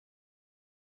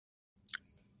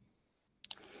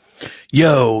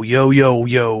Yo, yo, yo,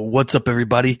 yo, what's up,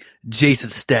 everybody? Jason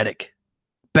Static.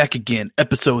 Back again,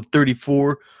 episode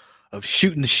 34 of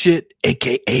Shooting the Shit,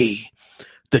 aka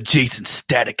the Jason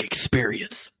Static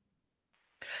Experience.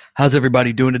 How's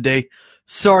everybody doing today?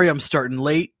 Sorry I'm starting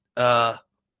late. Got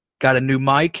a new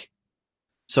mic,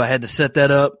 so I had to set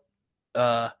that up.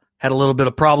 Had a little bit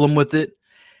of problem with it.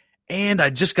 And I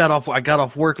got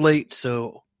off work late,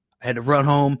 so I had to run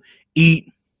home,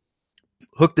 eat,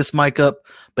 hook this mic up,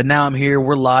 but now I'm here.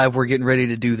 We're live. We're getting ready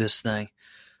to do this thing.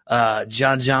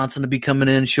 Johnson will be coming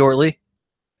in shortly.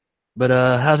 But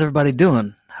how's everybody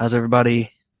doing? How's everybody's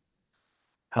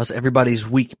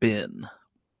week been?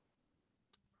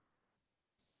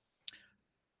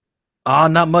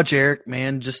 Not much, Eric,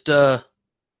 man. Just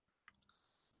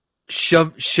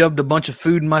shoved a bunch of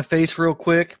food in my face real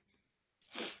quick.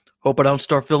 Hope I don't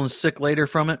start feeling sick later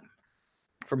from it.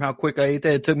 From how quick I ate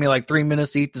that. It took me like 3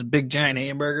 minutes to eat this big giant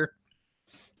hamburger.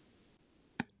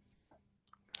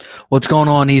 What's going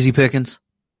on, Easy Pickings?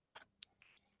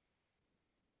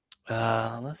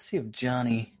 Let's see if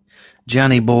Johnny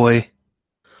boy,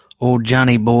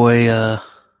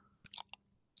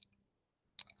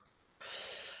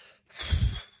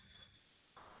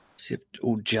 see if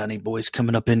old Johnny boy's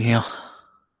coming up in here.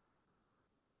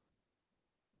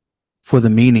 For the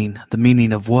meaning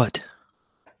of what?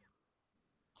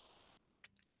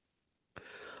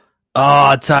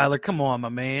 Oh, Tyler, come on, my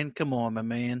man.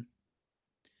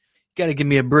 You gotta give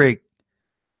me a break.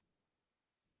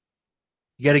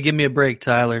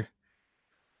 Tyler.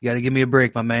 You gotta give me a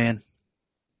break, my man.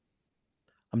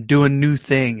 I'm doing new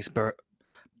things, bro.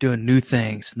 The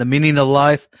meaning of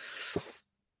life.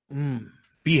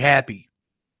 Be happy.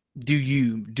 Do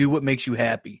you. Do what makes you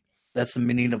happy. That's the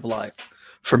meaning of life.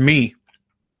 For me,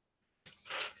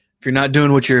 if you're not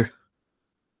doing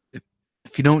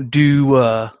if you don't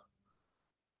do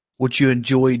what you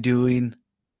enjoy doing,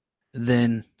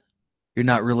 then you're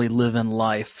not really living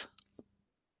life.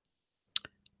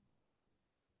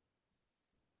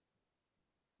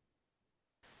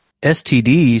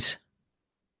 STDs?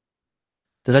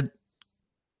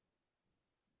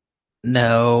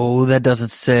 No, that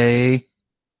doesn't say.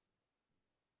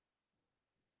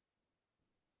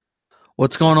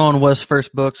 What's going on, West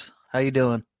First Books? How you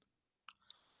doing?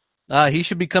 He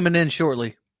should be coming in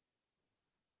shortly.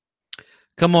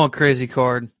 Come on, Crazy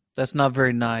Card. That's not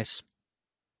very nice.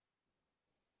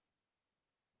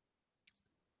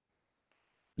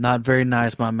 Not very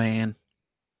nice, my man.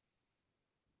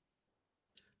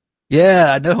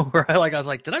 Yeah, I know, right? I was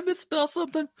like, did I misspell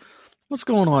something? What's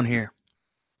going on here?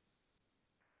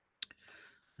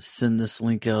 Send this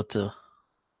link out to...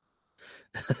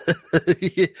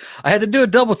 I had to do a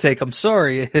double take. I'm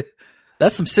sorry.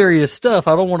 That's some serious stuff.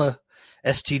 I don't want to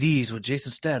STDs with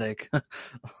Jason Static.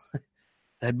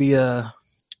 That'd be an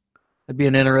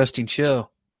interesting show.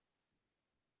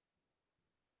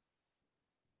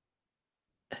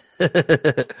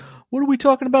 What are we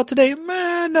talking about today?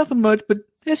 Nothing much, but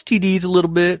STDs a little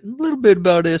bit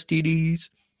about STDs.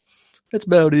 That's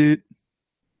about it.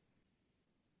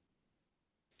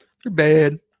 They're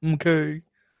bad. Okay.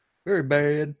 Very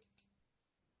bad.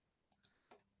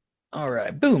 All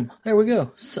right. Boom. There we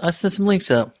go. I sent some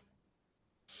links up.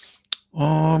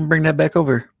 Bring that back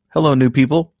over. Hello, new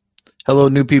people.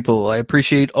 I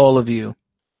appreciate all of you.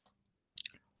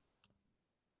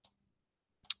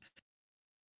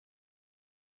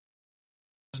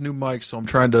 New mic, so I'm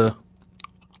trying to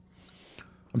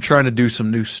do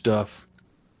some new stuff.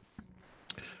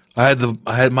 I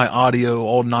had my audio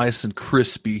all nice and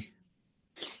crispy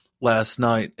last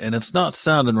night, and it's not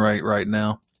sounding right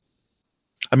now.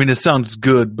 I mean, it sounds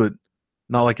good, but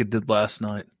not like it did last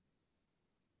night.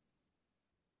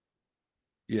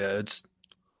 Yeah,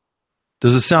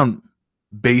 does it sound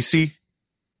bassy?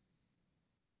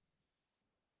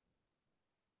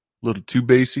 A little too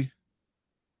bassy?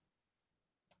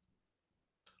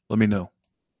 Let me know.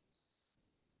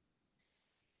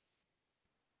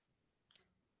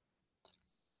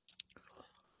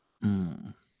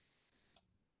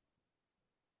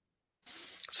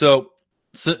 So,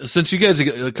 since you guys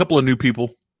are a couple of new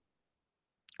people,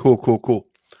 cool. Couple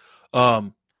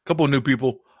of new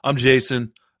people. I'm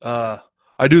Jason. I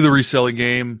do the reselling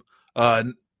game.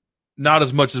 Not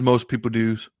as much as most people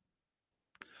do.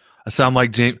 I sound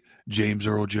like James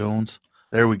Earl Jones.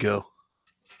 There we go.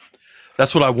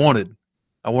 That's what I wanted.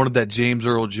 I wanted that James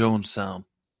Earl Jones sound.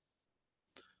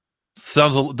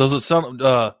 Does it sound,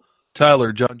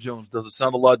 Tyler, John Jones, does it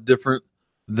sound a lot different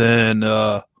than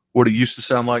what it used to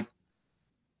sound like?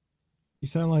 You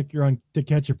sound like you're on To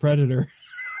Catch a Predator.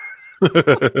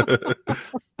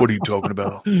 What are you talking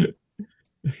about?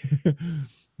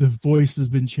 The voice has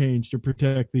been changed to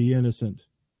protect the innocent.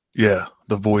 Yeah,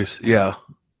 the voice. Yeah.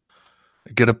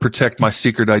 I got to protect my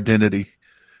secret identity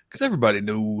because everybody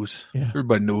knows. Yeah.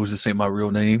 Everybody knows this ain't my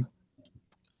real name.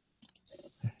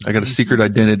 I got a Jesus. secret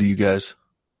identity, you guys.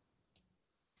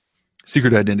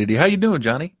 Secret identity. How you doing,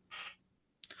 Johnny?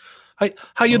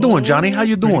 How you doing, Johnny? How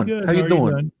you doing? Good. How you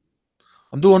doing?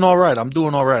 I'm doing all right. How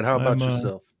about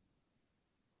yourself?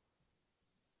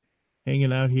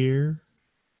 Hanging out here,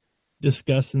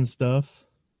 discussing stuff.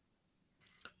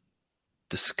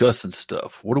 Discussing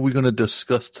stuff. What are we going to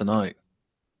discuss tonight?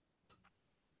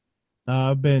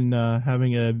 I've been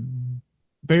having a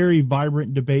very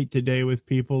vibrant debate today with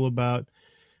people about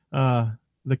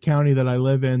the county that I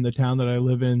live in, the town that I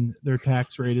live in. Their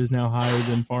tax rate is now higher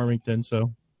than Farmington,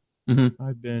 so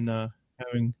I've been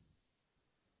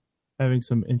having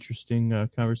some interesting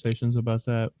conversations about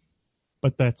that.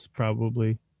 But that's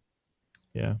probably,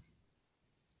 yeah,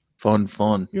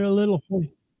 Fun. You're a little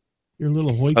hoity.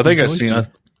 I think I've seen it.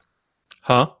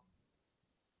 Huh?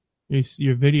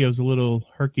 Your video's a little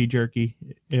herky jerky.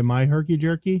 Am I herky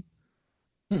jerky?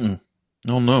 I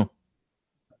don't know.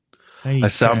 I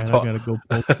sound. I gotta go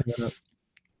pull that up.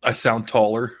 I sound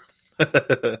taller.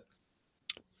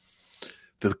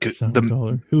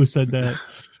 Taller. Who said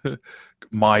that?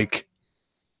 Mike.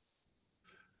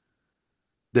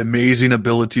 The amazing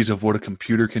abilities of what a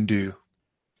computer can do.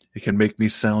 It can make me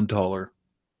sound taller.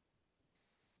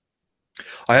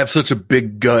 I have such a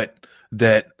big gut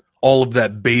that all of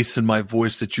that bass in my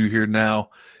voice that you hear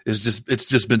now it's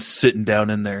just been sitting down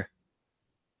in there.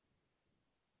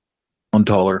 I'm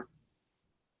taller.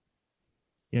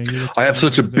 Yeah, I have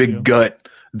such a big gut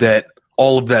that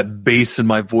all of that bass in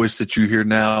my voice that you hear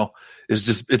now it's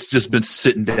just been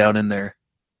sitting down in there.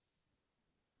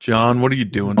 John, what are you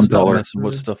doing? Stop messing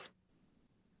with stuff.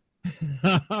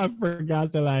 I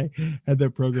forgot that I had the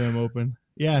program open.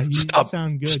 Yeah, you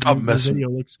sound good. Stop messing. The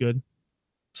video looks good.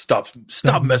 Stop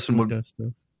messing with that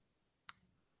stuff.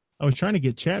 I was trying to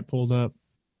get chat pulled up.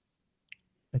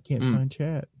 I can't find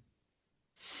chat.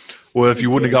 Well, if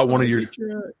you wouldn't have got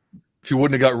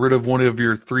rid of one of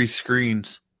your three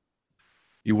screens,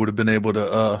 you would have been able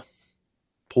to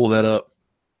pull that up.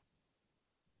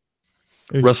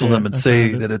 Wrestle them and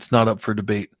say that it's not up for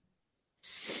debate.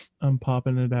 I'm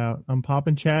popping it out. I'm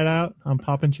popping chat out. I'm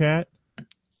popping chat.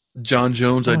 John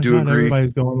Jones, I do agree.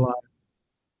 Everybody's going live.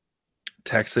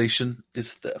 Taxation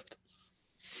is theft.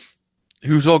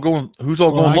 Who's all going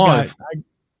live?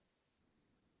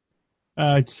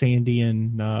 Sandy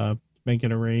and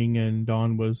making a ring, and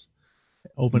Dawn was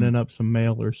opening up some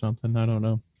mail or something. I don't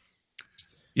know.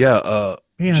 Yeah,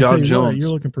 man, John Jones.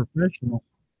 You're looking professional.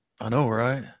 I know,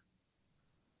 right?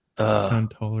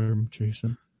 Sound taller,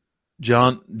 Jason.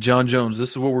 John Jones,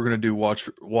 this is what we're gonna do. Watch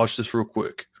this real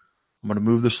quick. I'm gonna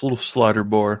move this little slider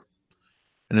bar,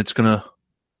 and it's gonna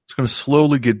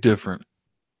slowly get different,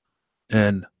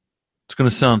 and it's gonna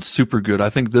sound super good.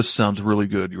 I think this sounds really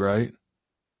good, right?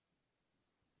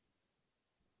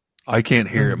 I can't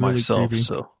hear it really myself, creepy.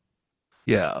 So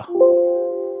yeah.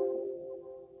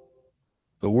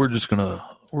 But we're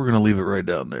gonna leave it right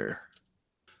down there.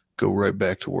 Go right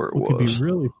back to where it was. Could be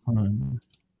really fun.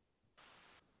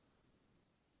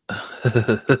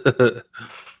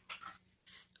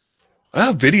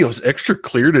 Video's extra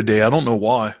clear today. I don't know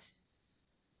why.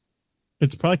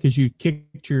 It's probably because you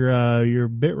kicked your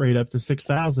bit rate up to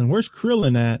 6,000. Where's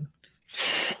Krillin at?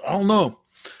 I don't know.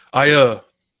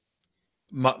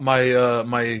 My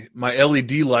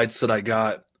LED lights that I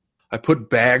got, I put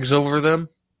bags over them,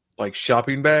 like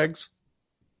shopping bags,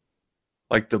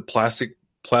 like the plastic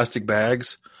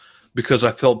bags, because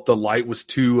I felt the light was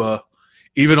too.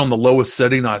 Even on the lowest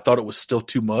setting, I thought it was still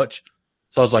too much.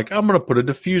 So I was like, I'm going to put a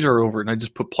diffuser over it, and I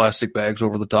just put plastic bags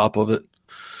over the top of it.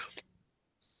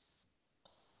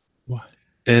 What?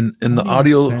 And the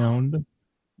audio sound.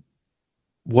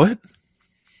 What?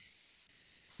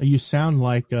 You sound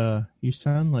like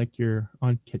you're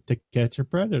on To Catch a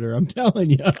Predator. I'm telling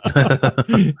you.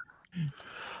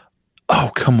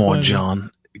 Oh, come on,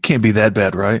 John. It can't be that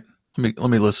bad, right? Let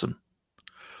me listen.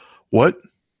 What?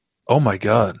 Oh my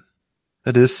God.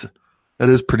 That is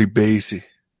pretty bassy.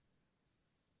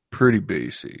 Pretty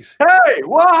bassy. Hey,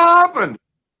 what happened?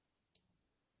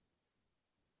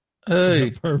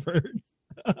 Hey, perverts.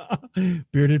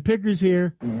 Bearded Pickers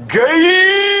here.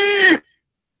 Gay!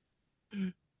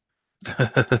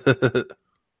 The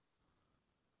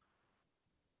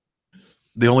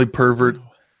only pervert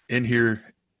in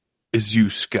here is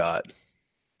you, Scott.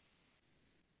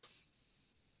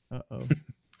 Uh-oh.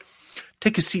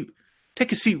 Take a seat.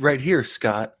 Take a seat right here,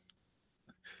 Scott.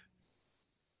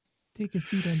 Take a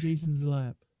seat on Jason's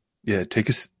lap. Yeah, take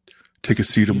Take a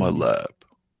seat on my lap.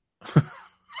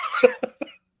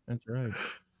 That's right.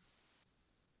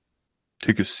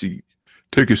 Take a seat.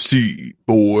 Take a seat,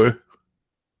 boy.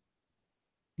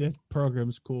 That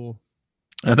program's cool.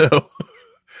 I know.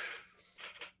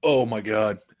 Oh my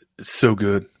God. It's so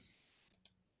good.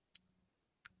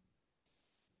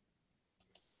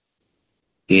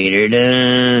 Get her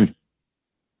done.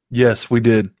 Yes, we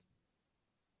did.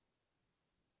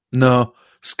 No,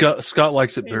 Scott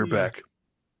likes it bareback.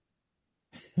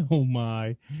 Oh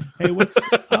my! Hey, what's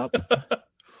up?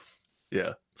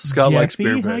 Yeah, Scott likes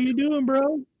Jeffy, bareback. how you doing,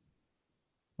 bro?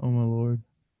 Oh my Lord!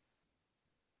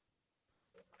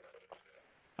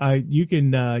 You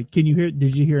can you hear?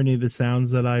 Did you hear any of the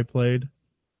sounds that I played?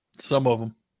 Some of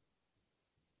them.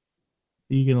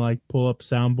 You can like pull up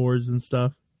soundboards and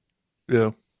stuff.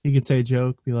 Yeah. You can say a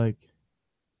joke, be like,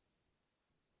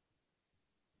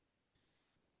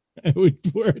 "We're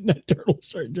wearing that turtle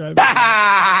shirt driving."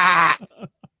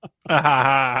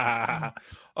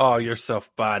 Oh, you're so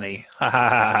funny.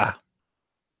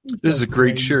 This is a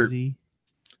great shirt.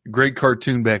 Great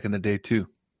cartoon back in the day, too.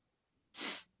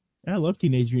 I love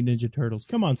Teenage Mutant Ninja Turtles.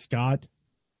 Come on, Scott.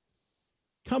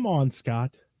 Come on,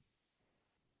 Scott.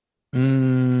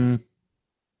 You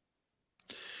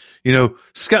know,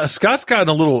 Scott's gotten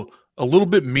a little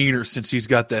bit meaner since he's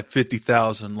got that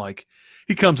 50,000. Like,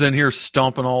 he comes in here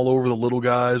stomping all over the little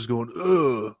guys, going,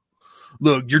 "Ugh,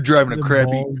 look, you're driving a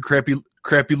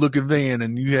crappy looking van,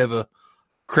 and you have a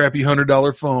crappy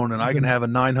 $100 phone, and I can have a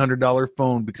 $900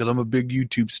 phone because I'm a big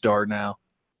YouTube star now."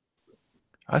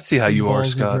 I see how you are,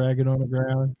 Scott. Dragging on the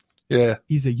ground. Yeah,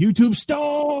 he's a YouTube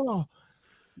star.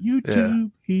 YouTube, yeah.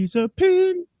 He's a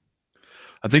pin.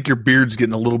 I think your beard's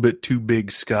getting a little bit too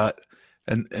big, Scott,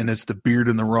 and it's the beard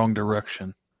in the wrong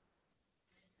direction.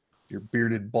 Your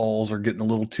bearded balls are getting a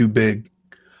little too big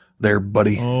there,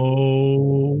 buddy.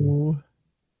 Oh,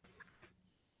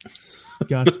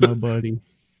 Scott's my buddy.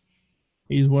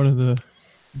 He's one of the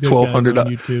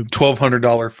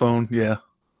 $1,200 phone. Yeah.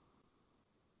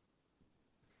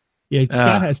 Yeah,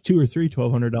 Scott has 2 or 3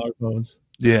 $1,200 phones.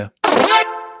 Yeah.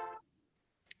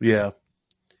 Yeah.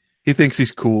 He thinks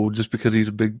he's cool just because he's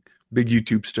a big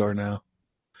YouTube star now.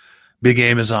 Big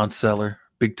Amazon seller.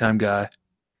 Big time guy.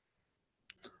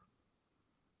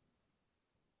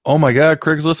 Oh my God,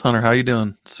 Craigslist Hunter, how you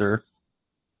doing, sir?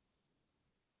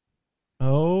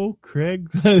 Oh,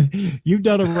 Craig, you've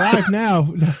done a ride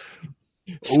now.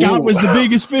 Scott was the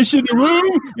biggest fish in the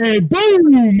room, and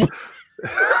boom!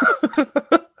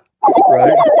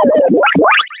 Right.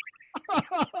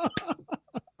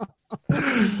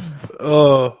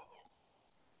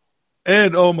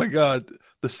 And oh my God,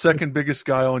 the second biggest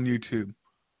guy on YouTube,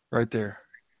 right there.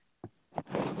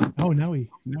 Oh, now we've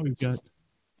got.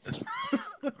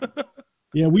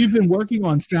 Yeah, we've been working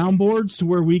on soundboards to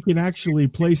where we can actually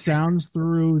play sounds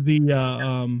through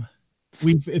the.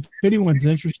 If anyone's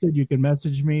interested, you can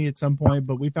message me at some point.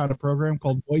 But we found a program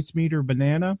called Voice Meter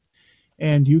Banana.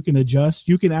 And you can adjust.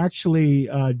 You can actually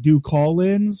do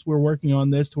call-ins. We're working on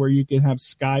this to where you can have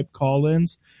Skype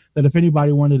call-ins. That if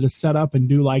anybody wanted to set up and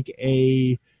do like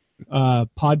a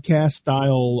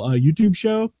podcast-style YouTube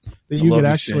show, that you could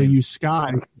actually use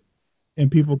Skype,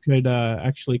 and people could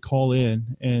actually call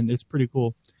in, and it's pretty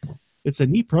cool. It's a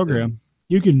neat program.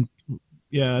 You can,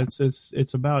 yeah.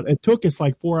 It's about. It took us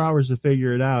like 4 hours to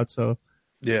figure it out. So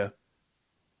yeah.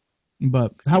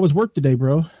 But how was work today,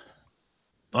 bro?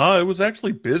 It was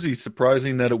actually busy,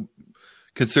 surprising that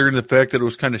considering the fact that it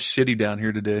was kind of shitty down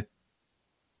here today.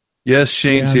 Yes,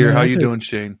 Shane's here. How you doing,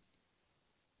 Shane?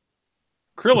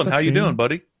 Krillin, how you doing,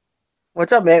 buddy?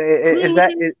 What's up, man? Is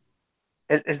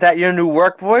that your new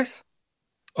work voice?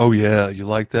 Oh yeah, you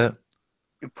like that?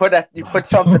 You put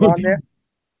something on there?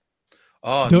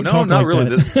 Oh no, not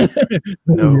really.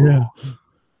 No. Yeah.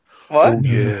 What? Oh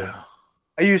yeah.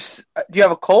 Do you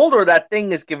have a cold, or that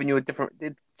thing is giving you a different?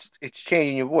 It's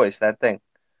changing your voice. That thing.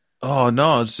 Oh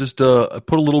no, it's just I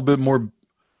put a little bit more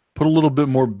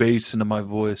bass into my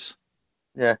voice.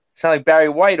 Yeah, sound like Barry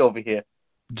White over here.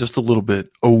 Just a little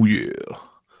bit. Oh yeah.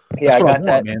 Yeah, I got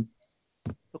that, man.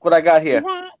 Look what I got here.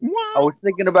 I was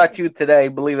thinking about you today,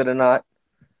 believe it or not.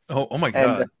 Oh my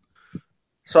God. And,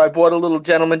 so I bought a little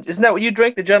gentleman. Isn't that what you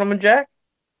drink, the Gentleman Jack?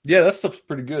 Yeah, that stuff's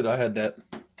pretty good. I had that.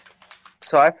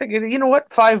 So I figured, you know what,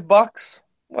 $5?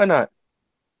 Why not?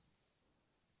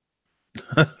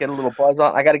 Get a little buzz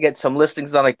on. I got to get some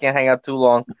listings done. I can't hang out too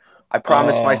long. I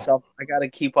promised myself I got to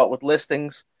keep up with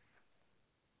listings.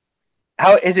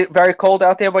 How is it? Very cold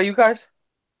out there by you guys?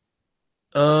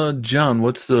 John,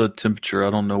 what's the temperature? I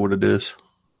don't know what it is.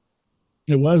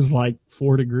 It was like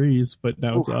 4 degrees, but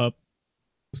now it's up.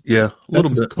 Yeah, a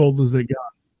little bit. As cold as it got.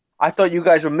 I thought you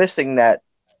guys were missing that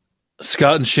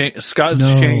Scott and Shane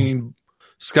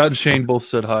both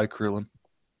said hi, Krillin.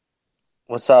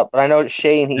 What's up? But I know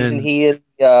Shane. Isn't he in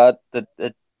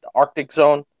the Arctic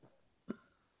zone?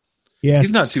 Yeah,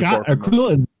 he's not too far from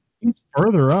Krillin, he's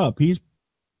further up. Shane's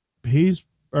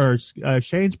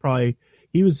probably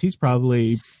he's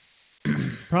probably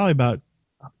about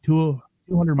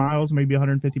 200 miles, maybe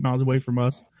 150 miles away from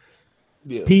us.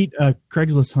 Yeah. Pete,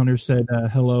 Craigslist Hunter said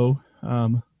hello.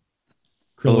 Hello.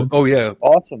 Oh yeah,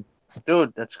 awesome,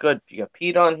 dude. That's good. You got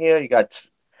Pete on here.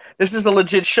 This is a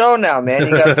legit show now, man.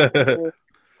 You got some people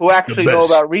who actually know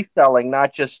about reselling,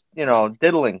 not just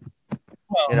diddling.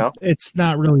 Well, it's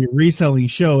not really a reselling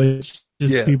show. It's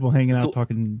just people hanging out,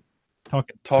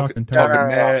 talking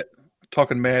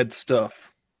mad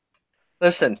stuff.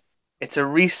 Listen, it's a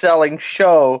reselling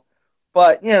show,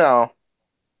 but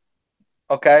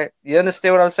okay, you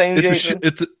understand what I'm saying, Jason?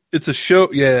 It's a show,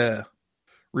 yeah.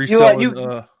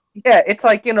 Reselling. Yeah, it's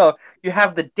like you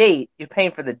have the date, you're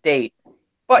paying for the date,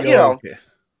 but okay.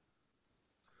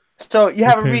 So you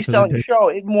have a reselling show.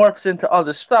 It morphs into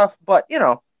other stuff, but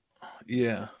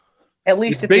yeah. At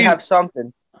least if you have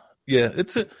something. Yeah,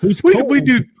 we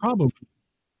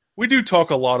do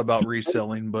talk a lot about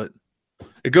reselling, but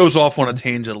it goes off on a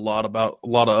tangent a lot about a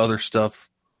lot of other stuff.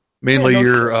 Mainly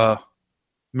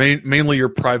mainly your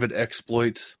private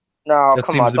exploits. No,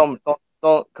 come on,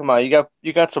 don't come on.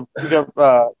 You got some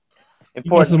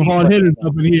important some hard hitters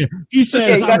up in here. He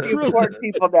says you got important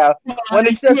people now. When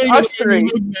it says us three,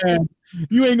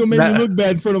 you ain't gonna make me look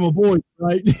bad in front of my boys,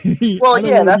 right? Well,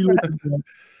 yeah, that's what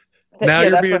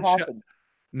happened.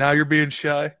 Now you're being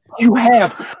shy. You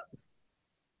have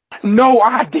no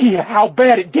idea how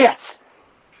bad it gets.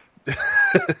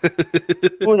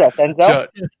 Who was that, Denzel?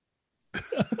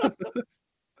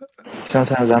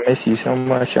 Sometimes I miss you so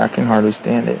much I can hardly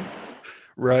stand it.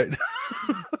 Right.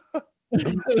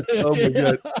 Oh my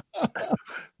god.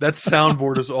 That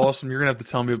soundboard is awesome. You're gonna have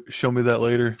to show me that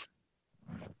later.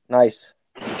 Nice.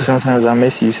 Sometimes I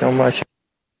miss you so much.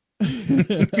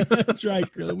 That's right,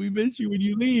 Krillin. We miss you when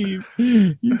you leave.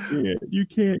 You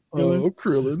can't, Krillin. Oh,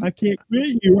 Krillin. I can't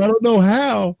quit you. I don't know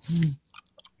how.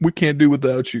 We can't do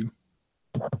without you.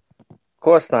 Of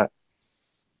course not.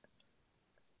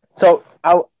 So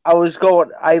I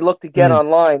looked again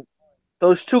online.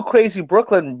 Those two crazy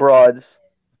Brooklyn broads,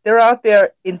 they're out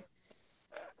there in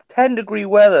 10-degree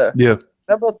weather. Yeah.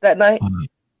 Remember that night?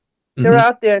 Mm-hmm. They're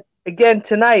out there again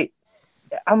tonight.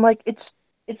 I'm like, it's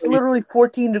literally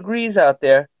 14 degrees out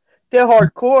there. They're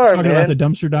hardcore, talking man. About the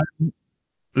dumpster diving?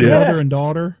 Mother and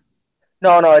daughter?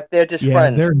 No, they're just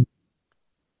friends.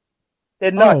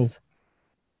 They're nuts.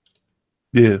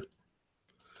 Yeah.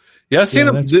 Yeah, I've seen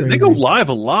them. They go live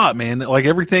a lot, man. Like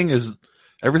everything is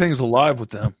alive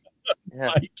with them.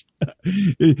 Yeah.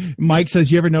 Mike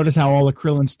says, you ever notice how all the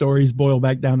Krillin stories boil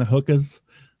back down to hookahs?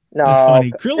 No, that's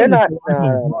funny.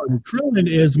 Krillin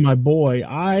is my boy.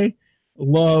 I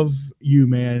love you,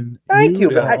 man. Thank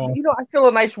you. I feel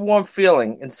a nice warm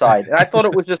feeling inside. And I thought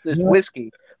it was just this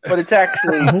whiskey, but it's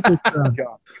actually it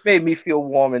made me feel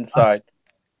warm inside.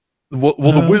 Well,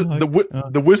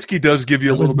 the whiskey does give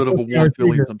you a little bit of a warm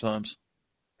feeling sometimes.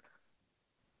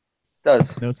 It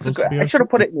does. I should have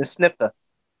put it in the snifter.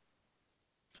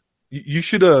 You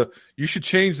should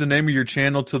change the name of your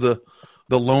channel to the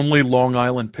Lonely Long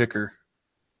Island Picker.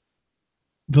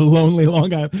 The Lonely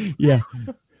Long Island, yeah.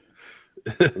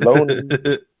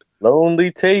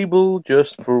 Lonely table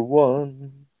just for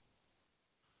one.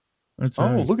 That's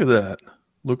right. Look at that!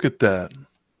 Look at that!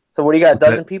 So what do you got? A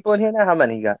dozen people in here now? How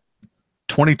many you got?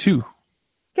 22.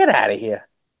 Get out of here!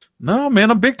 No, man,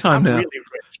 I'm big time now. Really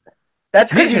rich.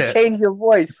 That's because you changed your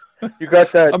voice. You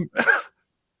got that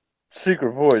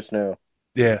secret voice now.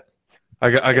 Yeah, I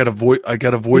got a voice. I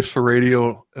got a voice for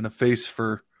radio and a face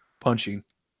for punching.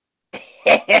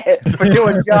 For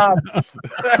doing jobs.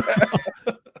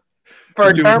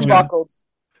 For turnbuckles.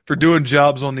 For doing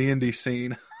jobs on the indie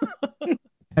scene.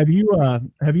 Have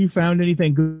you found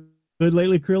anything good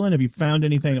lately, Krillin? Have you found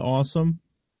anything awesome?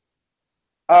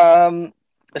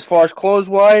 As far as clothes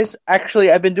wise, actually,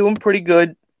 I've been doing pretty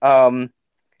good. I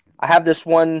have this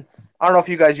one. I don't know if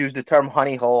you guys use the term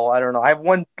honey hole. I don't know. I have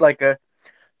one like a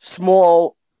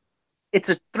small. It's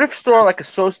a thrift store like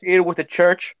associated with a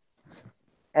church.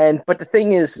 But the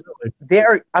thing is,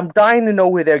 I'm dying to know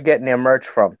where they're getting their merch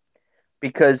from,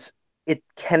 because it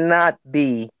cannot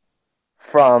be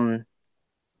from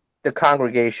the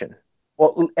congregation.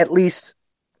 Well, at least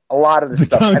a lot of the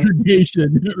stuff.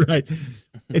 Congregation, right?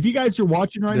 If you guys are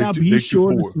watching right now, be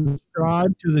sure to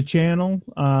subscribe to the channel.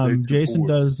 Jason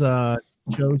does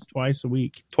shows twice a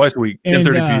week.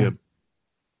 10:30 p.m.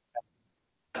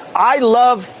 I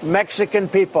love Mexican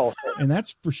people. and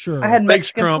that's for sure. I had Thanks,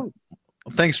 Mexican Trump.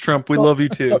 food. Thanks, Trump. We love you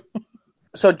too.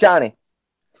 So Johnny.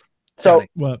 So Johnny.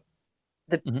 What?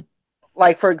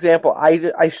 like for example,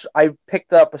 I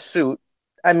picked up a suit.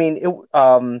 I mean it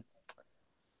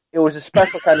was a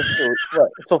special kind of suit. Look,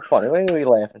 it's so funny. Why are you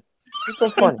laughing? It's so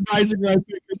funny. Isaac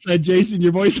said, "Jason,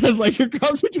 your voice sounds like you're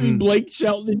cross between Blake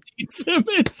Shelton and Gene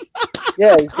Simmons."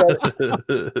 Yeah, he's got.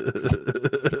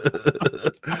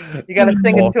 You got to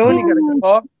sing a tune. You got to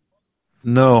talk.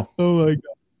 No. Oh my god!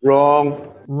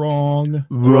 Wrong.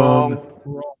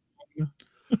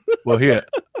 Well, here.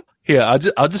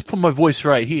 I'll just put my voice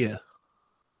right here.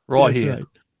 Right That's here. right.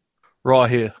 Right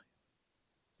here.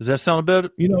 Does that sound better?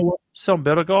 You know what? Sound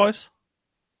better, guys?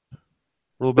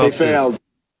 What about They failed.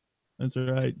 That's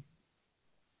right.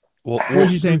 Well, What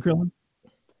was you saying, Krillin?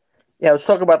 Yeah, let's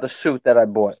talk about the suit that I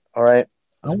bought. All right,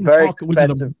 it's very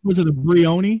expensive. Was it a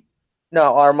Brioni?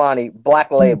 No, Armani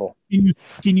Black Label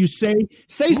Can you say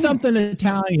something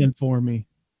Italian for me?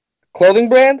 clothing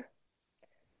brand.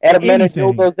 Anything.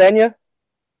 Ermenegildo Zegna.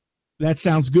 That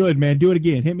sounds good, man. Do it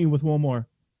again. Hit me with one more.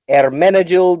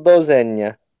 Ermenegildo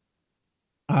Zegna.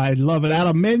 I love it. Out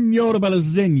of Menyo de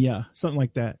Balazinha. Something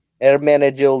like that.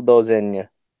 Ermenegildo Zegna.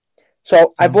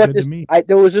 So I Sounds bought good this. to me.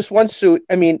 There was this one suit.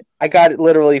 I mean, I got it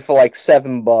literally for like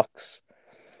 $7.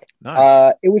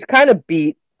 nice. It was kind of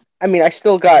beat. I mean, I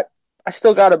still got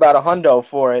about $100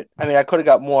 for it. I mean, I could have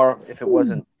got more if it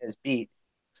wasn't as beat.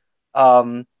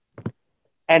 And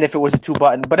if it was a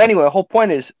 2-button. But anyway, the whole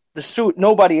point is the suit.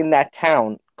 Nobody in that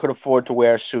town could afford to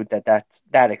wear a suit that's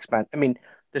that expensive. I mean,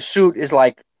 the suit is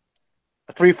like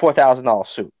a $3,000-$4,000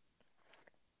 suit,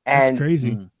 and That's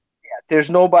crazy. there's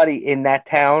nobody in that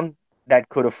town that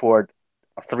could afford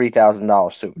a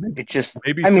 $3,000 suit. It just,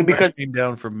 Maybe I mean, somebody because came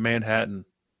down from Manhattan.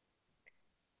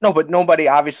 no, but nobody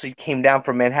obviously came down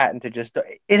from Manhattan to just.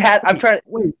 It had. I'm trying.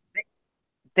 Wait,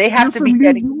 They have you're to from be New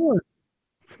getting. York.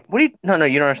 What do you? No,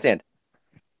 you don't understand.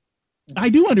 I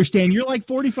do understand. You're like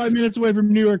 45 minutes away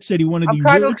from New York City, one of I'm the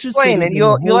trying to richest explain, cities and in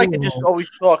you the like to whole just world.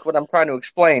 always talk what I'm trying to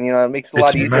explain. You know, it makes it a lot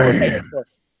It's easier. mayhem.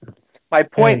 My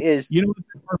point Hey, is, you know,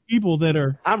 there are people that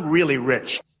are I'm really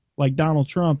rich. like Donald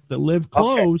Trump that live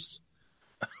close.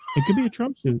 It could be a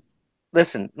Trump suit.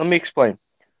 listen. Let me explain.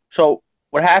 So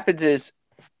what happens is,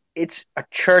 it's a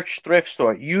church thrift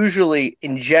store. Usually,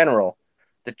 in general,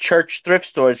 the church thrift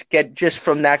stores get just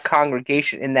from that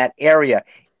congregation in that area.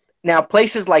 Now,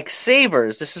 places like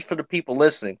Savers, this is for the people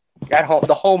listening at home,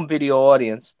 the home video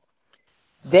audience,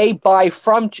 they buy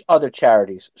from other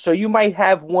charities. So you might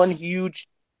have one huge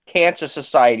cancer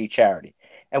society charity.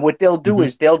 And what they'll do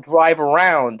is they'll drive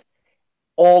around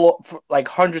all like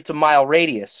hundreds of mile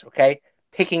radius, okay,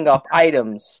 picking up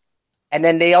items. And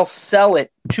then they'll sell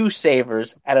it to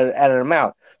Savers at an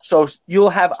amount. So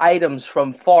you'll have items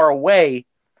from far away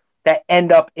that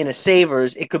end up in a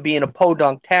Savers. It could be in a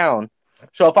podunk town.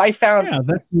 So if I found, Yeah,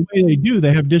 that's the way they do.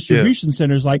 They have distribution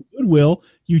centers like Goodwill.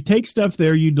 You take stuff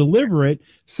there, you deliver it.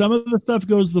 Some of the stuff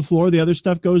goes to the floor. The other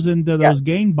stuff goes into those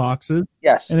gain boxes.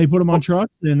 yes, And they put them on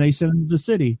trucks and they send them to the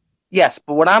city. yes,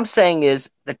 but what I'm saying is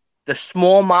that the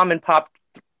small mom and pop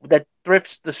that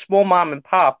thrifts, the small mom and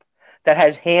pop that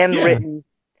has handwritten,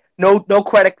 no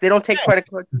credit. They don't take credit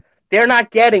cards. They're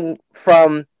not getting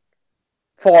from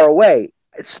far away.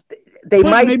 They But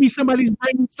might. maybe somebody's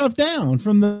bringing stuff down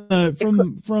from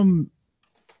from.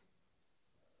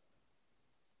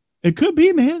 It could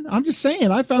be, man. I'm just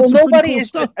saying. I found Well, some nobody pretty cool is.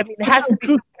 stuff. I mean, it has to be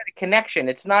some kind of connection.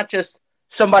 It's not just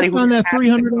somebody I who found just that happens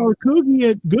to $300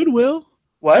 Coogie at Goodwill.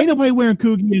 What? Ain't nobody wearing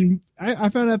Coogie, and I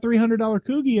found that $300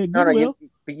 Coogie at Goodwill.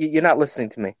 You're not listening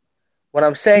to me. What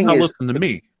I'm saying Not is, listen to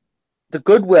me. the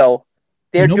Goodwill,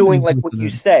 they're Nobody's doing like what listening. you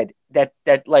said. That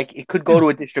like it could go to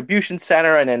a distribution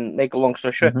center and then make a long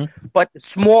story short. But a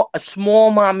small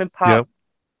mom and pop,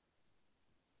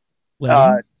 I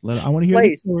want to hear the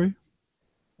place. story.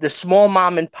 The small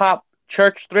mom and pop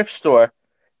church thrift store,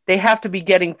 they have to be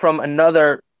getting from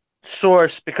another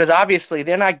source because obviously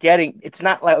they're not getting. It's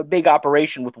not like a big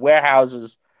operation with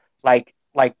warehouses like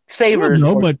Savers.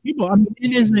 No, but people. I mean,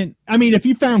 it isn't. I mean, if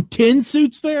you found 10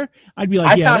 suits there, I'd be like,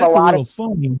 I yeah, found that's a a lot little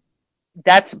funny.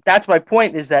 That's my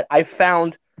point, is that I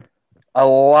found a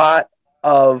lot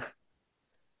of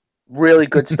really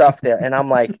good stuff there, and I'm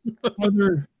like,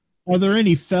 Are there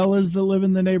any fellas that live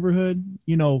in the neighborhood?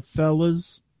 You know,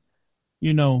 fellas.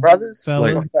 You know, brothers,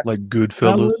 fellas. Like good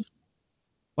fellas.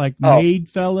 Like Oh. maid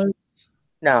fellas.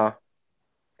 no,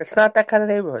 it's not that kind of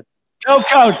neighborhood. No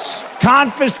coats.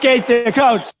 Confiscate the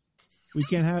coats. We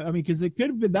can't have. I mean, because it could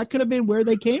have been, that could have been where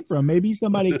they came from. Maybe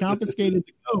somebody confiscated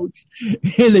the coats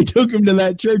and they took them to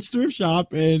that church thrift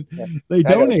shop and they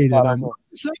That is donated spot them. on.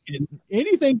 Second,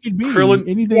 anything could be. Krillin.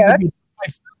 Anything Yeah, could be.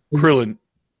 Krillin,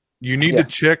 You need to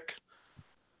check.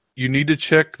 You need to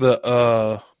check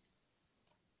the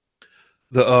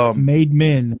Made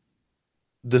men.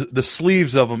 The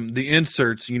sleeves of them, the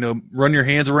inserts. Run your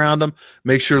hands around them.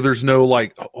 Make sure there's no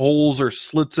like holes or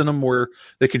slits in them where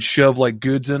they can shove like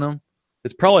goods in them.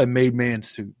 It's probably a made man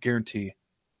suit, guarantee.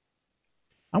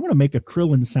 I want to make a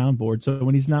Krillin soundboard so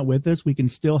when he's not with us, we can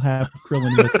still have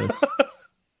Krillin with us.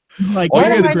 Like, Why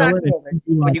look am at I not Krillin doing and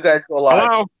it when you guys go live?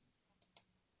 Hello?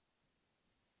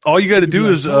 All you got to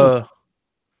do is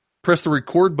press the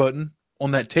record button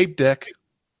on that tape deck.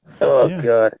 Oh, Yeah.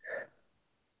 God.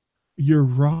 You're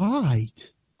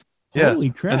right. Yeah,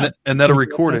 Holy crap. and that'll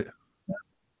record it.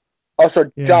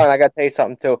 Also, Yeah. John, I got to tell you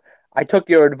something, too. I took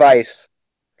your advice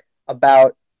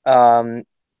about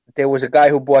there was a guy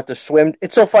who bought the swim.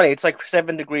 It's so funny. It's like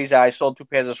 7 degrees out. I sold 2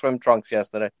 pairs of swim trunks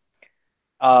yesterday.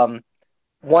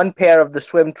 One pair of the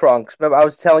swim trunks. Remember, I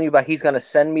was telling you about he's going to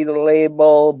send me the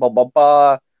label, blah, blah,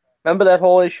 blah. Remember that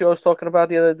whole issue I was talking about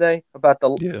the other day? About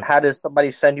how does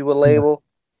somebody send you a label?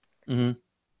 Mm-hmm.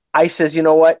 I says, you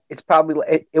know what? It's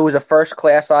probably it was a first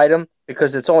class item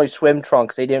because it's only swim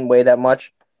trunks. They didn't weigh that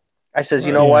much. I says,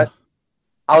 you know what?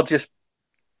 I'll just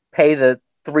pay the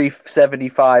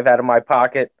 $375 out of my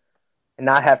pocket and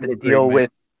not have to deal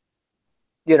with,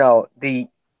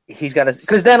 he's got to,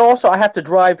 because then also I have to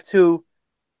drive to.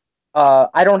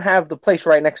 I don't have the place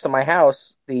right next to my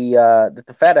house, the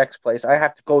FedEx place. I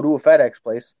have to go to a FedEx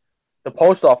place. The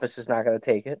post office is not going to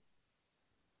take it.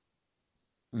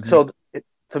 Mm-hmm. So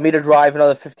for me to drive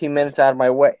another 15 minutes out of my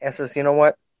way, I says, you know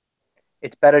what?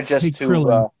 It's better just to.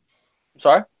 Krillin,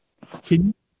 sorry?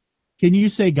 Can you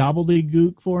say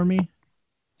gobbledygook for me?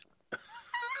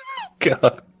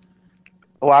 God.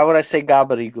 Why would I say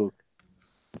gobbledygook?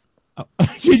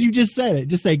 Because you just said it.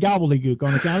 Just say gobbledygook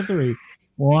on the count of 3.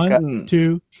 1,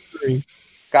 2, 3.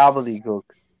 Gobbledygook.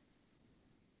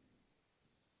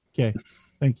 Okay.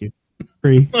 Thank you.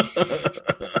 3.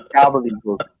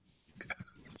 Gobbledygook.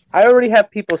 I already have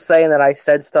people saying that I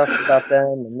said stuff about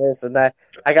them and this and that.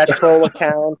 I got troll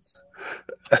accounts.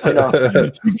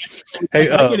 Hey,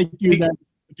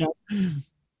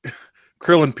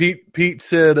 Krillin, Pete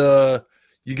said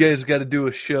you guys got to do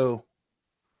a show.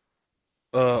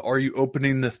 Are you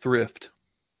opening the thrift?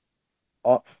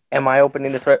 Am I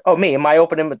opening the thrift? Oh, me. Am I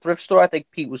opening a thrift store? I think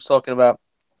Pete was talking about.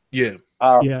 Yeah.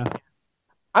 Yeah.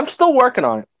 I'm still working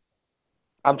on it.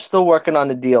 I'm still working on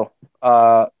the deal.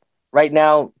 Right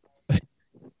now,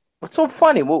 what's so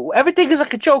funny? Well, everything is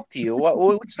like a joke to you. Why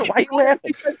are you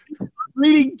laughing?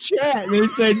 Reading chat, and it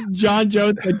said John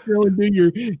Jones said, "Krillin, do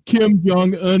your Kim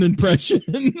Jong-un impression."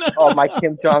 Oh, my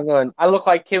Kim Jong-un. I look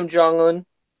like Kim Jong-un.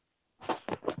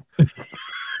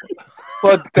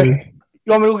 But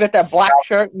you want me to get that black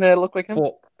shirt and then I look like him?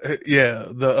 Well, yeah,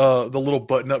 the little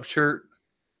button-up shirt.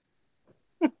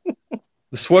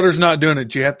 The sweater's not doing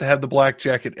it. You have to have the black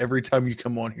jacket every time you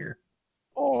come on here.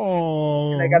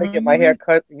 Oh, and I got to get my hair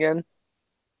cut again.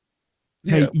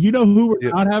 Hey, Yeah. You know who we're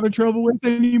not having trouble with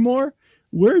anymore?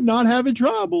 We're not having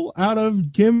trouble out of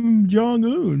Kim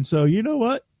Jong-un. So you know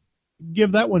what?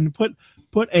 Give that one. Put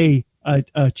a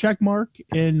check mark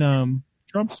in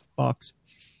Trump's box.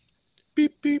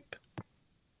 Beep beep.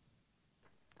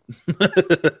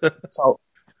 So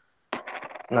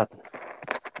nothing.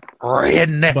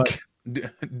 Redneck.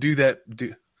 Do that.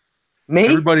 Me?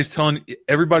 Everybody's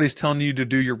telling you to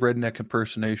do your redneck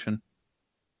impersonation.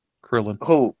 Krillin.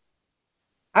 Who?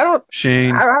 I don't.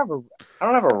 Shane. I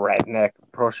don't have a redneck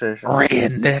impersonation.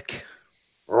 Redneck.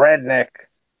 Redneck.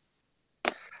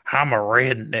 I'm a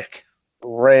redneck.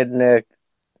 Redneck.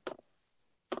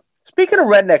 Speaking of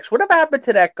rednecks, whatever happened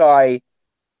to that guy?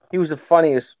 He was the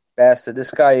funniest bastard.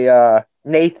 This guy,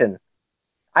 Nathan.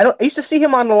 I used to see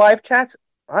him on the live chats.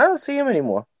 I don't see him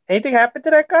anymore. Anything happened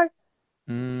to that guy?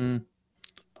 I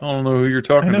don't know who you're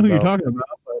talking about. I know who you're talking about.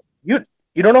 But...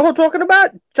 You don't know who I'm talking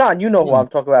about? John, you know who I'm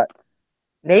talking about.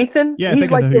 Nathan? Yeah,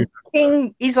 he's like the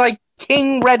king. He's like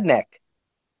King Redneck.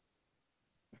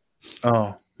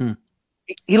 Oh.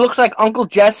 He looks like Uncle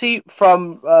Jesse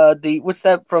from the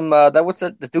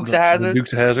Dukes of Hazzard. The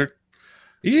Dukes of Hazzard.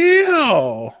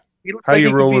 Yeah. He looks How like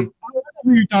you rolling? I know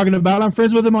who you're talking about. I'm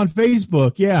friends with him on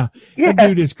Facebook. Yeah. That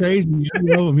dude is crazy. I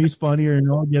know him. He's funnier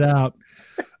and all get out.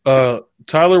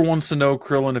 Tyler wants to know,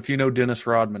 Krillin, if you know Dennis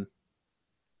Rodman.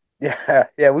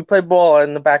 Yeah. We play ball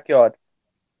in the backyard.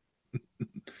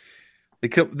 They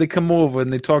come over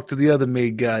and they talk to the other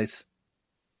maid guys.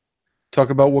 Talk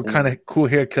about what kind of cool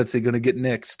haircuts they're going to get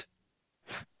next.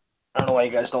 I don't know why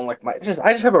you guys don't like I just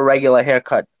have a regular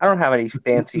haircut. I don't have any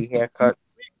fancy haircut.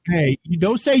 Hey, you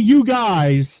don't say you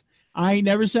guys. I ain't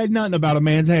never said nothing about a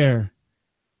man's hair.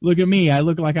 Look at me. I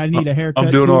look like I need a haircut.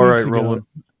 I'm doing all right, Roland.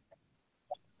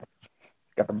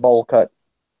 Got the bowl cut.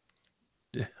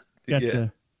 Got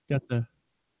the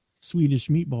Swedish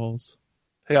meatballs.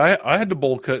 Hey, I had the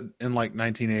bowl cut in like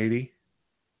 1980.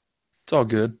 It's all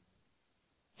good.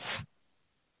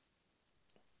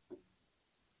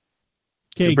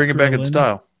 Okay, Bring it back in Krillin,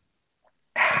 style.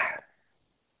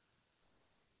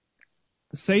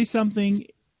 Say something.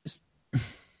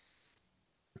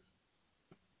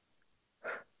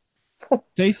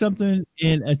 Say something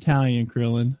in Italian,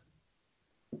 Krillin.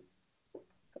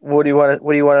 What do you want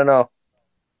to know?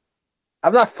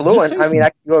 I'm not fluent. I mean, I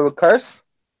can go with curse.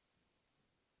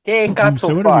 Che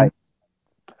cazzo fai?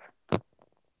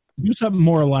 Do something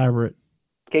more elaborate.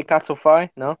 Che cazzo fai?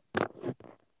 No.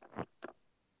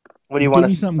 What do you want to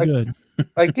say? Something good.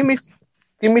 Like, give me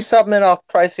something, and I'll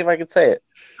try to see if I can say it.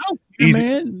 Oh, Easy,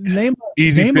 man. Name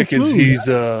pickings. food. He's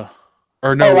or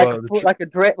no, like a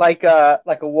drink, like a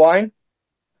wine.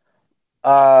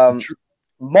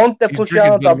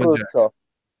 Montepulciano d'Abruzzo.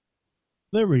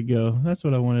 There we go. That's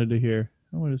what I wanted to hear.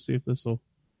 I wanted to see if this will.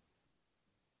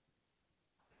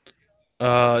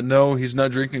 No, he's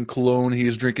not drinking cologne. He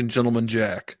is drinking Gentleman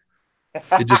Jack.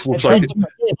 It just looks like it.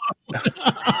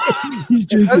 He's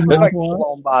drinking It does look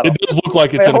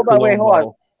like it's in a cologne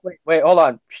bottle. Wait, hold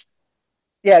on.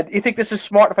 Yeah, you think this is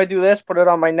smart if I do this? Put it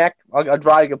on my neck? I'll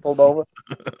dry, get pulled over.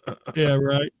 Yeah,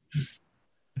 right.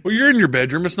 Well, you're in your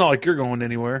bedroom. It's not like you're going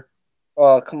anywhere.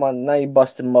 Oh, come on. Now you're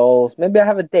busting moles. Maybe I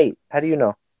have a date. How do you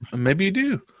know? Maybe you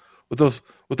do. With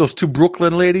those two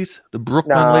Brooklyn ladies? The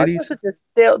Brooklyn ladies?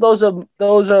 Those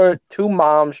are two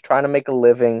moms trying to make a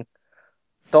living.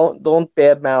 Don't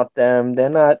badmouth them. They're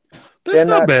not. That's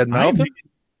not bad mouthing.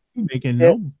 Making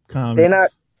no comments. They're not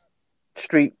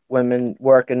street women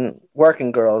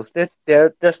working girls.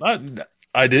 They're just.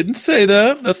 I didn't say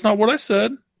that. That's not what I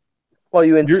said. Well,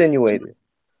 you insinuated.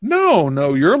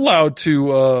 No, you're allowed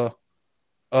to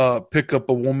pick up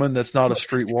a woman that's not a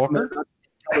streetwalker.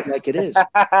 Like it is.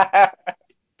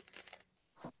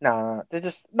 No, they're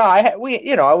just no. I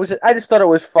just thought it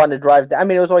was fun to drive. I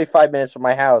mean, it was only 5 minutes from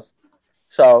my house,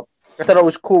 so I thought it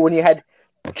was cool when you had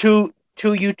two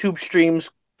YouTube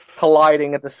streams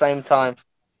colliding at the same time.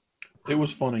 It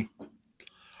was funny,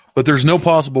 but there's no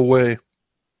possible way.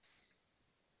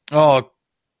 Oh,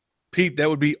 Pete, that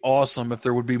would be awesome if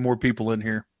there would be more people in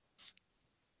here.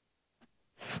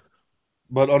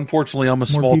 But unfortunately, I'm a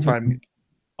small time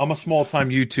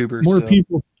YouTuber. More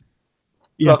people.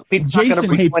 Yeah. Look, Pete's not going to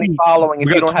bring 20 following if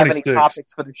you don't have any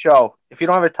topics for the show. If you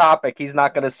don't have a topic, he's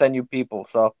not going to send you people.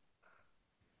 So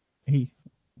we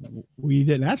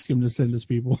didn't ask him to send us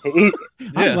people. Yeah.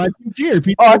 I'm glad he's here.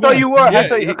 I thought you were. Yeah, I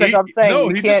thought you, because I'm saying no,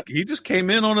 you can't. He just came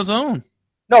in on his own.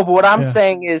 No, but what I'm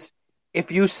saying is,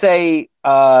 if you say,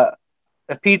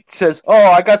 if Pete says, "Oh,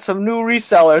 I got some new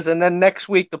resellers," and then next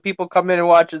week the people come in and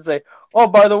watch and say, "Oh,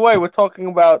 by the way, we're talking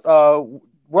about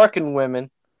working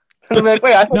women." I'm like,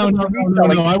 wait, I thought this was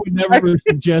reselling. No, I would never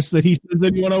suggest that he sends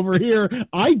anyone over here.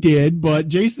 I did, but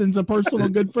Jason's a personal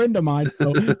good friend of mine,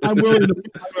 so I'm willing to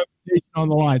put my reputation on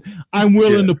the line. I'm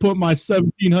willing to put my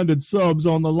 1,700 subs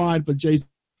on the line for Jason.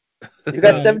 You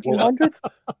got 1,700?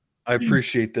 I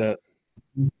appreciate that.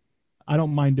 I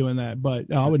don't mind doing that,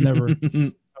 but I would never.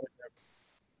 You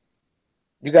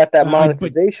got that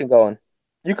monetization going.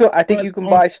 You could. I think you can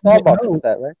buy Starbucks with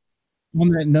that, right? On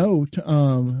that note,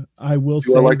 I will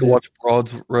say I like to watch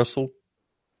broads wrestle.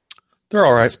 They're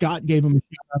all right. Scott gave him a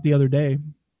shout out the other day,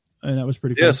 and that was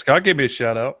pretty cool. Yeah, Scott gave me a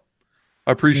shout out.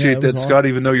 I appreciate that, Scott,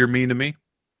 even though you're mean to me.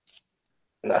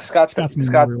 No, Scott's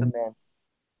the man.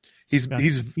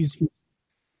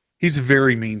 He's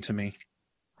very mean to me.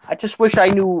 I just wish I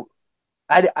knew.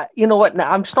 You know what? Now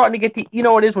I'm starting to get the. You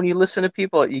know what it is when you listen to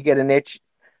people, you get an itch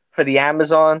for the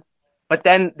Amazon, but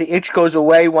then the itch goes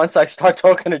away once I start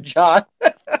talking to John.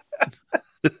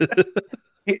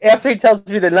 After he tells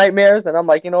me the nightmares, and I'm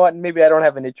like, you know what? Maybe I don't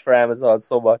have an itch for Amazon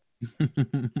so much.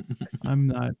 I'm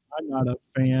not a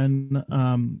fan.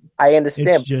 I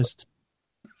understand. It's just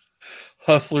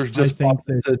Hustlers just popped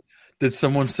and said, did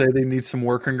someone say they need some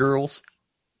working girls?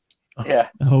 Yeah.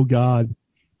 Oh God.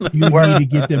 You need to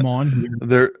get them on here.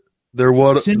 They're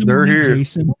here.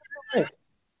 Jason.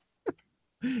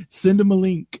 Send them a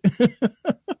link.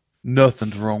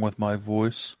 Nothing's wrong with my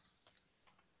voice.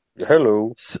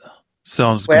 Hello.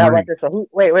 Sounds great. How about this?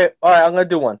 Wait. All right, I'm gonna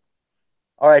do one.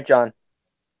 All right, John.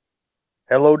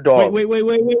 Hello, dog. Wait.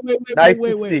 Nice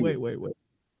to see you. Wait. What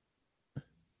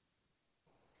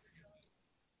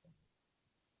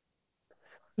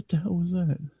the hell was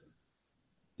that?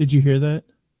 Did you hear that?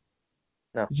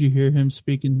 No. Did you hear him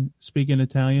speaking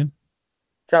Italian?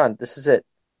 John, this is it.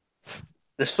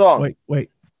 The song. Wait.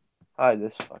 Hi,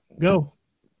 this fucking. Go.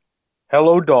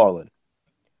 Hello, darling.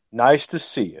 Nice to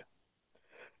see you.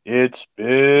 It's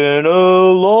been a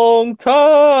long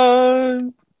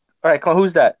time. All right, come on.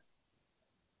 Who's that?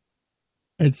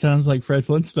 It sounds like Fred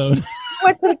Flintstone.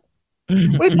 What are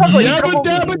you talking about? Yabba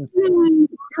dabba doo.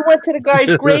 You went to the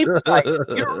guy's gravesite.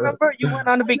 You don't remember? You went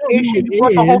on a vacation. You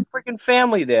brought the whole freaking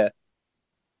family there.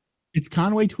 It's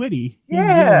Conway Twitty. He's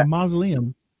Yeah. in a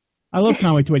mausoleum. I love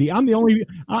Conway Twitty. I'm the only.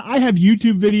 I have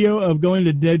YouTube video of going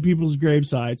to dead people's grave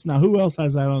sites. Now, who else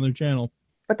has that on their channel?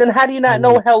 But then how do you not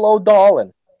know Hello,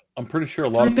 Darling? I'm pretty sure a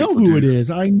lot I of know people who do. it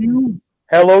is. I knew.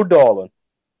 Hello, Darling.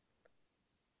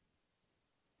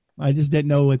 I just didn't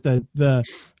know what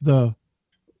the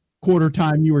quarter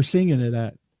time you were singing it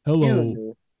at. Hello,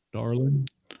 You. darling.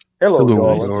 Hello,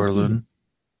 Hello, darling. darling.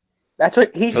 That's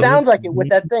what he sounds like it with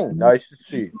that thing. Nice to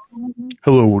see you.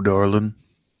 Hello, darling.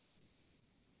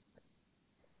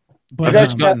 But I've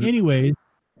just gotten- anyways,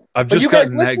 I've But just you guys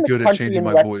gotten that listen to good at country changing and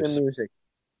my western voice. music,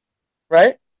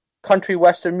 right? Country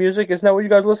western music. Isn't that what you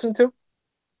guys listen to?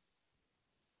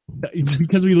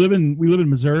 because we live in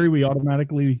Missouri, we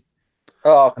automatically.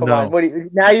 Oh, come No. on! What do you,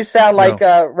 now you sound like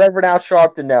Reverend Al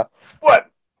Sharpton. Now, what?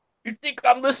 You think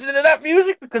I'm listening to that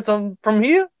music because I'm from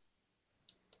here?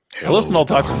 I listen to all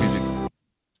types of music.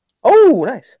 Oh,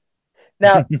 nice.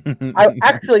 Now,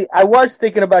 I was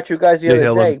thinking about you guys the Hey, other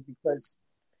Helen. day because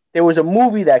there was a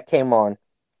movie that came on,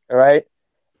 all right,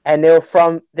 and they were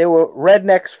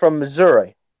rednecks from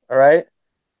Missouri, all right.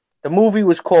 The movie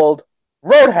was called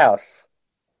Roadhouse.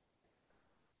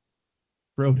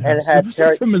 Roadhouse. And it had Was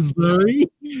it from Missouri?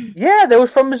 Yeah, they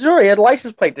was from Missouri. It had a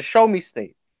license plate to Show Me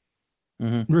State,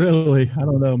 Really? I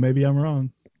don't know. Maybe I'm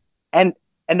wrong. and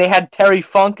they had Terry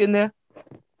Funk in there.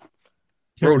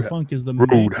 Terry Roadhouse. Funk is the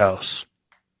Roadhouse.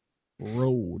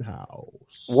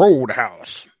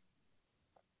 Roadhouse.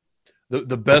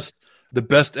 The best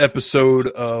episode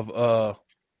of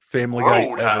Family Guy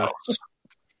ever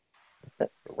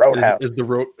Roadhouse. is the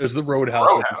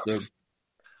Roadhouse episode.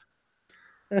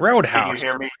 Roadhouse. Can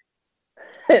you hear me?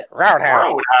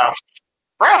 Roadhouse.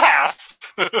 Roadhouse.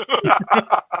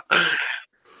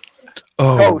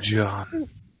 Oh, Ghost. John.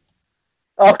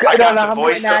 Okay, I got no, the I'm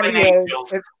voice getting of out of an here. angel.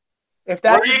 If Where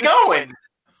that's are you going?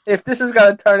 if this is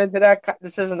gonna turn into that,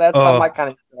 that's not my kind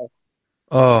of show.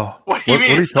 Oh, What do you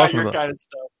mean are you it's not talking your about? kind of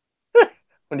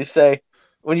stuff?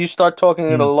 When you start talking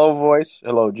in a low voice,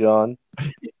 hello, John.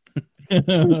 What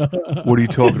are you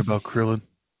talking about, Krillin?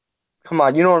 Come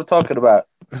on, you know what I'm talking about.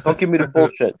 Don't give me the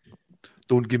bullshit.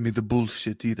 Don't give me the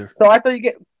bullshit either. So I thought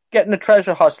you getting the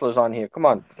treasure hustlers on here. Come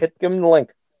on, give them the link.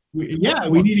 we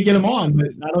need to get them on, but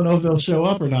I don't know if they'll show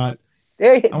up or not.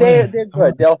 They're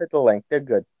good. They'll hit the link. They're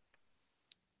good.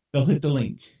 They'll hit the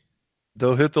link.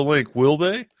 They'll hit the link, will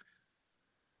they?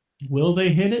 Will they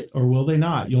hit it or will they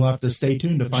not? You'll have to stay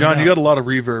tuned to find John, out. you got a lot of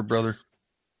reverb, brother.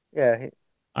 Yeah.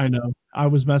 I know. I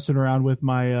was messing around with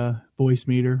my voice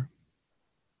meter.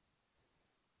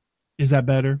 Is that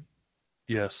better?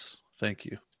 Yes, thank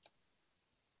you.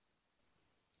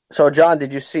 So, John,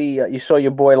 did you see? You saw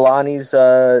your boy Lonnie's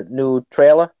new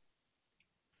trailer?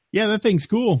 Yeah, that thing's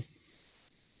cool.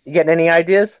 You getting any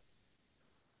ideas?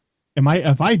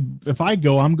 If I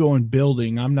go, I'm going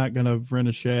building. I'm not gonna rent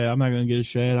a shed. I'm not gonna get a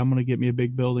shed. I'm gonna get me a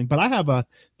big building. But I have a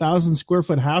 1,000 square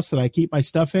foot house that I keep my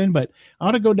stuff in. But I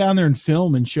want to go down there and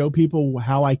film and show people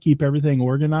how I keep everything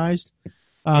organized.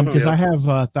 Because I have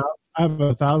a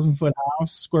 1,000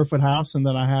 square foot house, and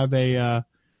then I have a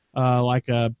like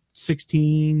a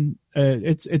 16.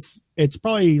 It's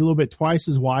probably a little bit twice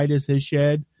as wide as his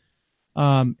shed,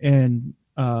 and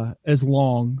as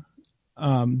long.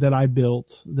 That I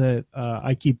built that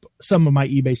I keep some of my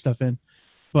eBay stuff in,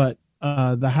 but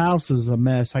the house is a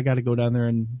mess. I got to go down there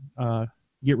and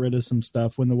get rid of some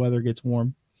stuff when the weather gets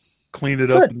warm. Clean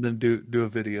it up and then do a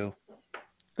video.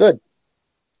 Good.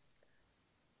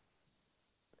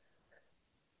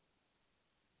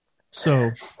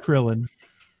 So, Krillin,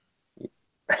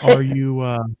 are you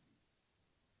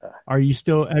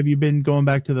still? Have you been going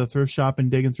back to the thrift shop and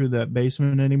digging through that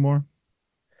basement anymore?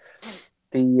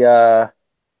 The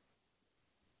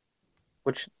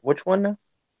which one now?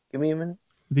 Give me a minute.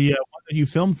 The one that you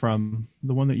filmed from,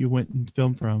 the one that you went and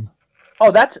filmed from.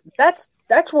 Oh, that's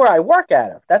where I work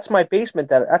out of. That's my basement.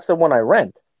 That's the one I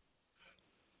rent.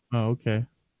 Oh, okay.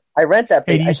 I rent that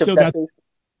Hey, basement. do you still got?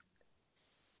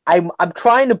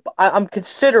 I'm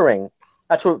considering.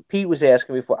 That's what Pete was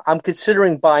asking me for. I'm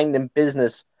considering buying them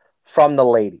business from the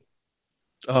lady.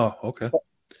 Oh, okay.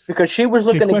 Because she was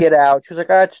looking to get out. She was like,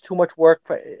 it's too much work.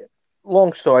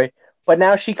 Long story. But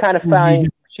now she kind of found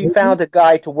a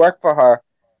guy to work for her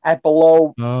at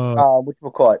below,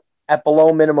 at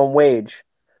below minimum wage.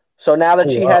 So now that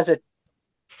she has it,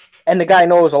 and the guy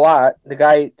knows a lot. The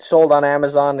guy sold on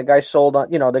Amazon. The guy sold on,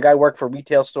 the guy worked for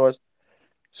retail stores.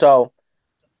 So,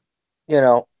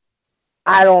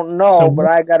 I don't know, but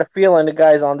I got a feeling the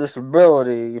guy's on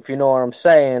disability, if you know what I'm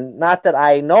saying. Not that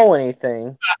I know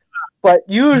anything, but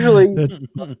usually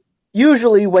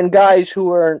when guys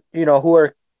who are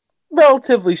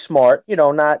relatively smart,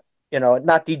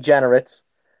 not degenerates,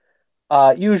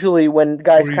 usually when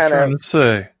guys kind of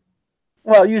say.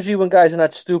 Well, usually when guys are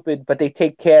not stupid, but they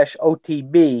take cash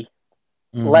OTB,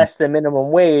 less than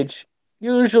minimum wage,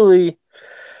 usually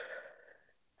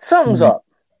something's up.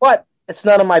 But it's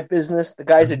none of my business. The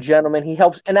guy's a gentleman. He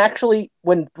helps. And actually,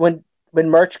 when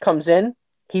merch comes in,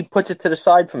 he puts it to the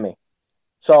side for me.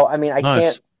 So, I mean, I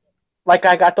can't... Like,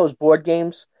 I got those board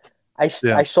games. I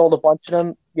sold a bunch of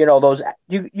them. Those...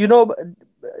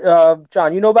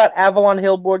 John, you know about Avalon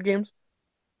Hill board games?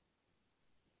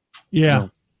 Yeah.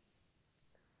 No.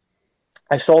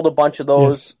 I sold a bunch of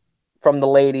those from the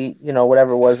lady,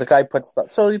 whatever it was. The guy put stuff.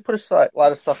 So he put a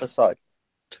lot of stuff aside.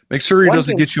 Make sure he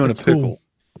doesn't get you in a pickle. Cool.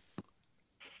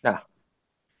 Nah.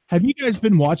 Have you guys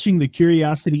been watching the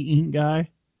Curiosity Inc. guy?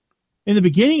 In the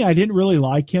beginning, I didn't really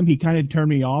like him. He kind of turned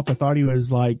me off. I thought he was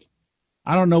like,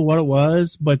 I don't know what it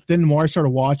was, but then the more I started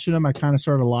watching him, I kind of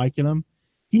started liking him.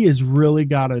 He has really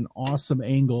got an awesome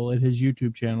angle at his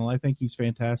YouTube channel. I think he's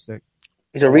fantastic.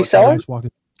 He's a reseller?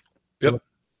 Yep.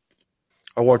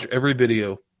 I watch every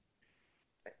video.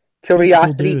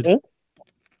 Curiosity Inc.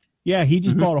 Yeah, he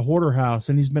just bought a hoarder house,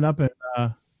 and he's been up in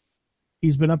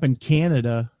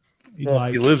Canada. He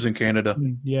lives in Canada.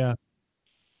 Yeah,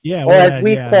 yeah. Or as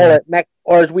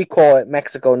we call it,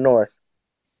 Mexico North.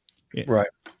 Yeah. Right.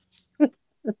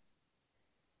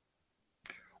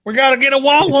 We got to get a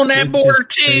wall on that border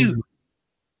too.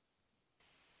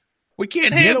 We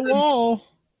can't have a wall.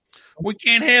 We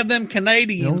can't have them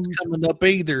Canadians coming up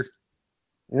either.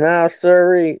 No,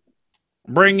 sorry.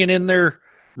 Bringing in their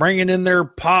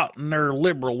pot and their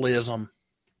liberalism.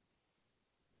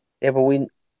 Yeah, but we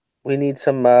need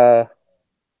some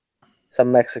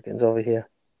Mexicans over here.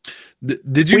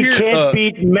 Did you hear? We can't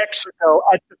beat Mexico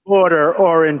at the border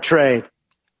or in trade.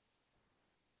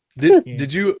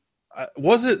 Did you?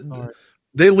 Was it?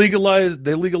 They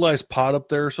legalized pot up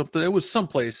there or something? It was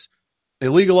someplace. They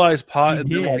legalized pot, and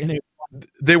they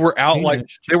were out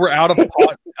they were out of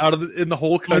pot in the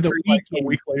whole country like a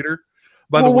week later.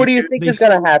 What do you think is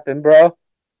going to happen, bro?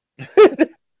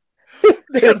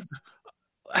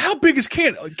 How big is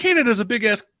Canada? Canada's a big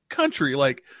ass country.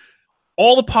 Like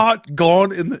all the pot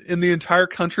gone in the entire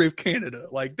country of Canada.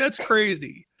 Like that's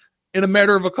crazy. In a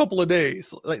matter of a couple of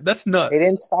days. Like that's nuts. They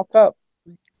didn't stock up.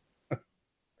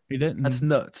 He didn't. That's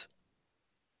nuts.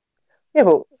 Yeah,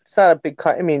 but it's not a big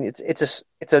country. I mean, it's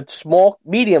a small,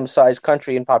 medium-sized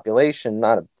country in population,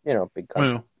 not a big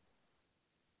country. Well,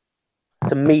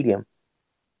 it's a medium.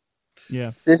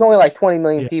 Yeah. There's only like 20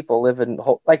 million people live in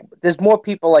there's more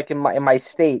people like in my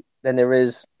state than there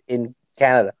is in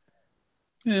Canada.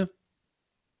 Yeah.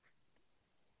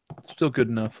 Still good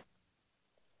enough.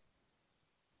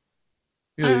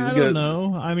 I don't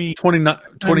know. I mean, 20 million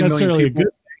people. Good thing.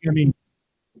 I mean,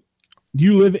 do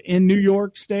you live in New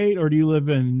York State or do you live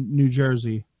in New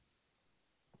Jersey?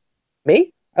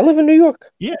 Me? I live in New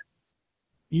York. Yeah.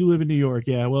 You live in New York,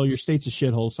 yeah. Well, your state's a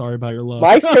shithole. Sorry about your luck.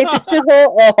 My state's a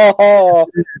shithole? Oh.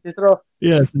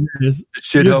 Yes, it is.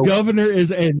 Shithole. Your governor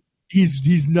is, and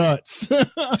he's nuts.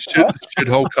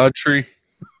 Shithole country.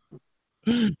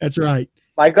 That's right.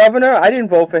 My governor? I didn't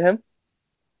vote for him.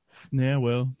 Yeah,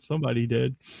 well, somebody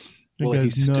did. Well,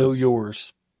 he's still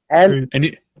yours. And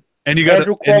you got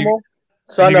Andrew Cuomo,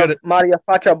 son of Maria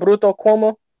Faccia Bruto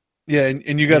Cuomo. Yeah,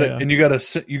 and you got a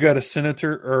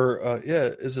senator or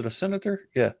is it a senator?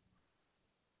 Yeah,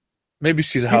 maybe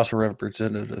she's a House of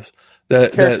Representatives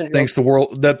that thinks the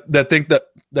world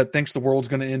that thinks the world's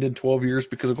going to end in 12 years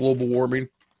because of global warming.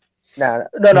 No.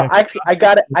 Actually, I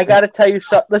gotta tell you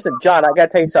something. Listen, John, I gotta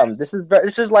tell you something. This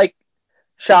is like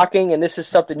shocking, and this is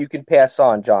something you can pass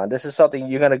on, John. This is something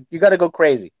you gotta go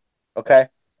crazy. Okay,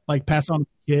 like pass on to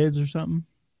kids or something.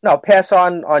 No, pass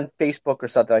on Facebook or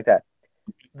something like that.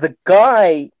 The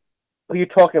guy who you're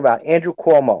talking about, Andrew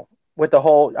Cuomo, with the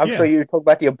whole, I'm sure you're talking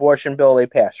about the abortion bill they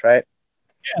passed, right?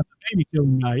 Yeah, the baby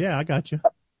killing guy. Yeah, I got you.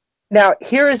 Now,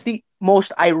 here is the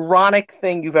most ironic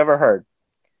thing you've ever heard.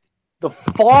 The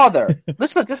father,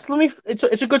 listen, just let me, it's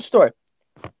a good story.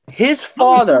 His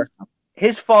father,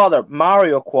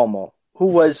 Mario Cuomo, who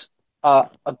was a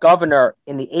governor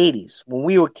in the 80s when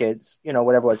we were kids,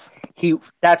 whatever it was,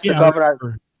 that's the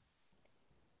governor.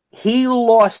 He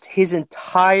lost his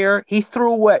entire. He lost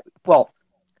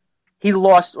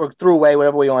or threw away,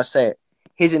 whatever way you want to say it.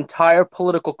 his entire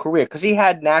political career, because he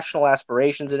had national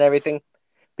aspirations and everything,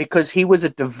 because he was a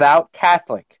devout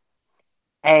Catholic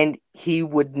and he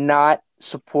would not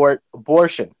support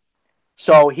abortion.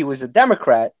 So he was a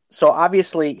Democrat. So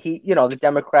obviously the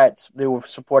Democrats, they were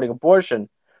supporting abortion.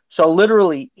 So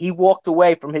literally he walked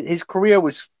away from his career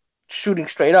was shooting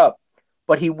straight up,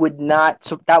 but he would not.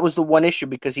 So that was the one issue,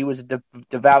 because he was a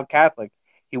devout Catholic.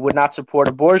 He would not support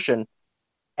abortion.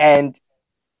 And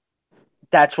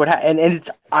that's what and it's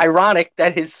ironic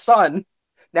that his son,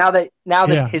 now that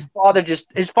his father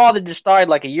just died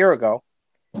like a year ago,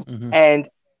 and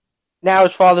now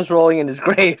his father's rolling in his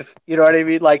grave. You know what I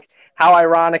mean? Like, how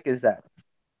ironic is that?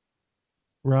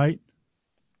 Right.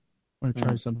 I'm gonna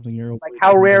try something here. Like,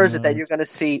 how rare is it that you're going to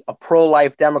see a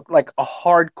pro-life Democrat, like a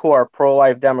hardcore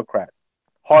pro-life Democrat,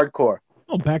 hardcore?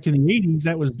 Oh, back in the 80s,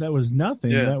 that was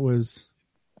nothing. Yeah. That was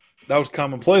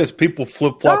commonplace. People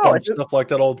flip flop on stuff like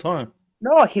that all the time.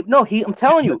 No, I'm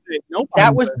telling you,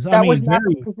 that was not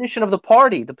the position of the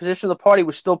party. The position of the party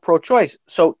was still pro-choice.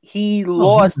 So he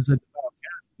lost.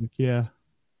 Yeah.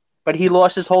 But he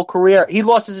lost his whole career. He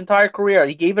lost his entire career.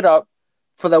 He gave it up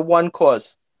for that one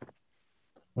cause.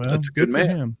 Well, that's a good man.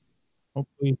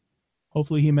 Him.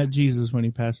 Hopefully he met Jesus when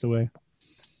he passed away.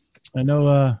 I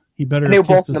know he better. And they were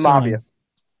both in the mafia.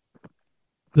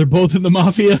 They're both in the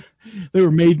mafia. They were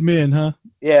made men, huh?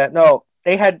 Yeah, no,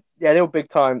 they were big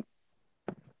time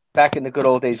back in the good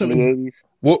old days in the 80s.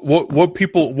 What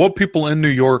people in New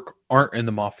York aren't in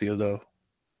the mafia though?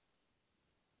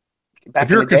 Back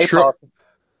if you're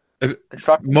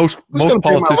most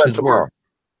politicians were.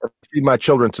 Feed my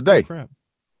children today. Crap.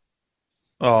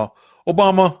 Oh,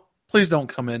 Obama, please don't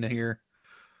come in here.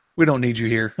 We don't need you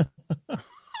here.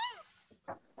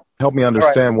 Help me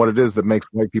understand what it is that makes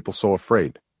white people so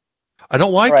afraid. I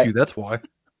don't like you. That's why.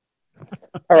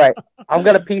 All right. I'm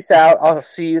going to peace out. I'll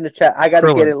see you in the chat. I got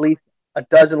to get at least a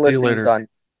dozen listings done.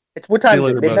 What time is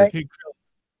it? Midnight?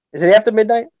 Is it after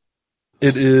midnight?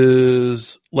 It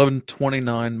is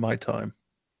 11:29 my time.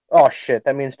 Oh, shit.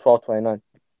 That means 12:29.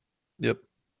 Yep.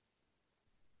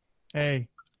 Hey,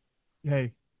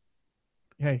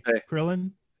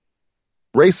 Krillin.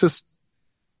 Racist.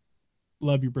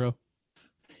 Love you, bro.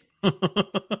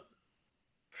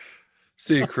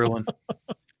 See you, Krillin.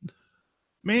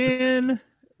 Man,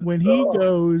 when he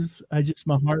goes,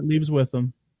 my heart leaves with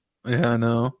him. Yeah, I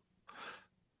know.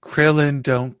 Krillin,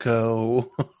 don't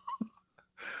go.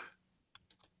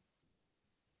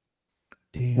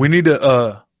 Damn. We need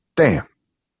to Damn.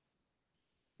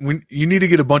 You need to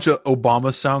get a bunch of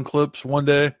Obama sound clips one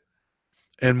day,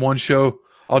 and one show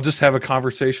I'll just have a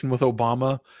conversation with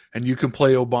Obama, and you can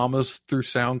play Obama's through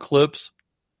sound clips.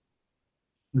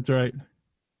 That's right.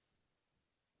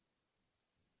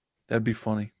 That'd be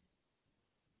funny.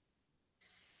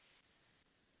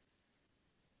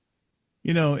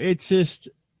 It's just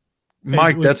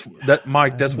Mike. That's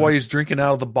why he's drinking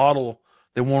out of the bottle.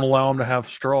 They won't allow him to have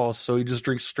straws, so he just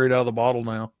drinks straight out of the bottle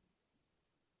now.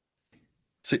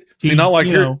 See, not like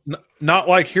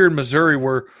here in Missouri,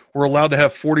 where we're allowed to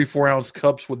have 44-ounce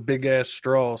cups with big ass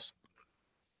straws.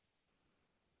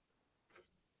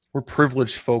 We're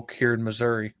privileged folk here in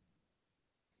Missouri.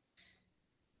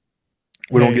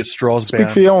 We don't get straws banned.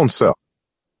 Speak for your own self.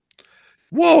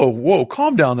 Whoa,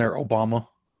 calm down there, Obama.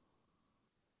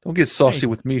 Don't get saucy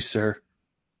with me, sir.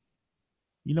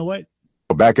 You know what?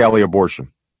 Back alley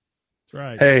abortion. That's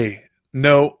right. Hey,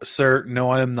 no, sir.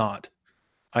 No, I am not.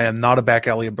 I am not a back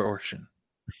alley abortion.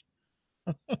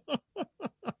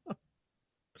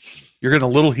 You're getting a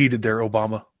little heated there,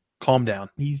 Obama. Calm down.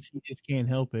 He just can't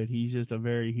help it. He's just a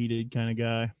very heated kind of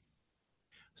guy.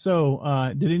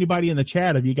 So, did anybody in the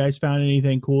chat, have you guys found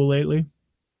anything cool lately?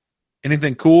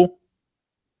 Anything cool?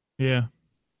 Yeah.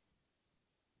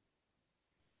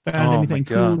 Found anything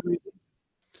cool lately?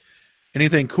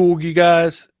 Anything cool, you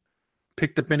guys?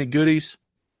 Picked up any goodies?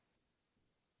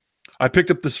 I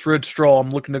picked up this red straw. I'm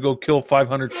looking to go kill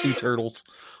 500 sea turtles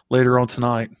later on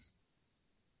tonight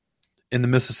in the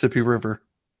Mississippi River.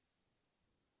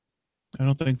 I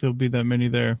don't think there'll be that many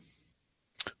there.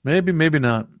 Maybe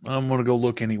not. I'm going to go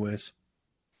look anyways.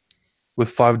 With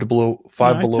 5 below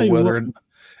weather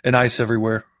and ice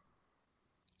everywhere.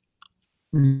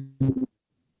 I'm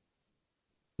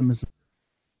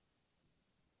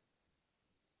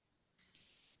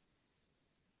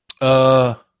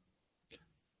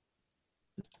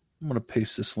going to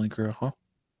paste this link here, huh?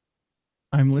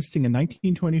 I'm listing a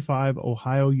 1925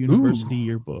 Ohio University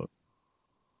yearbook.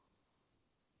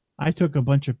 I took a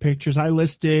bunch of pictures. I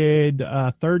listed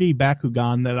 30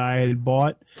 Bakugan that I had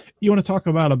bought. You want to talk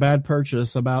about a bad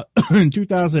purchase? About in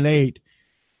 2008,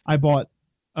 I bought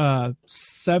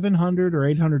 $700 or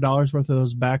 $800 worth of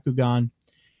those Bakugan,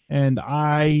 and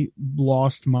I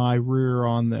lost my rear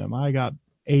on them. I got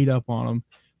ate up on them.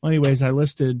 Well, anyways, I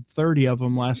listed 30 of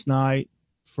them last night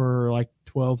for like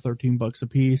 $12-13 a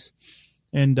piece,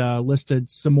 and listed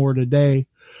some more today.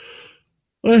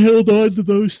 I held on to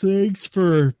those things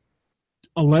for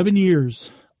 11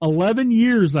 years. 11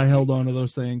 years I held on to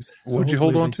those things. So What'd you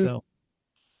hold hopefully on they to? sell.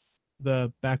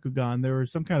 The Bakugan. They were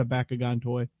some kind of Bakugan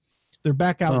toy. They're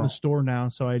back out in the store now,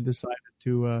 so I decided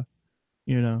to,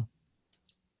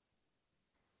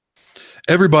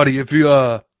 Everybody, if you're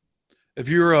a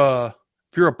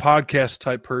podcast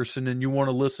type person and you want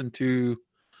to listen to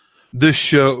this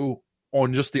show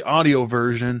on just the audio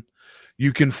version,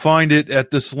 you can find it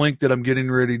at this link that I'm getting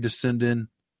ready to send in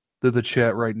to the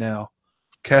chat right now.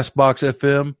 Castbox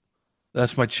FM.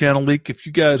 That's my channel link. If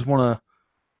you guys want to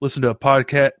listen to a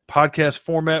podcast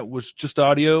format with just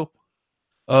audio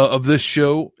of this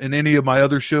show and any of my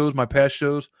other shows, my past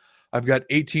shows, I've got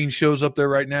 18 shows up there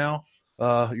right now.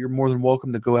 You're more than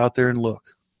welcome to go out there and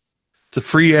look. It's a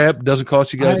free app. Doesn't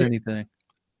cost you guys anything.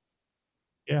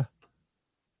 Yeah.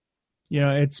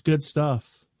 Yeah, it's good stuff.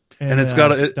 And it's got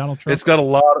Donald Trump. It's got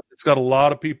a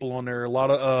lot of people on there. A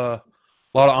lot of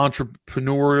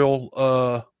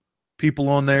entrepreneurial people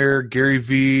on there. Gary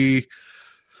V,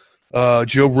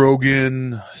 Joe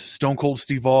Rogan, Stone Cold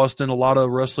Steve Austin. A lot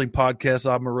of wrestling podcasts.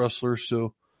 I'm a wrestler,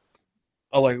 so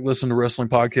I like listen to wrestling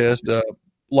podcasts. A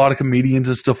lot of comedians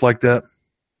and stuff like that.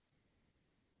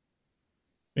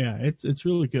 Yeah, it's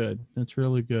really good. It's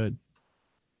really good.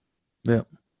 Yeah.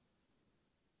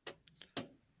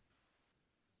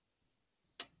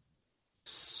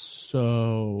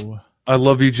 So I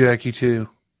love you, Jackie, too,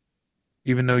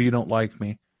 even though you don't like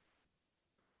me.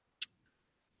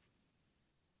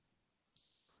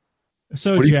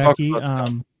 So Jackie,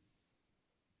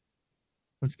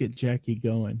 let's get Jackie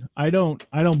going. I don't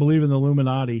believe in the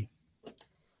Illuminati.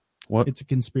 What? It's a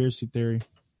conspiracy theory.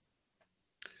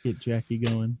 Get Jackie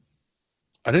going.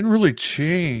 I didn't really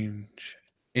change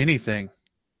anything,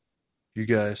 you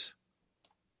guys.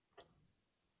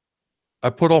 I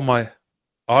put all my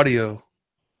audio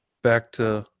back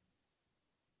to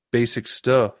basic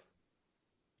stuff.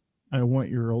 I want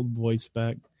your old voice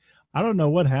back. I don't know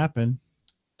what happened.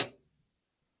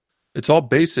 It's all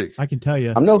basic. I can tell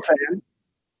you. I'm no fan.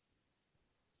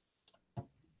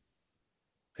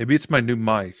 Maybe it's my new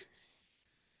mic.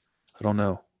 I don't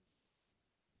know.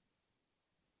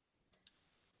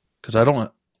 Because I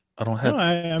don't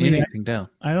have anything down.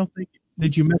 I don't think.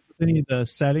 Did you mess with any of the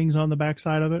settings on the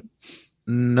backside of it?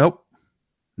 Nope.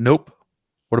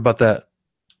 What about that?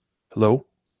 Hello?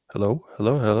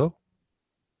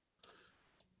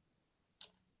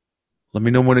 Let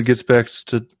me know when it gets back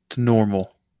to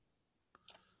normal.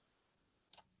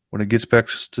 When it gets back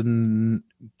to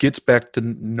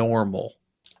normal.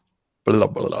 Blah, blah,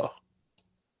 blah.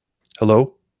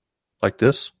 Hello? Like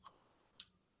this?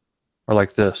 Or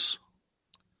like this?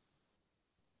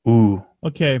 Ooh.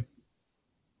 Okay.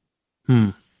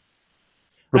 What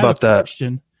about that?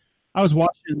 Question. I was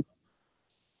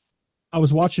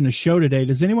watching a show today.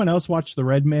 Does anyone else watch the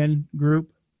Red Man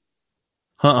Group?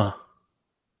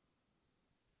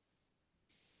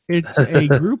 It's a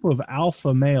group of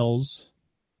alpha males,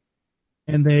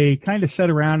 and they kind of sit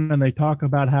around and they talk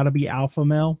about how to be alpha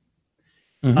male.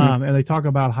 Mm-hmm. And they talk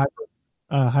about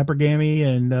hypergamy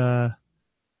and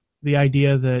the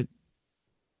idea that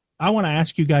I want to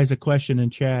ask you guys a question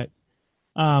in chat.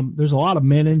 There's a lot of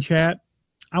men in chat.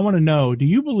 I want to know, do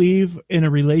you believe in a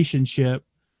relationship?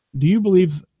 Do you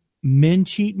believe men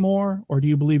cheat more, or do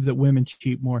you believe that women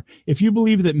cheat more? If you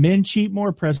believe that men cheat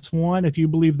more, press 1. If you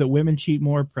believe that women cheat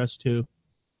more, press 2.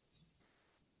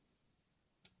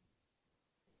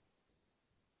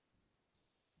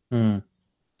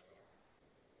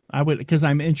 I would, because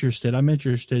I'm interested. I'm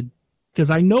interested because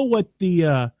I know what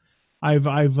the I've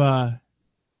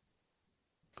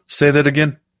say that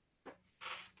again.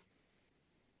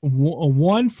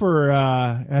 One for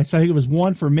I think it was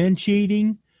 1 for men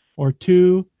cheating, or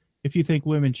 2 if you think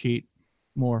women cheat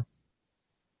more.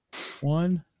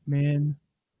 1 man,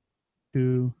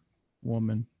 2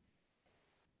 woman.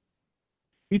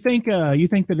 You think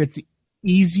that it's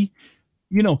easy?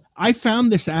 You know, I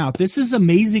found this out. This is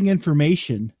amazing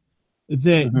information.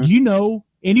 That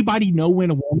anybody know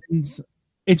when a woman's?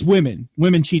 It's women.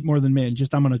 Women cheat more than men.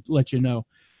 Just I'm going to let you know.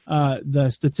 The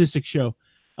statistics show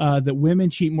that women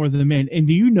cheat more than men. And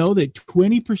do you know that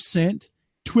 20%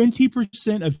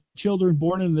 of children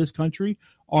born in this country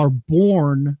are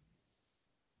born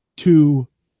to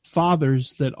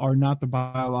fathers that are not the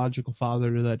biological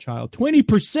father to that child?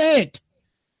 20%.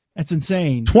 That's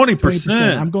insane.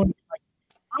 20%.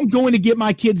 I'm going to get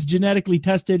my kids genetically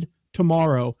tested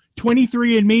tomorrow.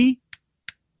 23andMe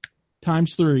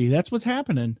times 3. That's what's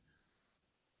happening.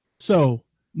 So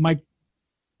my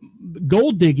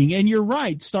gold digging, and you're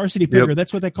right, Star City Picker. Yep.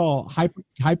 That's what they call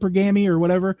hypergamy or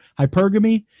whatever,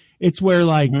 hypergamy. It's where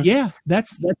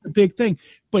that's a big thing.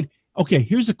 But okay,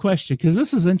 here's a question, because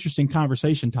this is interesting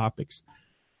conversation topics.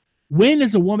 When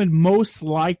is a woman most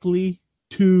likely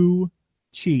to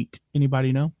cheat?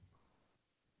 Anybody know?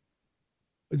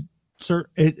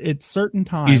 It's certain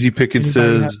times. Easy Pickett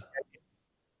says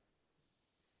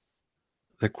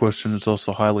that question is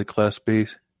also highly class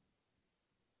based.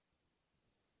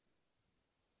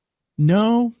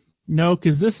 No,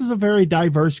 because this is a very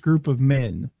diverse group of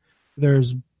men. They're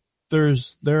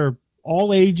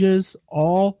all ages,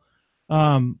 all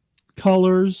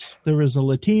colors. There was a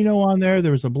Latino on there,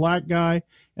 there was a black guy,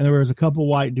 and there was a couple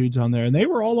white dudes on there, and they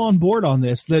were all on board on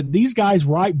this. That these guys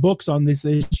write books on these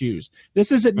issues.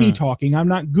 This isn't me talking. I'm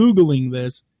not Googling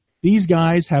this. These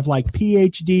guys have like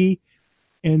PhD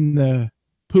in the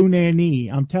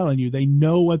Punani. I'm telling you, they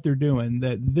know what they're doing.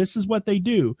 That this is what they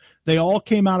do. They all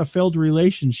came out of failed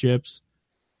relationships.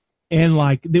 And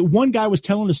like that one guy was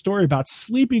telling a story about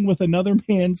sleeping with another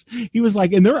man's, he was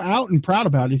like, and they're out and proud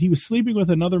about it. He was sleeping with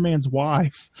another man's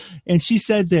wife. And she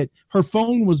said that her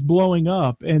phone was blowing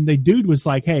up, and the dude was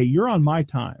like, hey, you're on my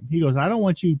time. He goes, I don't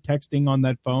want you texting on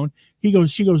that phone. She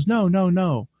goes,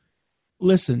 no.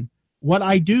 Listen, what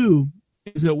I do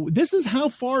is that this is how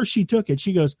far she took it.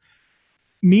 She goes,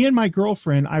 me and my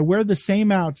girlfriend, I wear the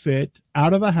same outfit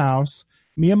out of the house.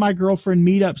 Me and my girlfriend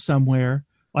meet up somewhere,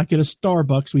 like at a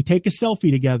Starbucks. We take a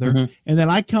selfie together, and then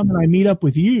I come and I meet up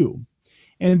with you.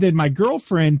 And then my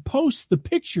girlfriend posts the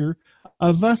picture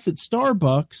of us at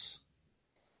Starbucks,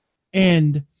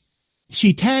 and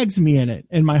she tags me in it.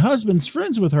 And my husband's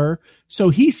friends with her, so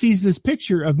he sees this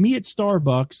picture of me at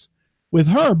Starbucks with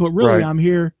her, but really I'm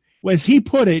here, as he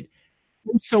put it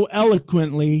so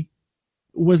eloquently,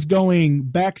 was going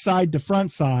backside to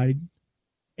front side,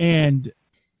 and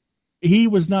he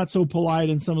was not so polite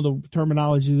in some of the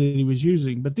terminology that he was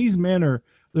using. But these men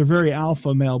they're very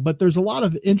alpha male. But there's a lot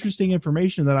of interesting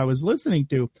information that I was listening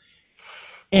to,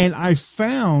 and I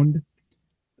found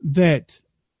that,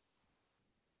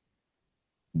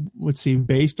 let's see,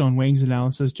 based on Wang's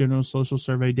analysis, General Social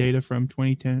Survey data from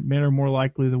 2010, men are more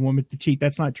likely than women to cheat.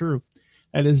 That's not true.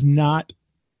 That is not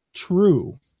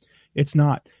true. It's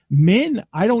not. Men,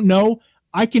 I don't know.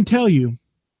 I can tell you,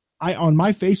 on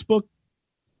my Facebook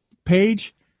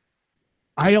page,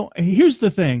 here's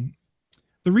the thing.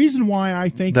 The reason why I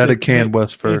think that it can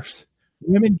West first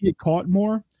women get caught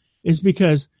more is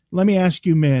because, let me ask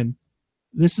you men,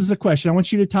 this is a question. I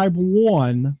want you to type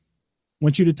one.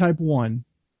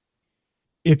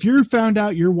 If you found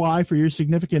out your wife or your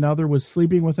significant other was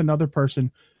sleeping with another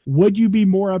person, would you be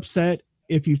more upset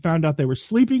if you found out they were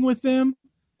sleeping with them,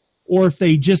 or if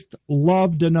they just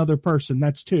loved another person?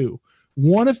 That's 2.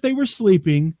 1, if they were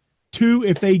sleeping. 2,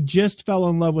 if they just fell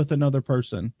in love with another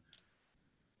person.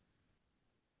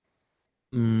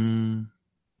 I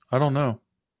don't know.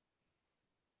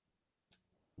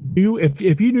 If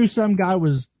you knew some guy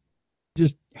was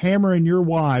just hammering your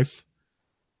wife,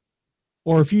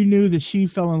 or if you knew that she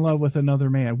fell in love with another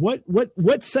man,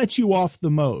 what sets you off the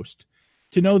most?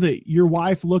 To know that your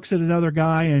wife looks at another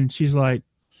guy and she's like,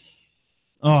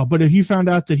 oh, but if you found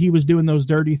out that he was doing those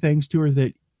dirty things to her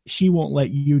that she won't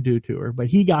let you do to her, but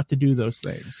he got to do those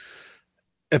things.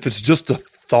 If it's just a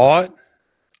thought,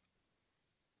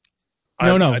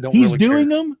 no, I don't he's really doing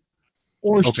care. them,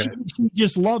 or Okay. she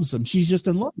just loves them. She's just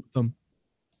in love with them.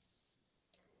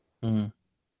 I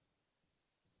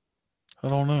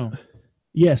don't know.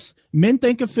 Yes, men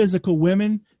think of physical,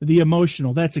 women the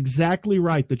emotional. That's exactly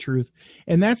right, the truth.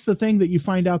 And that's the thing that you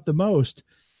find out the most,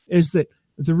 is that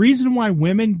the reason why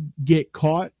women get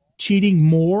caught cheating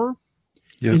more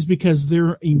is because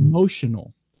they're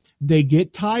emotional. They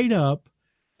get tied up.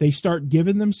 They start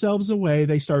giving themselves away.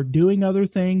 They start doing other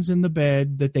things in the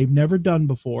bed that they've never done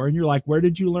before. And you're like, where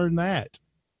did you learn that?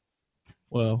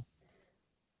 Well,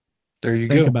 there you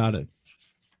think go. about it.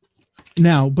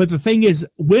 Now, but the thing is,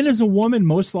 when is a woman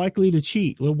most likely to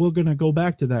cheat? Well, we're going to go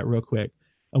back to that real quick.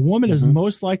 A woman is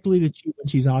most likely to cheat when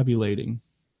she's ovulating.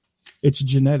 It's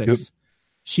genetics. Yep.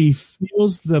 She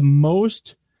feels the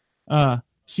most,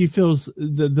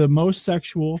 the most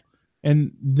sexual,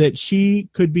 and that she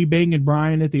could be banging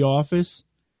Brian at the office.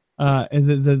 And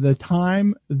the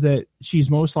time that she's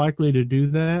most likely to do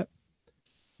that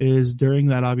is during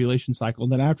that ovulation cycle.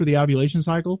 And then after the ovulation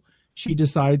cycle, she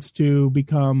decides to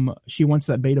she wants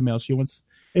that beta male.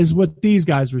 Is what these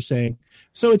guys were saying.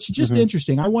 So it's just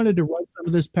interesting. I wanted to run some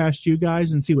of this past you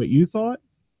guys and see what you thought.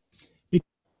 Because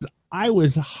I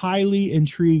was highly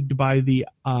intrigued by the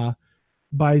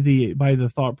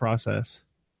thought process.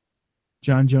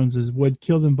 John Jones's would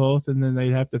kill them both, and then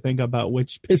they'd have to think about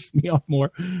which pissed me off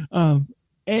more.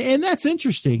 And that's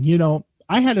interesting. You know,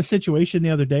 I had a situation the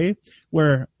other day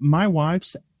where my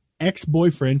wife's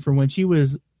ex-boyfriend from when she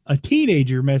was a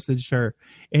teenager messaged her,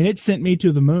 and it sent me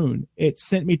to the moon. It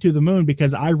sent me to the moon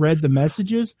because I read the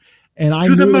messages, and I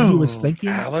knew what he was thinking.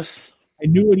 Alice. I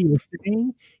knew what he was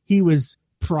saying. He was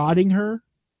prodding her.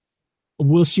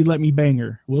 Will she let me bang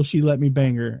her? Will she let me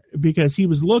bang her? Because he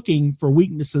was looking for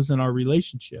weaknesses in our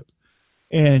relationship.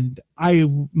 And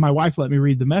my wife let me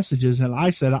read the messages, and I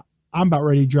said, I'm about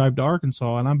ready to drive to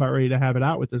Arkansas, and I'm about ready to have it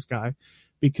out with this guy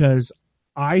because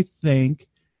I think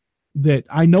that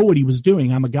I know what he was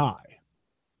doing. I'm a guy.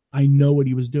 I know what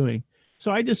he was doing.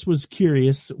 So I just was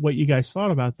curious what you guys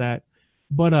thought about that.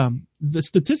 But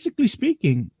statistically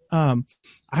speaking, I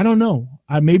don't know.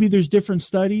 Maybe there's different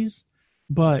studies,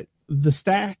 but the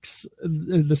stacks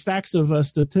of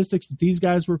statistics that these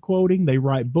guys were quoting, they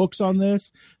write books on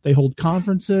this. They hold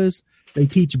conferences. They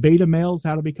teach beta males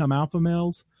how to become alpha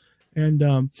males. And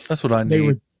that's what I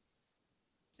need.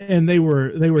 They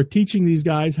were teaching these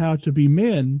guys how to be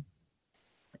men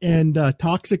and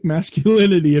toxic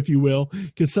masculinity, if you will,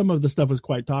 because some of the stuff is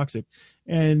quite toxic.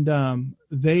 And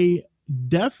they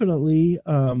definitely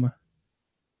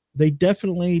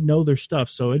know their stuff.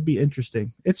 So it'd be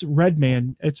interesting. It's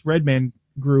Redman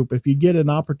Group. If you get an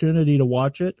opportunity to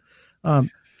watch it,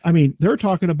 I mean, they're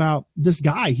talking about this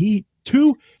guy.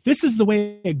 This is the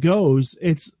way it goes.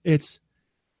 It's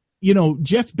you know,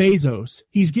 Jeff Bezos,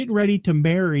 he's getting ready to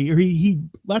marry, or he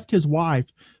left his wife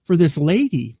for this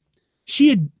lady. She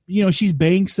had, you know, she's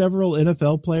banged several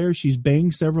NFL players. She's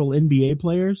banged several NBA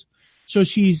players. So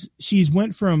she's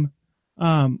went from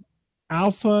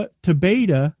alpha to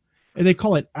beta, and they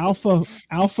call it alpha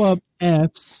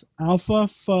Fs,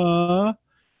 alpha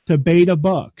to beta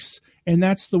bucks. And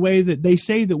that's the way that they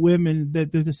say that women,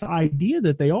 that this idea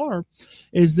that they are,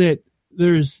 is that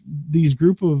there's these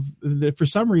group of, for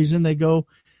some reason they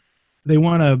want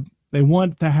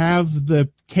to have the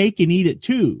cake and eat it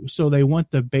too. So they want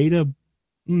the beta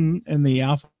and the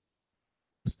alpha,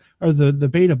 or the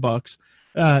beta bucks,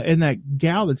 and that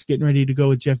gal that's getting ready to go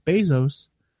with Jeff Bezos.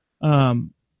 I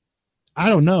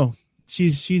don't know.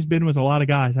 She's been with a lot of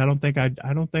guys. I don't think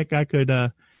I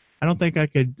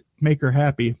could make her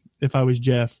happy if I was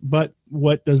Jeff. But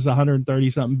what does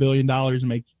 $130 something billion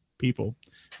make people?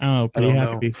 I don't know. Pretty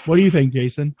happy. What do you think,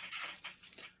 Jason?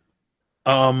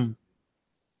 I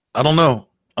don't know.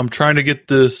 I'm trying to get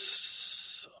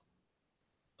this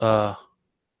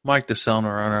mic to sound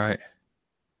all right.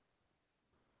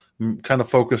 I'm kind of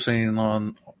focusing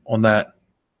on that.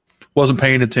 Wasn't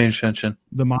paying attention.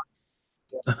 The mic.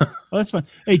 Well, that's fine.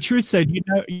 Hey, Truth said,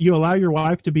 you allow your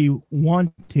wife to be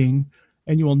wanting,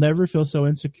 and you will never feel so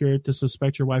insecure to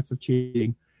suspect your wife of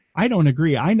cheating. I don't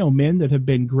agree. I know men that have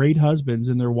been great husbands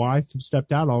and their wife have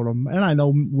stepped out on them. And I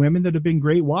know women that have been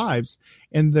great wives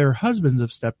and their husbands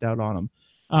have stepped out on them.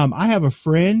 I have a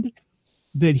friend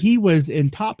that he was in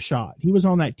Top Shot. He was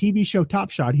on that TV show Top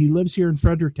Shot. He lives here in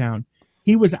Fredericktown.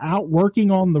 He was out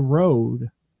working on the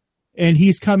road, and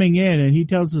he's coming in, and he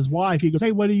tells his wife, he goes,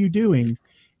 "Hey, what are you doing?"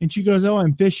 And she goes, "Oh,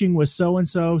 I'm fishing with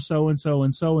so-and-so, so-and-so,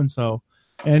 and so-and-so."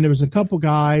 And there was a couple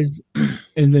guys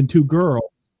and then two girls.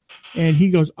 And he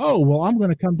goes, "Oh, well, I'm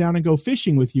going to come down and go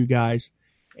fishing with you guys."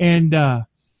 And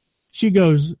she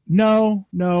goes, No,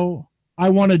 I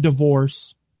want a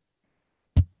divorce.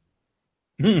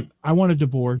 I want a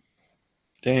divorce.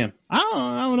 Damn.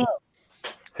 I don't know.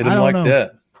 Hit him like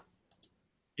that.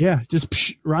 Yeah,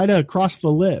 just right across the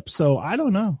lip. So I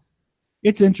don't know.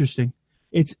 It's interesting.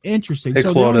 Hey, So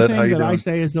Claudette, the only how you thing that I doing?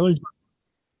 say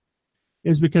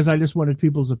is because I just wanted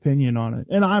people's opinion on it.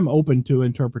 And I'm open to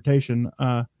interpretation.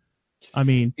 I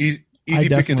mean, Easy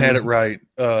Picking had it right.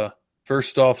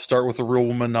 First off, start with a real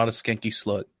woman, not a skanky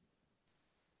slut.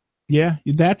 Yeah,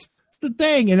 that's the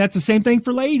thing, and that's the same thing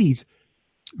for ladies.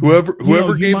 Whoever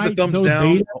gave the thumbs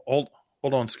down, hold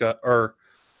on, Scott or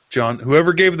John.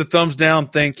 Whoever gave the thumbs down,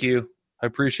 thank you. I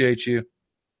appreciate you.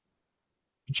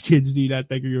 Which kids do not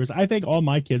think are yours? I think all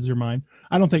my kids are mine.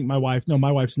 I don't think my wife. No,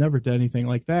 my wife's never done anything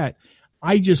like that.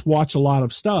 I just watch a lot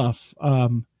of stuff.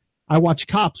 I watch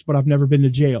Cops, but I've never been to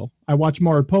jail. I watch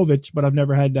Maury Povich, but I've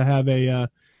never had to have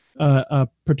a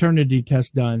paternity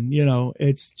test done. You know,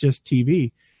 it's just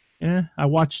TV. I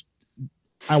watched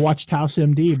House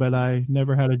MD, but I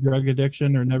never had a drug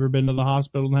addiction or never been to the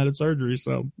hospital and had a surgery.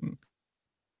 So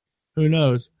who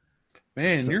knows?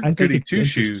 Man, you're goody two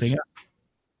shoes.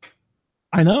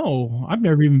 I know. I've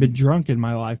never even been drunk in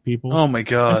my life, people. Oh my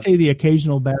God. I say the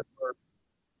occasional bad word.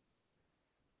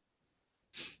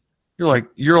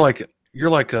 You're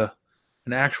like an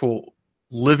actual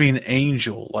living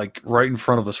angel, like right in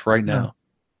front of us right now.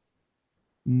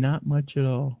 Not much at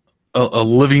all. A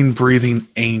living, breathing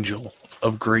angel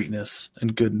of greatness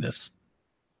and goodness.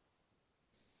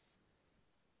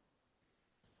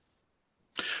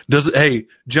 Hey,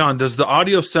 John, does the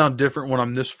audio sound different when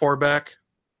I'm this far back?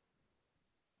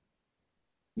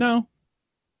 No.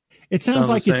 It sounds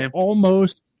like it's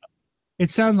almost. It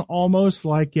sounds almost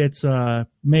like it's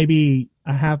maybe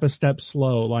a half a step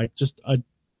slow, like just a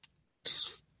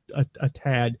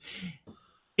tad.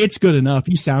 It's good enough.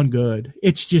 You sound good.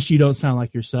 It's just you don't sound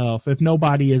like yourself. If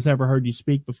nobody has ever heard you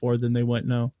speak before, then they wouldn't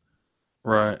know.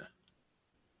 Right.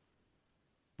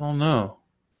 Oh no.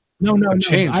 No.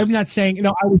 I'm not saying.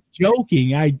 No, I was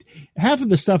joking. Half of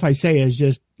the stuff I say is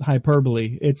just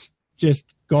hyperbole. It's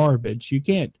just garbage. You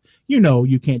can't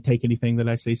take anything that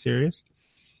I say serious.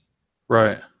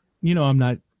 Right. I'm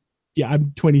not. Yeah,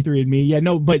 I'm 23 and me. Yeah,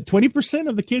 no, but 20%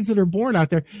 of the kids that are born out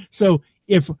there. So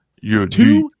if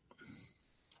two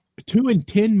in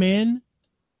 10 men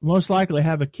most likely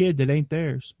have a kid that ain't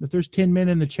theirs. If there's 10 men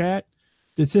in the chat,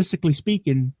 statistically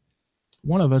speaking,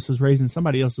 one of us is raising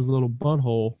somebody else's little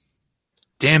butthole.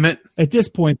 Damn it. At this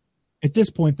point,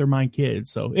 they're my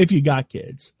kids. So if you got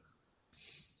kids.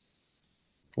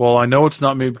 Well, I know it's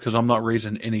not me because I'm not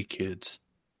raising any kids.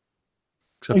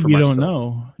 Except for you don't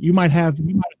know. You might have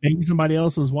baby somebody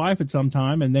else's wife at some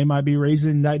time, and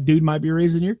that dude might be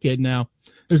raising your kid now.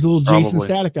 There's a little Jason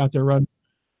Static out there running.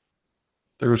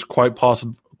 There's quite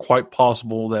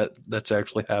possible that's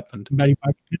actually happened. Somebody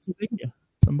back in Pennsylvania.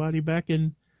 Somebody back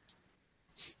in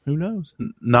who knows?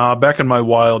 Nah, back in my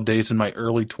wild days in my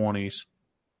early 20s,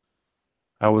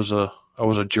 I was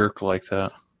a jerk like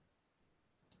that.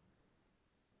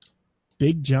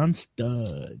 Big John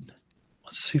Stud.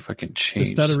 Let's see if I can change.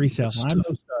 The stud of resale. I'm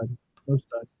no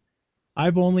stud.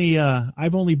 I've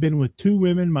only been with 2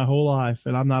 women my whole life,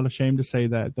 and I'm not ashamed to say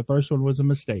that. The first one was a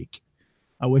mistake.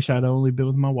 I wish I'd only been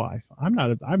with my wife. I'm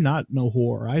not no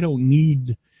whore. I don't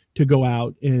need to go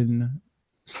out and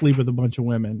sleep with a bunch of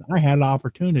women. I had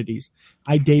opportunities.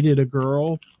 I dated a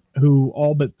girl who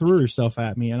all but threw herself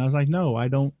at me, and I was like, no, I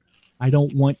don't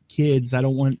want kids. I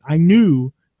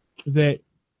knew that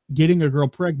getting a girl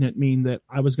pregnant mean that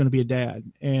I was going to be a dad,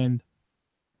 and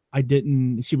I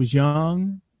didn't. She was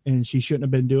young and she shouldn't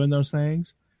have been doing those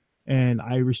things. And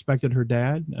I respected her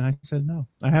dad, and I said no.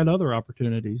 I had other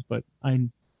opportunities, but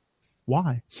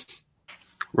why?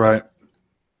 Right.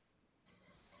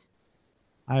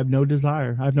 I have no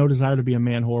desire. I have no desire to be a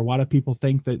man whore. Why do people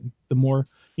think that the more,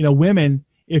 women,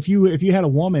 if you had a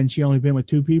woman, she only been with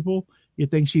 2 people, you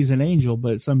think she's an angel,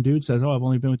 but some dude says, oh, I've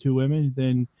only been with 2 women,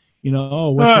 then, what's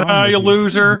wrong with you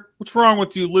loser. What's wrong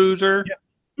with you, loser?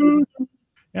 Yeah.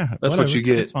 That's whatever. what you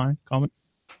get. That's fine.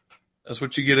 That's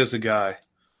what you get as a guy.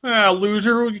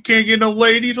 Loser, you can't get no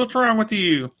ladies. What's wrong with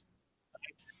you?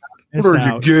 What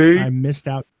are you, gay? I missed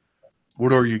out.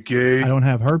 What are you, gay? I don't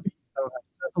have herpes. I don't have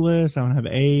syphilis. I don't have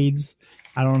AIDS.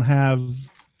 I don't have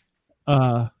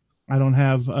 $300,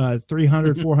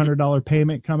 $400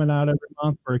 payment coming out every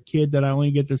month for a kid that I only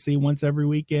get to see once every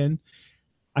weekend.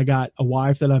 I got a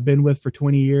wife that I've been with for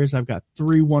 20 years. I've got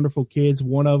 3 wonderful kids.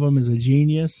 One of them is a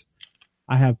genius.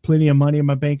 I have plenty of money in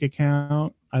my bank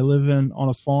account. I live on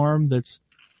a farm that's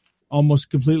almost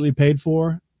completely paid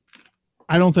for.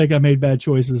 I don't think I made bad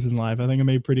choices in life. I think I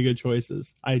made pretty good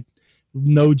choices. I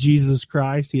know Jesus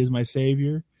Christ. He is my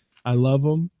savior. I love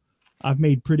him. I've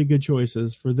made pretty good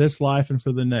choices for this life and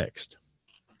for the next.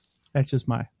 That's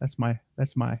my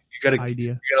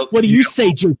idea. What do you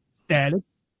say, Joe Static?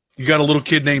 You got a little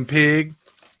kid named Pig.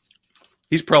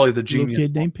 He's probably the genius. Little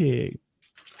kid named Pig.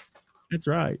 That's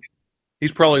right.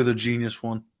 He's probably the genius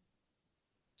one.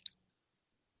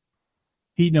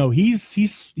 He's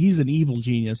an evil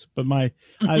genius. But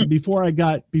before I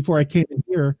came in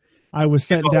here, I was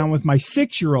sitting down with my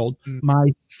 6-year-old,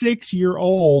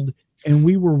 and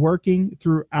we were working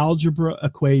through algebra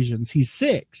equations. He's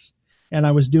 6, and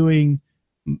I was doing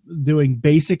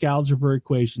basic algebra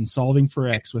equations, solving for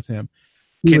X with him.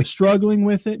 He was struggling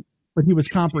with it, but he was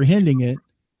comprehending it.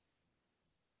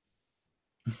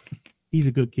 He's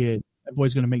a good kid. That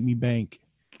boy's going to make me bank.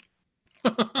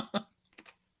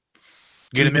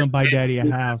 Get him in. Buy daddy a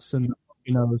house, and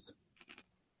he knows.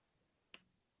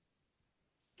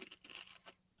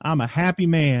 I'm a happy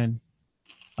man.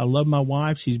 I love my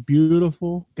wife. She's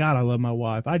beautiful. God, I love my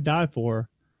wife. I'd die for her.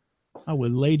 I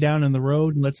would lay down in the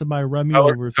road and let somebody run me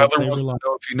over if it saved her life.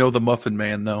 If you know the Muffin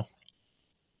Man, though.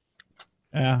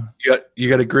 Yeah. You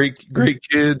got a great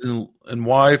kids and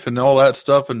wife and all that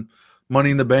stuff and money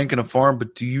in the bank and a farm,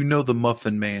 but do you know the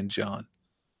Muffin Man, John?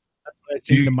 I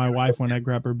sing to my wife when I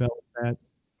grab her belly fat.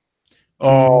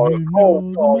 Oh, You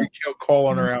know you can't call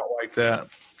on her out like that.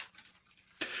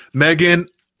 Megan,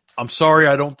 I'm sorry.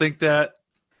 I don't think that.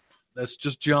 That's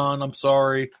just John. I'm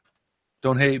sorry.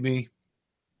 Don't hate me.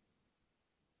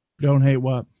 Don't hate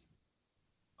what?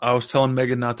 I was telling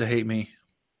Megan not to hate me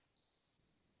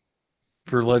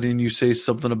for letting you say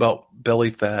something about belly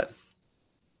fat.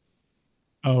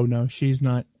 Oh no, she's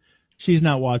not. She's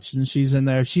not watching. She's in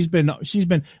there. She's been.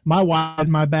 My wife had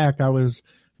my back. I was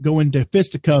going to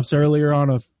fisticuffs earlier on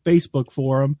a Facebook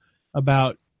forum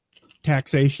about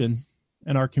taxation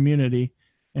in our community,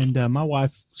 and my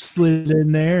wife slid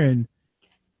in there and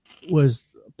was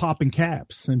popping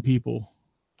caps and people.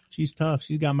 She's tough.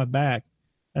 She's got my back.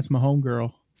 That's my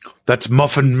homegirl. That's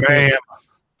Muffin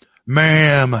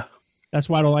ma'am. That's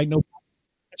why I don't like no.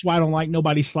 That's why I don't like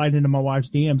nobody sliding into my wife's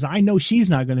DMs. I know she's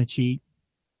not going to cheat,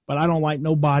 but I don't like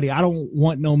nobody. I don't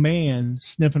want no man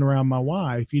sniffing around my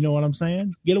wife. You know what I'm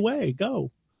saying? Get away,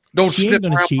 go. Don't She sniff ain't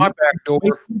gonna around cheat. my back door.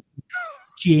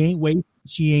 She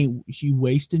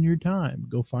wasting your time.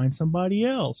 Go find somebody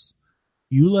else.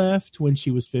 You left when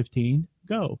she was 15.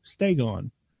 Go. Stay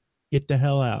gone. Get the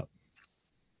hell out.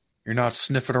 You're not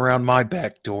sniffing around my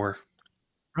back door.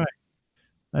 Right.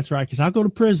 That's right, because I'll go to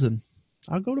prison.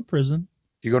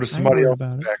 You go to somebody else's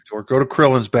back door. Go to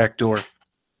Krillin's back door.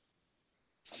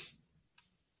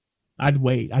 I'd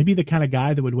wait. I'd be the kind of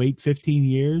guy that would wait 15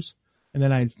 years, and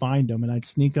then I'd find them, and I'd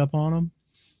sneak up on them,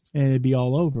 and it'd be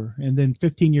all over. And then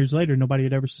 15 years later, nobody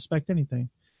would ever suspect anything.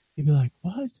 They'd be like,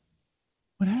 what?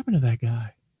 What happened to that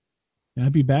guy? And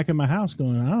I'd be back in my house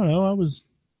going, I don't know. I was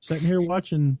sitting here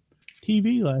watching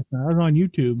TV last night. I was on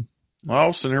YouTube. I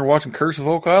was sitting here watching Curse of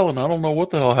Oak Island. I don't know what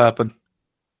the hell happened.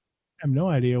 I have no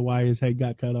idea why his head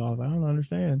got cut off. I don't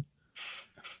understand.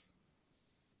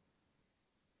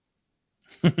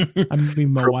 I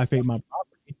mean, my wife ate my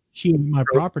property. She ate my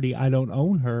property. I don't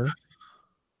own her.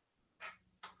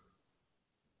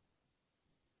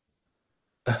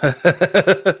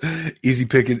 Easy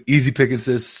picking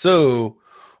says, so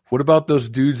what about those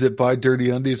dudes that buy dirty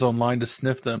undies online to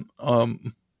sniff them?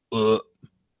 40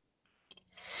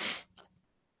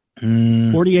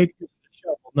 acres in a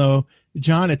shovel. No,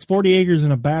 John, it's 40 acres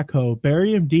in a backhoe.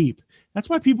 Bury them deep. That's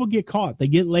why people get caught. They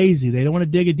get lazy. They don't want to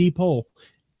dig a deep hole.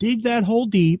 Dig that hole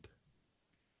deep,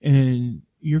 and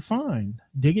you're fine.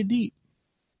 Dig it deep.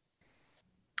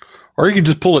 Or you can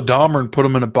just pull a Dahmer and put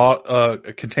them in a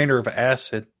container of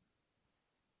acid.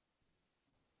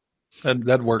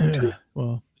 That'd work too.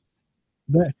 Well,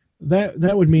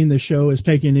 that would mean the show is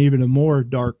taking even a more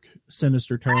dark,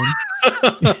 sinister turn.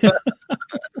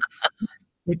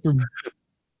 We're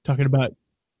talking about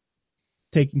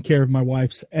taking care of my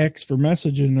wife's ex for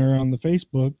messaging her on the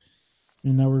Facebook,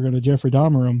 and now we're going to Jeffrey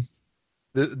Dahmer him.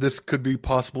 This could be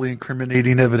possibly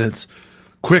incriminating evidence.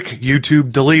 Quick,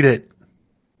 YouTube, delete it.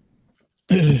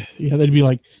 Yeah, they'd be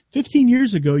like, 15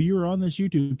 years ago, you were on this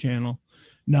YouTube channel.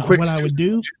 No, Quick, what I would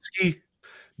do,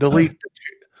 delete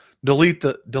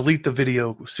the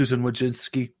video, Susan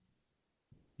Wojcicki.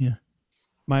 Yeah,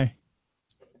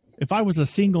 if I was a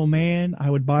single man, I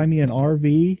would buy me an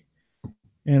RV,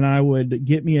 and I would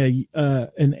get me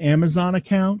an Amazon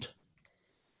account,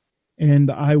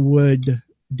 and I would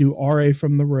do RA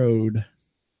from the road.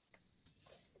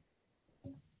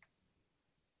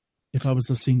 If I was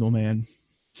a single man.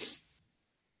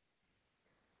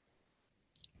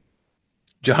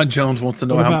 John Jones wants to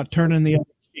know what about turning the other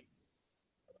cheek?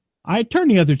 I turn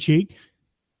the other cheek.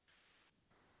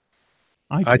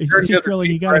 I turn the other Krillin,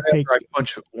 cheek you gotta take. I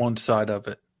punch one side of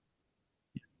it.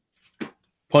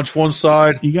 Punch one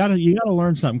side. You gotta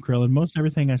learn something, Krillin. Most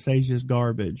everything I say is just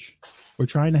garbage. We're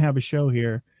trying to have a show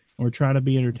here, and we're trying to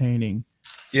be entertaining.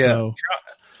 Yeah, so,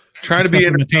 trying to be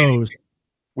entertaining.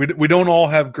 We don't all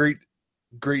have great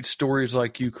stories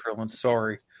like you, Krillin.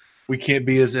 Sorry, we can't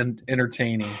be as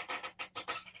entertaining.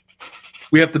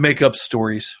 We have to make up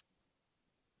stories.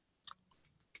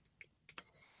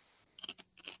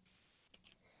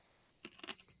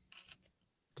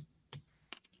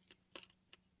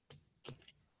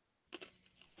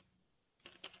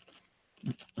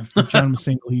 If John was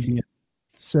single, he'd be in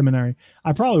seminary.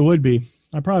 I probably would be.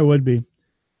 I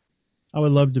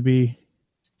would love to be,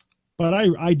 but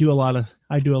I do a lot of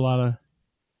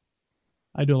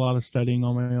studying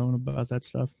on my own about that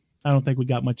stuff. I don't think we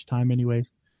got much time anyways.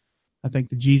 I think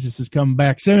that Jesus is coming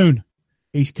back soon.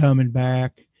 He's coming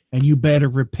back, and you better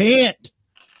repent.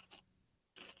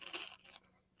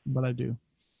 But I do.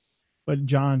 But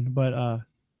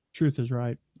truth is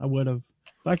right. I would have,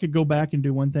 if I could go back and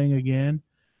do one thing again,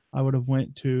 I would have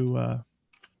went to,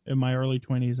 in my early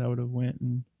 20s, I would have went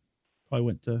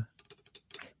to.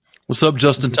 What's up,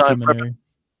 Justin Went to Time?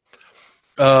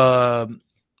 seminary.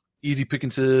 Easy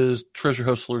Pickens says, treasure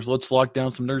hustlers, let's lock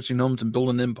down some nursing homes and build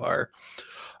an empire.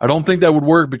 I don't think that would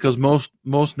work because most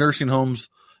nursing homes,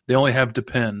 they only have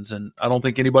Depends, and I don't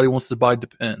think anybody wants to buy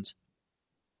Depends.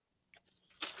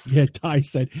 Yeah, Ty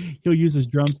said he'll use his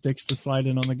drumsticks to slide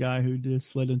in on the guy who just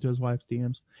slid into his wife's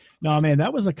DMs. No, man,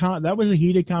 that was a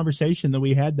heated conversation that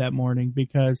we had that morning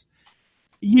because,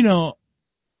 you know,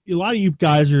 a lot of you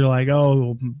guys are like,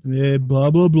 oh,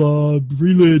 blah, blah, blah,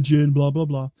 religion, blah, blah,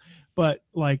 blah. But,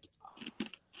 like,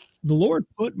 the Lord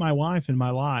put my wife in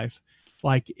my life.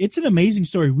 Like, it's an amazing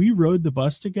story. We rode the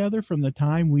bus together from the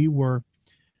time we were,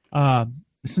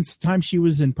 since the time she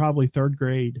was in probably third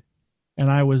grade. And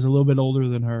I was a little bit older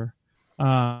than her.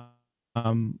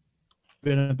 Been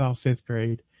about fifth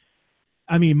grade.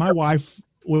 I mean, my wife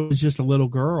was just a little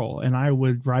girl, and I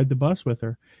would ride the bus with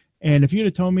her. And if you'd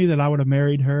have told me that I would have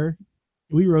married her,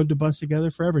 we rode the bus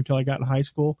together forever until I got in high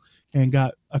school and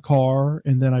got a car,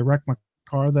 and then I wrecked my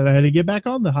car that I had to get back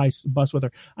on the bus with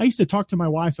her. I used to talk to my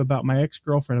wife about my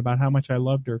ex-girlfriend, about how much I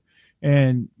loved her.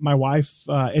 And my wife,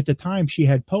 at the time, she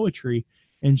had poetry,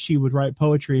 and she would write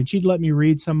poetry, and she'd let me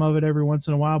read some of it every once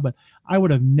in a while, but I would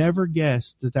have never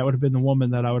guessed that that would have been the woman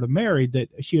that I would have married, that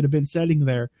she would have been sitting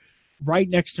there right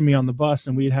next to me on the bus,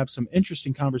 and we'd have some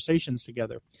interesting conversations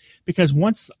together. Because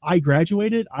once I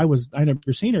graduated, I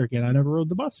never seen her again. I never rode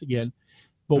the bus again.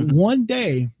 But one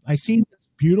day, I seen this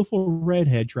beautiful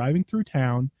redhead driving through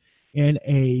town in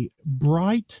a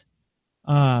bright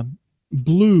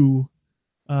blue,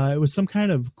 it was some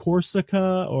kind of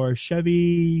Corsica or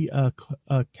Chevy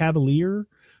Cavalier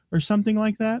or something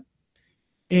like that.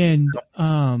 And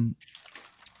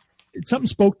something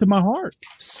spoke to my heart.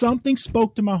 Something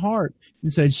spoke to my heart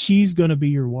and said, she's going to be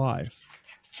your wife.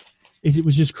 It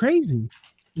was just crazy.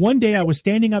 One day I was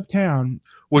standing uptown.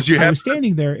 I was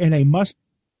standing there in a Mustang.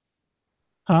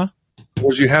 Huh?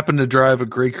 Was you happen to drive a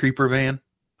gray creeper van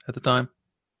at the time?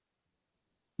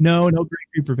 No gray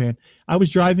creeper van. I was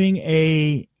driving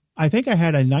I think I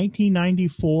had a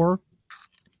 1994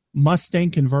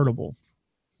 Mustang convertible.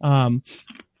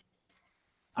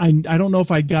 I don't know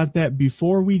if I got that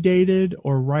before we dated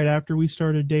or right after we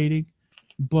started dating,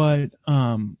 but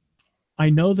I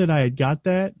know that I had got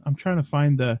that. I'm trying to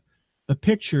find the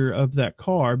picture of that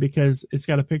car because it's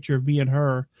got a picture of me and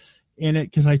her in it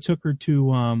because I took her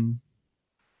to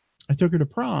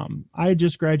prom. I had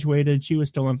just graduated. She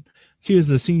was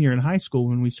a senior in high school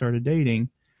when we started dating.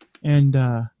 And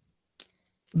let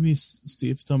me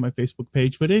see if it's on my Facebook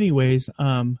page. But anyways,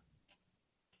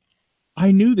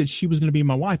 I knew that she was going to be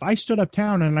my wife. I stood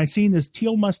uptown and I seen this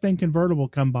teal Mustang convertible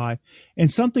come by,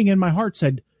 and something in my heart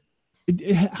said,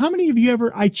 how many of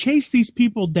you I chased these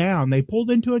people down. They pulled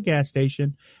into a gas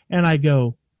station and I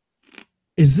go,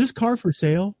 is this car for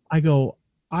sale? I go,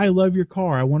 I love your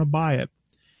car. I want to buy it.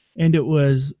 And it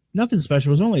was nothing special.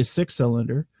 It was only a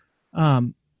 6-cylinder.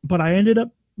 But I ended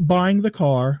up buying the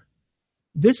car.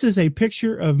 This is a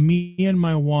picture of me and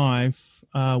my wife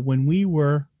when we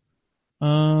were,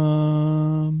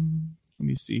 let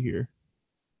me see here.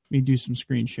 Let me do some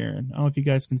screen sharing. I don't know if you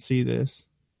guys can see this.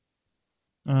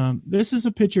 This is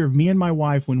a picture of me and my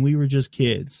wife when we were just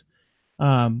kids.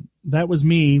 That was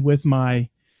me with my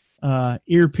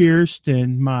ear pierced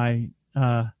and my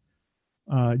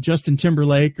Justin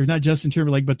Timberlake, or not Justin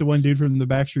Timberlake, but the one dude from the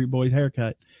Backstreet Boys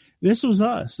haircut. This was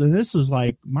us. And this was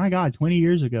like, my God, 20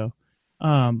 years ago.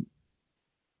 I'm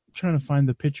trying to find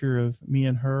the picture of me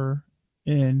and her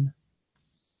in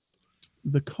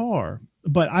the car.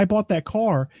 But I bought that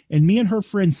car, and me and her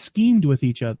friends schemed with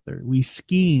each other. We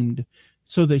schemed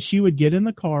so that she would get in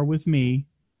the car with me,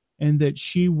 and that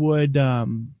she would, that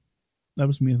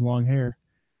was me with long hair,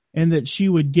 and that she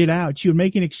would get out. She would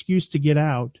make an excuse to get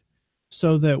out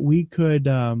so that we could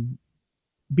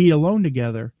be alone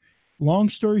together. Long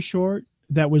story short,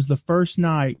 that was the first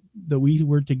night that we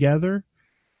were together,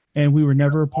 and we were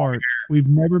never apart. We've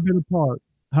never been apart.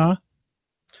 Huh?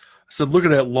 I said, look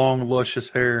at that long, luscious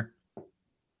hair.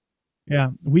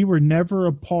 Yeah, we were never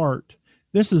apart.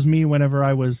 This is me whenever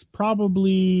I was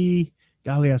probably,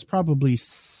 that was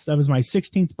my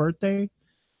 16th birthday.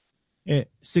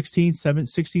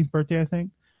 16th birthday, I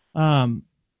think.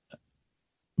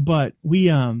 But we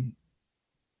had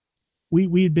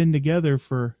been together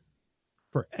for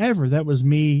forever. That was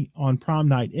me on prom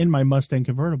night in my Mustang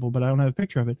convertible, but I don't have a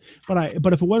picture of it.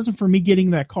 But if it wasn't for me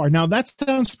getting that car, now that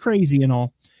sounds crazy and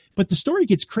all, but the story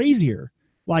gets crazier.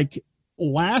 Like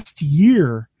last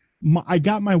year, I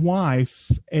got my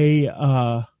wife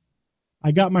a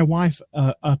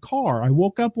car. I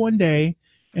woke up one day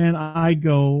and I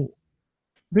go,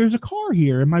 there's a car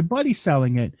here, and my buddy's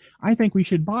selling it. I think we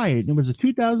should buy it. And it was a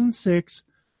 2006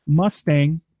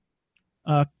 Mustang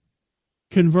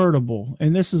convertible,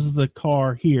 and this is the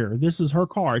car here. This is her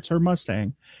car. It's her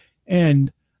Mustang.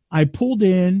 And I pulled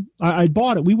in. I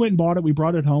bought it. We went and bought it. We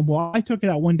brought it home. Well, I took it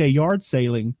out one day yard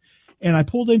sailing, and I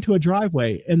pulled into a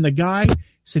driveway, and the guy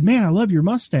said, "Man, I love your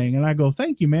Mustang." And I go,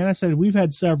 "Thank you, man." I said, "We've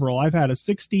had several. I've had a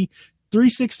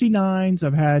 369s.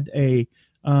 I've had a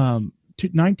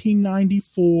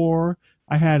 1994.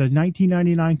 I had a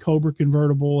 1999 Cobra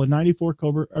convertible, a 94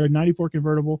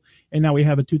 convertible, and now we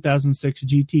have a 2006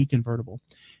 GT convertible."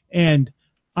 And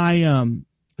I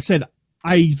said,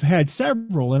 "I've had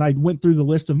several," and I went through the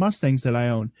list of Mustangs that I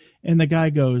own. And the guy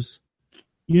goes,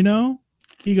 "You know,"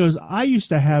 he goes, "I used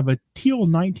to have a teal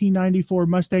 1994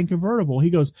 Mustang convertible." He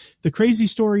goes, "The crazy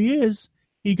story is,"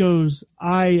 he goes,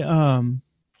 I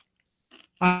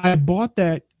bought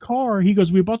that car." He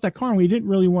goes, "We bought that car and we didn't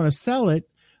really want to sell it."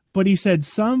 But he said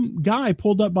some guy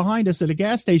pulled up behind us at a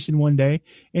gas station one day,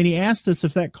 and he asked us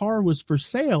if that car was for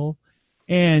sale.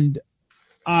 And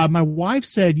my wife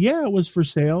said, "Yeah, it was for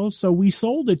sale." So we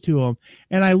sold it to him.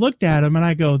 And I looked at him and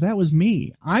I go, "That was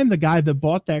me. I'm the guy that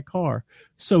bought that car."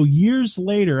 So years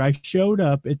later, I showed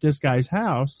up at this guy's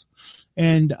house,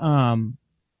 and I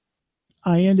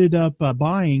ended up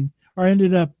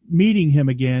meeting him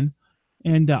again.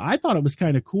 And I thought it was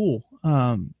kind of cool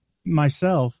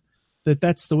myself,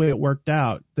 that's the way it worked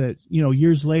out. That,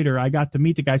 years later I got to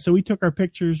meet the guy. So we took our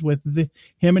pictures with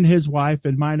him and his wife,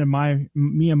 and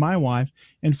me and my wife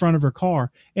in front of her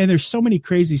car. And there's so many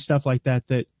crazy stuff like that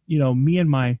me and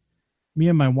my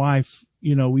wife,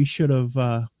 we should have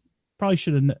probably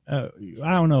should have.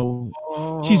 I don't know.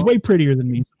 She's way prettier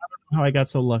than me. So I don't know how I got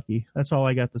so lucky. That's all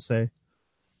I got to say.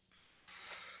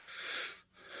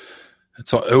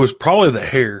 It was probably the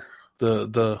hair,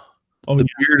 the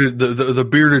bearded, the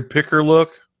bearded picker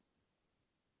look.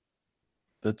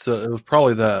 It was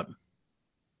probably that.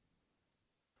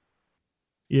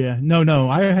 Yeah, no,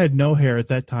 I had no hair at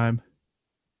that time.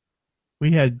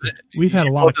 We've had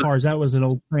a lot of cars. That was an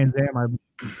old Trans Am.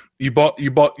 You bought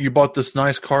this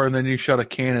nice car, and then you shot a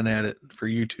cannon at it for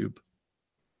YouTube.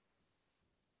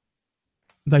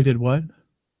 They did what?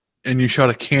 And you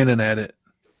shot a cannon at it.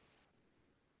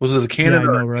 Was it a cannon? Yeah,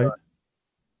 I know, right?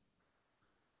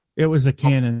 It was a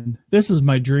Cannon. This is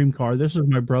my dream car. This is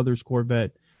my brother's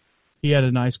Corvette. He had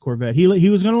a nice Corvette. He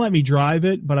was going to let me drive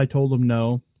it, but I told him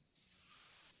no.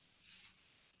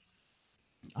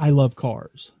 I love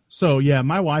cars. So, yeah,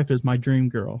 my wife is my dream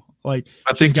girl. Like,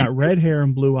 she's got red hair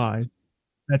and blue eyes.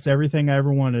 That's everything I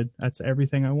ever wanted. That's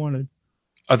everything I wanted.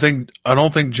 I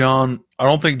don't think John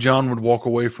would walk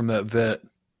away from that vet.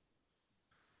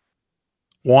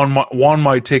 Juan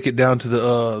might take it down to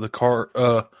the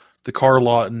car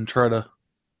lot and try to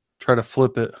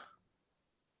flip it.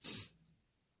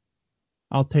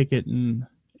 I'll take it and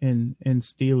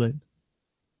steal it.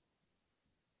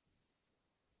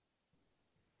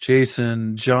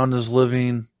 Jason, John is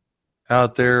living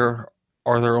out there.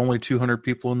 Are there only 200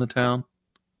 people in the town?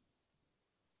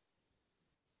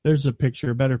 There's a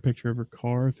better picture of her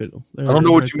car. I don't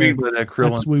know what you mean by that,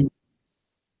 Krillin.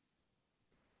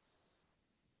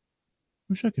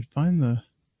 Wish I could find the.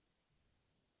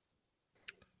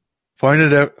 Find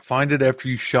it after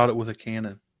you shot it with a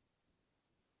cannon,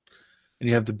 and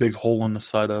you have the big hole in the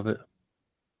side of it.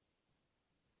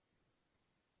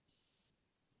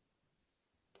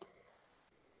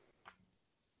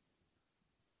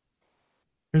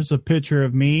 Here's a picture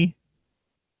of me.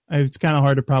 It's kind of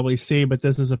hard to probably see, but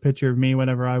this is a picture of me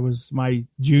whenever I was my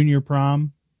junior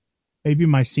prom, maybe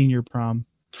my senior prom.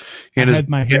 And I had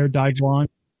my hair dyed blonde.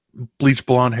 Bleach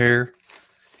blonde hair.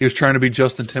 He was trying to be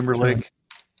Justin Timberlake.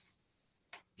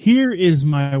 Here is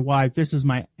my wife. This is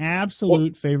my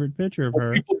absolute favorite picture of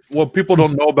her. What people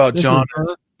don't know about John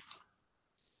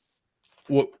is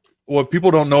what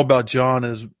people don't know about John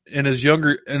is in his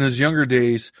younger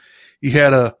days, he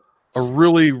had a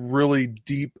really, really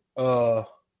deep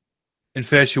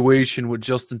infatuation with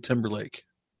Justin Timberlake.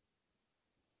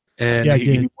 And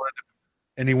he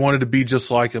wanted to be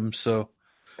just like him, so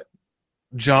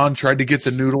John tried to get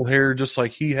the noodle hair just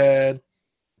like he had.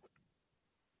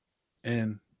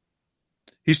 And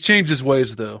he's changed his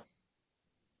ways, though.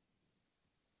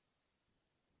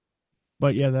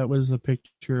 But yeah, that was a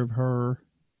picture of her.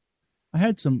 I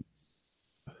had some.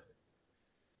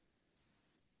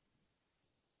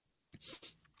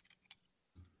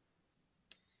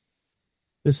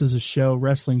 This is a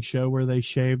wrestling show where they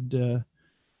shaved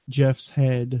Jeff's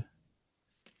head.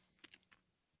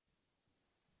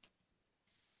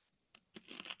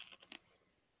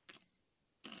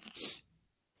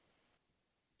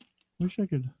 Wish I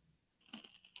could.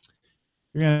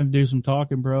 You're gonna have to do some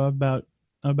talking, bro. I'm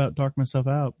about talking myself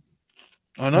out.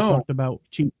 I I know. talked about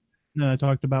cheating. And I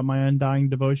talked about my undying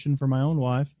devotion for my own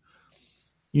wife.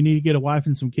 You need to get a wife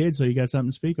and some kids so you got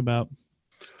something to speak about.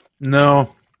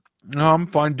 No, I'm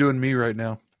fine doing me right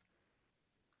now.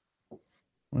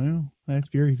 Well,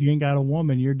 if you ain't got a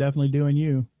woman, you're definitely doing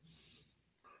you.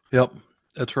 Yep,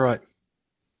 that's right.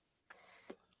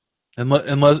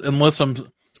 Unless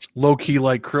I'm low key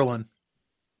like Krillin.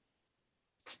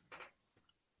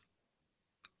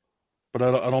 But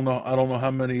I don't know. I don't know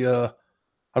how many.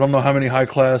 I don't know how many high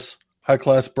class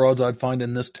broads I'd find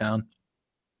in this town.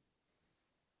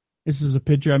 This is a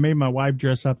picture. I made my wife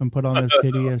dress up and put on this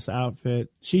hideous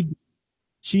outfit.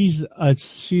 She's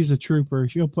a trooper.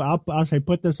 I'll say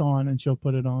put this on, and she'll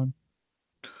put it on.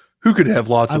 Who could have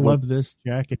lots I of love women? this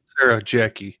jacket. Sarah,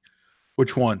 Jackie.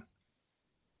 Which one?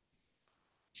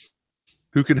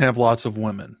 Who can have lots of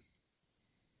women?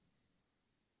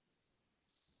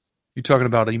 You talking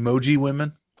about emoji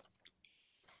women?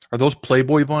 Are those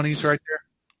Playboy bunnies right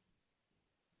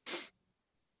there?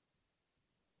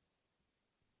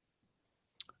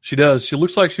 She does. She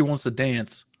looks like she wants to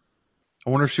dance. I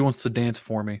wonder if she wants to dance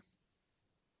for me.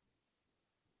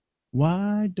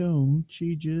 Why don't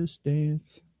she just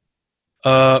dance?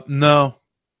 No.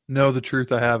 No, the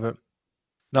truth, I haven't.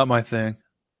 Not my thing.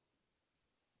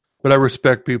 But I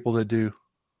respect people that do.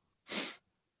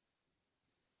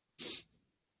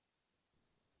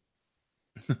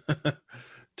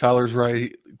 Tyler's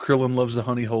right. Krillin loves the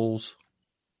honey holes.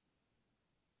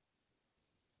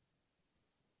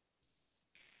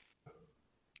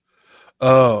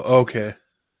 Oh, okay.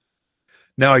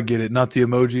 Now I get it. Not the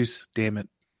emojis. Damn it.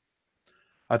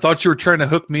 I thought you were trying to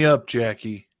hook me up,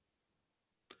 Jackie.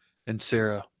 And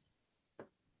Sarah.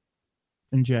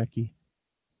 And Jackie.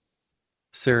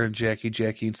 Sarah and Jackie.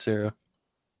 Jackie and Sarah.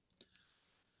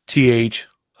 TH.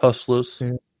 Hustlers.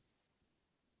 Sarah.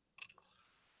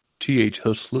 TH.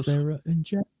 Hustlers. Sarah and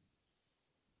Jackie.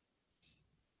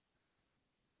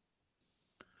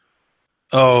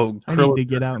 Oh, I need to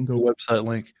get out and go. Website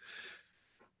link.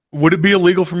 Would it be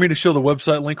illegal for me to show the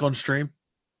website link on stream?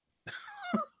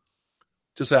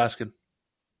 Just asking.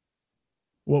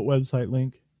 What website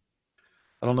link?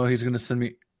 I don't know. He's going to send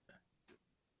me.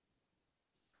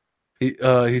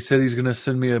 He said he's going to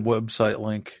send me a website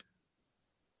link.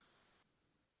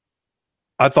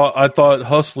 I thought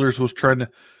Hustlers was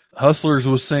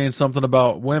saying something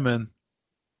about women,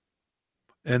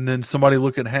 and then somebody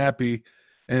looking happy,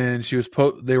 and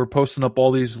they were posting up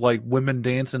all these like women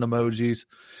dancing emojis,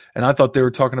 and I thought they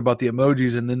were talking about the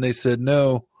emojis, and then they said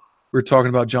no, we're talking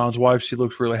about John's wife. She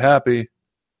looks really happy,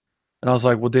 and I was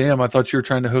like, well, damn, I thought you were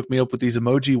trying to hook me up with these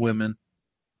emoji women.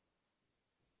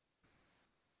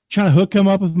 Trying to hook him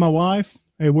up with my wife?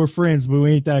 Hey, we're friends, but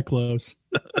we ain't that close.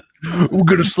 We're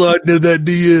gonna slide into that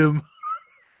DM.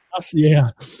 Yeah.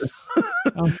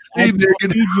 Hey,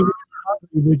 Megan.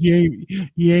 But you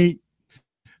ain't.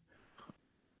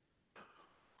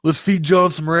 Let's feed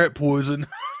John some rat poison.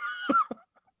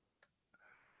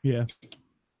 Yeah.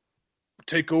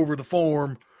 Take over the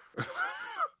farm.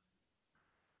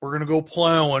 We're gonna go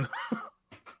plowing.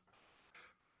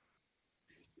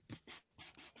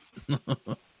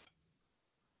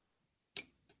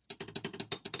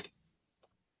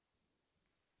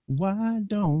 Why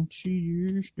don't you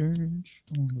just dance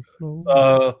on the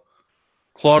floor?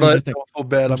 Claudia, don't feel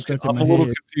bad. I'm I'm a little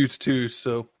confused too.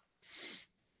 So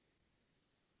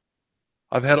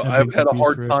I've had a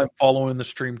hard time following the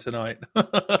stream tonight.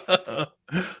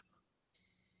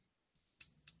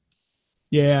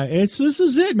 Yeah, this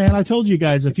is it, man. I told you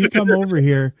guys, if you come over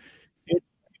here, it's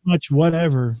pretty much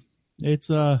whatever. It's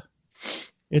a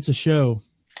show.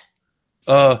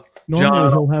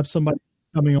 Normally he'll have somebody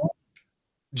coming on.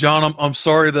 John, I'm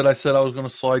sorry that I said I was going to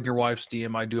slide in your wife's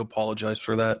DM. I do apologize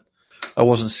for that. I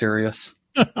wasn't serious.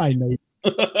 I know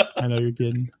you're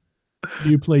kidding. Do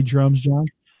you play drums, John?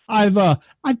 I've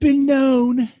been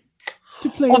known to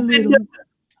play a little.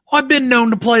 I've been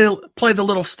known to play the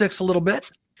little sticks a little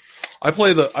bit. I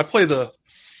play the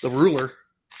ruler.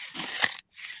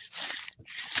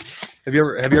 Have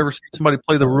you ever seen somebody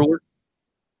play the ruler?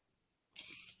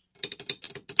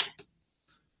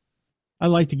 I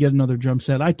like to get another drum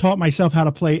set. I taught myself how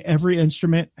to play every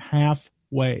instrument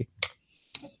halfway.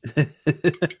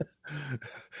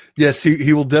 Yes,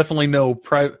 he will definitely know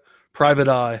private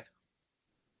eye.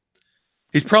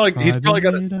 He's probably got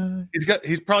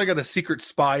a secret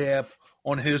spy app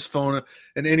on his phone,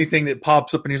 and anything that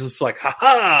pops up, and he's just like, "Ha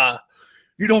ha!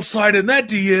 You don't slide in that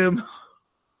DM."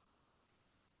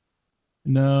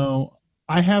 No,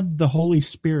 I have the Holy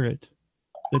Spirit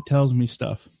that tells me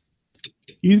stuff.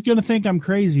 You're going to think I'm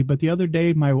crazy, but the other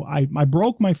day I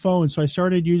broke my phone, so I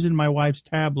started using my wife's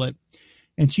tablet,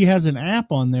 and she has an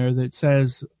app on there that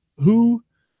says who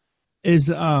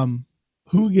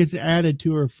gets added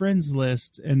to her friends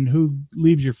list and who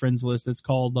leaves your friends list. It's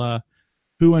called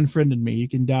Who Unfriended Me. You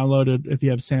can download it if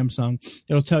you have Samsung.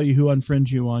 It'll tell you who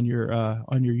unfriends you on your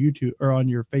YouTube or on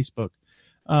your Facebook.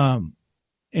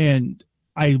 And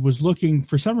I was looking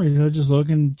for some reason. I was just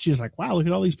looking. She's like, "Wow, look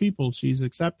at all these people she's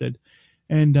accepted."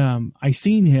 And I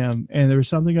seen him, and there was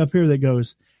something up here that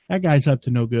goes, "That guy's up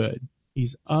to no good.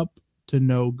 He's up to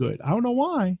no good." I don't know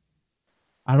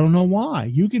why.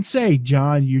 You can say,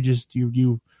 John,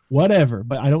 you whatever,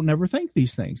 but I don't never think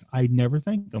these things. I never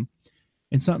think them.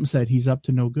 And something said he's up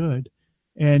to no good.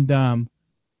 And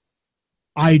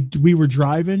we were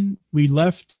driving. We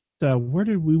left.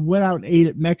 We went out and ate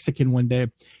at Mexican one day,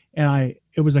 and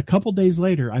it was a couple days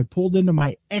later. I pulled into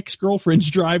my ex-girlfriend's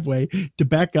driveway to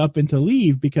back up and to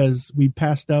leave because we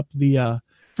passed up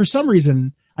for some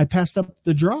reason I passed up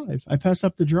the drive.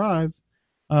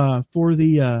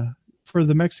 For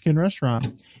the Mexican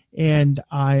restaurant, and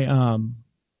I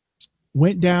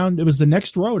went down. It was the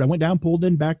next road. I went down, pulled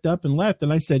in, backed up, and left.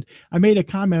 And I made a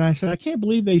comment. I said, I can't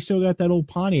believe they still got that old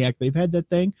Pontiac. They've had that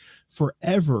thing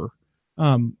forever.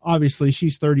 Obviously,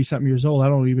 she's 30-something years old. I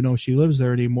don't even know if she lives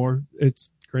there anymore. It's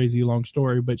a crazy long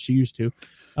story, but she used to.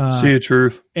 See a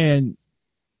truth. And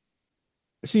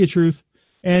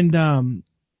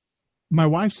my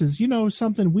wife says,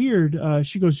 something weird.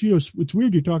 She goes, it's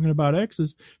weird you're talking about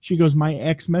exes. She goes, my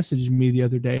ex messaged me the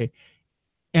other day.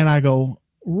 And I go,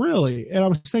 really? And I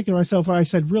was thinking to myself, I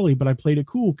said, really? But I played it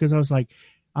cool because I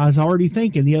was already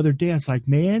thinking the other day, I was like,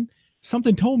 man,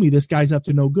 something told me this guy's up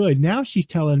to no good. Now she's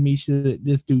telling me that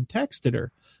this dude texted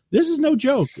her. This is no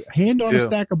joke. Hand on a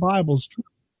stack of Bibles,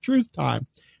 truth time.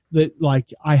 That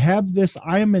like I have this.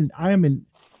 I am an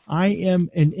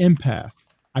empath.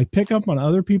 I pick up on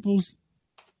other people's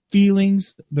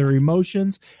feelings, their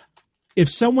emotions. If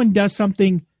someone does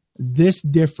something this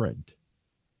different,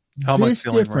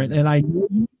 right and I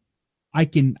know I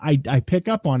pick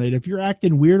up on it. If you're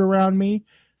acting weird around me,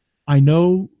 I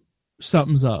know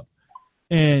something's up.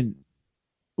 And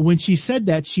when she said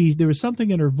that, there was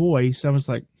something in her voice. I was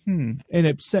like, and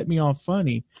it set me off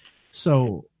funny.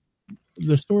 So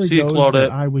the story goes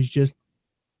that I was just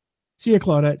see you,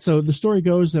 Claudette. So the story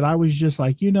goes that I was just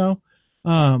like,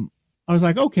 I was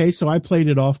like, okay, so I played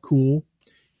it off cool,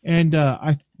 and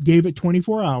I gave it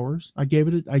 24 hours. I gave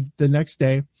it the next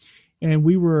day, and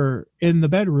we were in the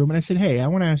bedroom, and I said, hey, I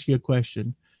want to ask you a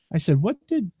question. I said, what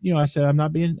did, I said, I'm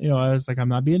not being, I was like, I'm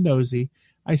not being nosy.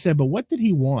 I said, but what did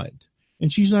he want?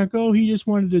 And she's like, oh, he just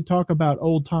wanted to talk about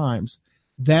old times.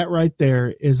 That right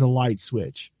there is a light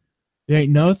switch. There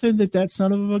ain't nothing that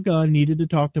son of a gun needed to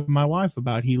talk to my wife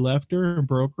about. He left her and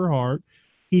broke her heart.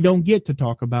 He don't get to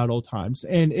talk about old times.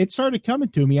 And it started coming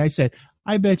to me. I said,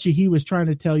 I bet you he was trying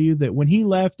to tell you that when he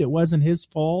left, it wasn't his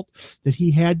fault, that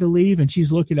he had to leave. And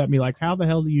she's looking at me like, how the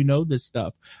hell do you know this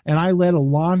stuff? And I led a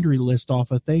laundry list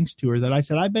off of things to her that I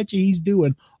said, I bet you he's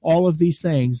doing all of these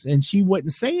things. And she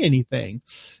wouldn't say anything.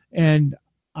 And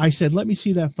I said, let me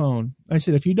see that phone. I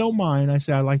said, if you don't mind, I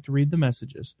said, I'd like to read the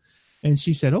messages. And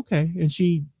she said, okay. And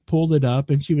she pulled it up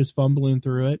and she was fumbling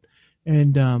through it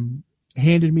and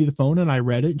handed me the phone, and I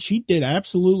read it. And she did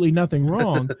absolutely nothing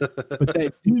wrong. But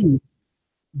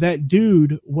that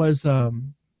dude was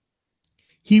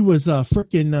he was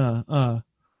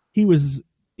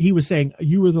he was saying,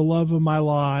 you were the love of my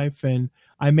life, and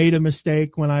I made a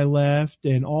mistake when I left,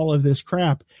 and all of this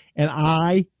crap. And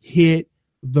I hit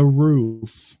the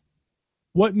roof.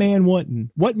 What man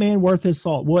wouldn't? What man worth his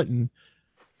salt wouldn't?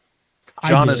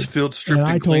 John has field stripped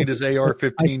and cleaned his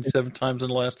AR-15 7 times in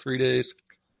the last 3 days.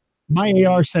 My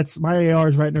AR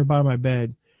is right there by my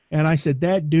bed. And I said,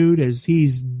 that dude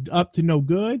he's up to no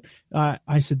good.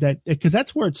 I said that because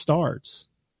that's where it starts.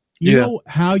 You know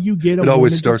how you get a woman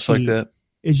always starts to cheat like that.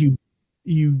 Is you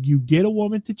get a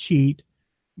woman to cheat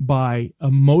by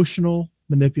emotional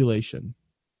manipulation.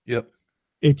 Yep.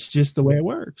 It's just the way it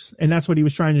works. And that's what he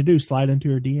was trying to do, slide into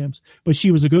her DMs. But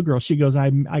she was a good girl. She goes, I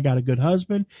got a good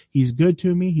husband. He's good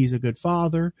to me. He's a good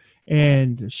father.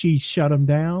 And she shut him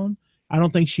down. I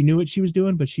don't think she knew what she was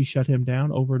doing, but she shut him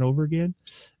down over and over again.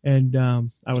 And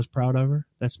I was proud of her.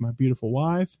 That's my beautiful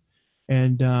wife.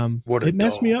 And it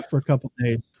messed me up for a couple of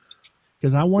days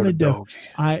because I wanted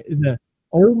the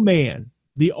old man,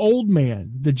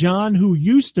 the John who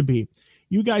used to be.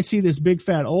 You guys see this big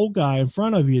fat old guy in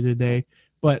front of you today,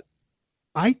 but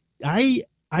I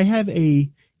have a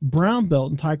brown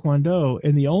belt in Taekwondo,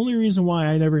 and the only reason why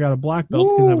I never got a black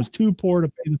belt because I was too poor to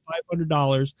pay the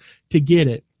 $500 to get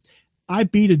it. I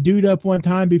beat a dude up one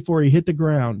time before he hit the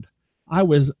ground. I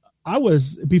was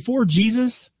before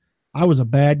Jesus, I was a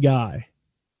bad guy.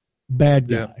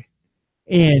 Yeah.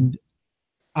 And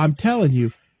I'm telling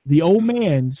you, the old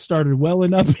man started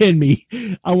welling up in me.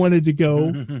 I wanted to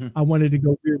go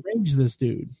rearrange this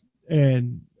dude.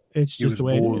 And it's He was just the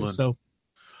way boiling. it is. So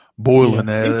Boiling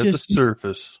Yeah, at it the just-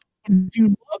 surface. if you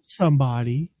love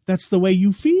somebody, that's the way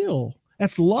you feel.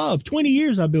 That's love. 20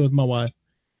 years I've been with my wife.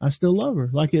 I still love her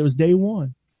like it was day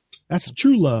one. That's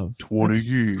true love. 20 That's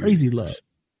years. Crazy love.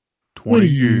 20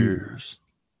 years.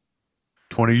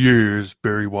 20 years,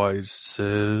 Barry Wise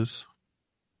says.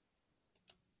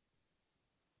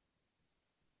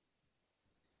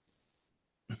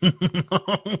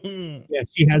 Yeah,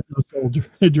 she has no soul.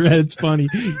 Dread, it's funny.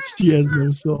 She has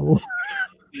no soul.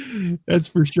 That's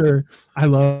for sure. I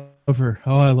love her.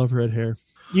 Oh, I love red hair.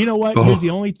 You know what? Oh. Here's the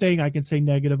only thing I can say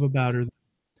negative about her.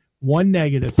 One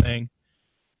negative thing.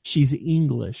 She's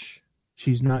English.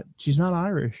 She's not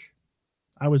Irish.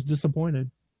 I was disappointed.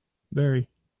 Very.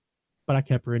 But I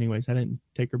kept her anyways. I didn't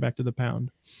take her back to the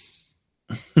pound.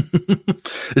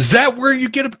 Is that where you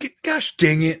get a... Gosh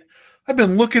dang it. I've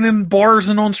been looking in bars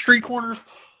and on street corners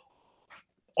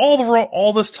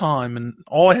all this time, and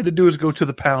all I had to do is go to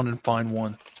the pound and find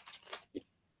one.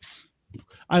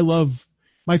 I love...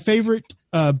 My favorite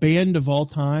band of all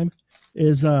time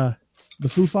is the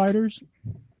Foo Fighters.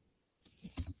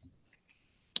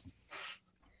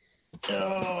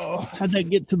 Oh, how'd that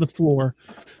get to the floor?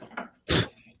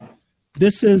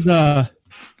 This is I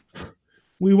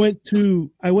went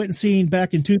and seen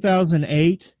back in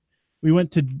 2008. We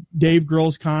went to Dave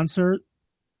Grohl's concert.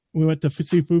 We went to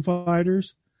see Foo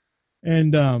Fighters,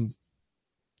 and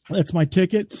that's my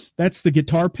ticket. That's the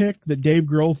guitar pick that Dave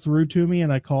Grohl threw to me,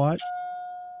 and I caught.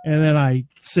 And then I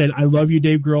said, "I love you,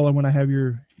 Dave Grohl. I want to have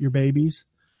your babies."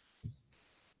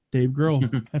 Dave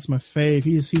Grohl, that's my fave.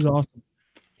 He's awesome.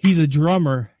 He's a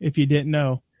drummer, if you didn't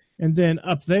know. And then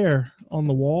up there on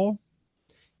the wall,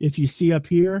 if you see up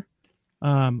here,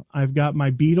 I've got my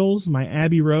Beatles, my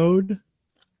Abbey Road.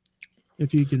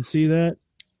 If you can see that,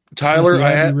 Tyler,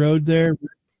 Abbey Road there.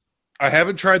 I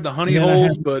haven't tried the honey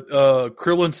holes, but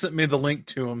Krillin sent me the link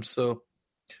to them, so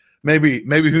maybe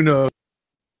who knows?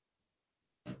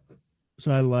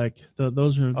 So I like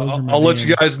those are. My I'll let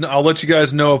you bands. guys. I'll let you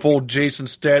guys know if old Jason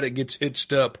Static gets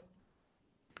hitched up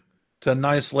to a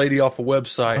nice lady off a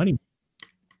website. Honey.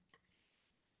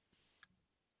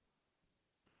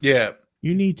 Yeah,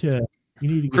 You need to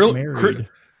get married.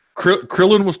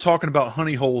 Krillin was talking about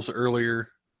honey holes earlier,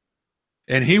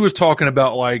 and he was talking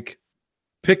about like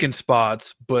picking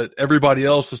spots, but everybody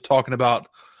else was talking about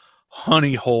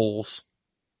honey holes.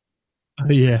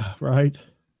 Yeah, right.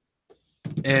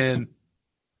 And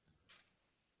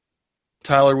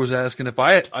Tyler was asking if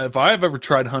I've ever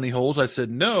tried honey holes. I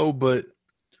said no, but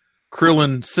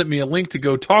Krillin sent me a link to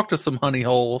go talk to some honey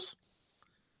holes.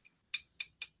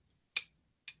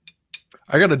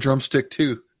 I got a drumstick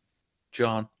too,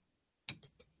 John.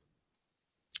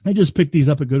 I just picked these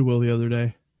up at Goodwill the other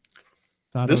day.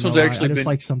 This one's actually I just been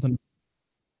like something.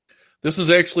 This has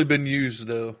actually been used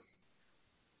though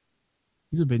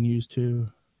These have been used too.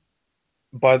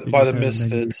 by They the just haven't been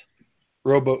Misfits.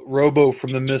 Robo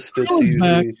from the Misfits. Krill's used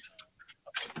back. these.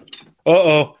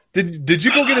 Uh-oh. Did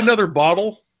you go get another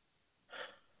bottle?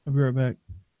 I'll be right back.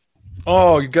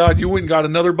 Oh God, you went and got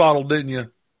another bottle, didn't you?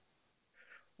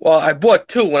 Well, I bought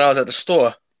two when I was at the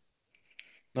store.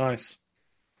 Nice.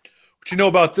 What you know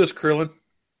about this, Krillin?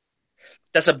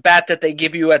 That's a bat that they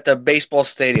give you at the baseball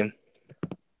stadium.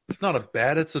 It's not a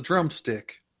bat, it's a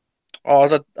drumstick. Oh,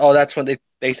 that's when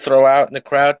they throw out in the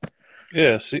crowd.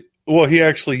 Yeah, see, well, he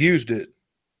actually used it.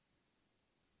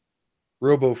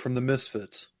 Robo from the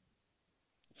Misfits.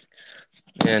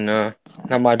 And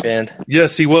not my band.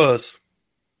 Yes, he was.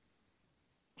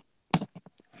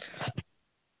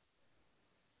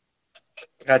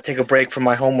 Gotta take a break from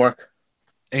my homework.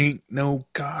 Ain't no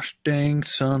gosh dang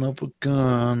son of a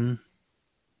gun.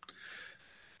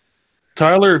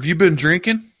 Tyler, have you been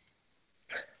drinking?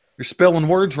 You're spelling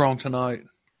words wrong tonight.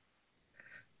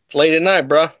 It's late at night,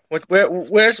 bro.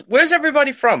 Where's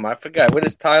everybody from? I forgot. Where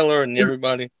is Tyler and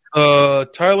everybody?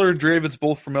 Tyler and Draven's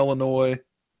both from Illinois.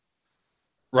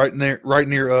 Right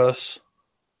near us.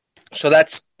 So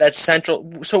that's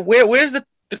central. So where's the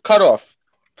cutoff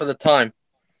for the time?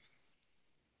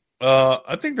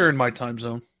 I think they're in my time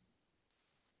zone.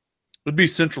 It'd be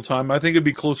Central Time. I think it'd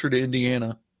be closer to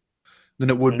Indiana than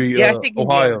it would be I think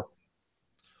Ohio.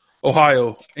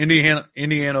 Ohio. Indiana,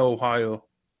 Ohio,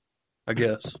 I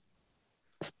guess.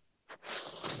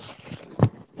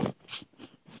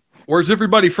 Where's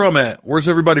everybody from at? Where's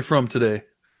everybody from today?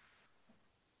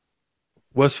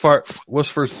 West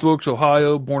First Books,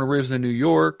 Ohio, born and raised in New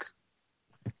York.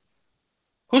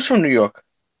 Who's from New York?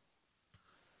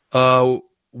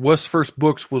 West First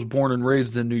Books was born and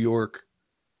raised in New York.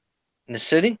 In the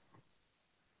city?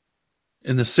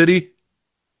 In the city?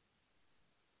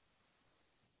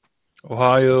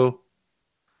 Ohio.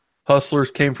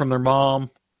 Hustlers came from their mom.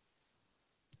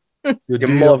 Your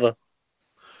mother.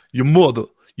 Your mother.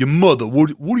 Your mother.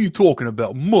 What are you talking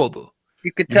about? Mother.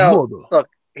 You could tell. Look,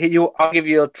 I'll give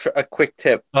you a quick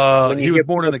tip. He was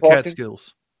born in the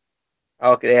Catskills.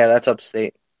 Okay, yeah, that's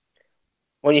upstate.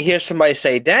 When you hear somebody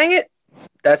say, dang it,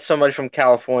 that's somebody from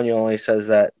California only says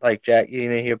that. Like Jack, you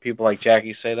hear people like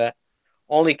Jackie say that.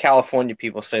 Only California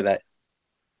people say that.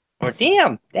 Or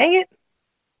dang it.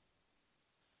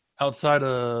 Outside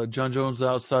of John Jones,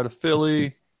 outside of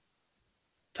Philly.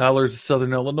 Tyler's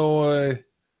Southern Illinois.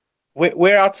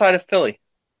 Where outside of Philly?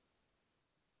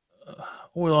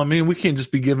 Well, I mean, we can't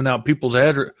just be giving out people's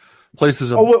address,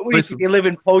 places. You live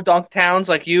in podunk towns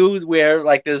like you, where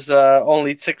like there's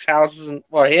only 6 houses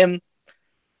or him.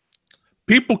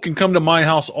 People can come to my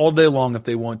house all day long if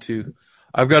they want to.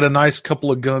 I've got a nice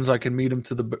couple of guns I can meet them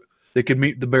they can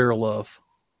meet the barrel of.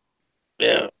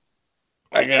 Yeah,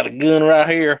 I got a gun right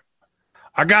here.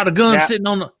 I got a gun sitting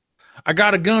on the. I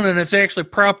got a gun and it's actually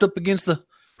propped up against the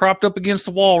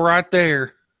wall right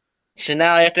there. So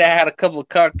now after I had a couple of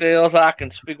cocktails, I can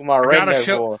speak with my redneck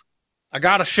voice. I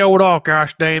gotta show it off,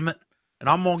 gosh damn it! And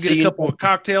I'm gonna get a couple of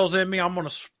cocktails in me. I'm gonna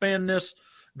spin this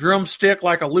drumstick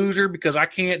like a loser because I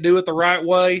can't do it the right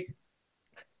way.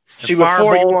 See,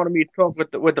 before you wanted me to talk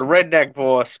with the redneck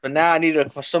voice, but now I need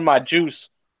some of my juice.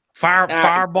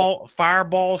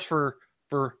 Fireballs for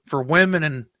women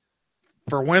and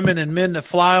men that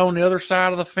fly on the other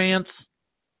side of the fence.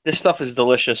 This stuff is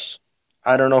delicious.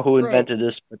 I don't know who invented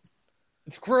this, but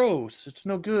it's gross. It's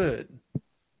no good.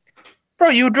 Bro,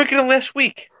 you were drinking it last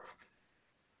week.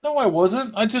 No, I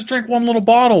wasn't. I just drank one little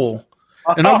bottle.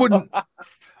 And I wouldn't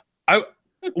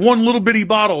one little bitty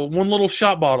bottle, one little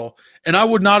shot bottle. And I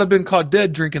would not have been caught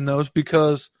dead drinking those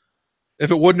because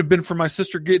if it wouldn't have been for my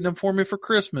sister getting them for me for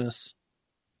Christmas.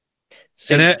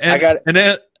 See,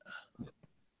 as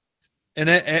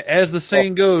the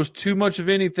saying goes, too much of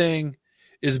anything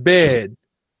is bad,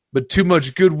 but too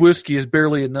much good whiskey is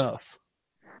barely enough.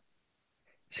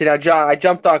 See, now, John, I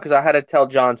jumped on because I had to tell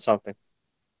John something.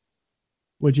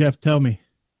 What'd you have to tell me?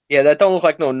 Yeah, that don't look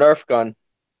like no Nerf gun.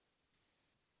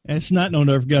 It's not no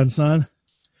Nerf gun, son.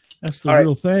 That's the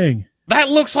real thing. That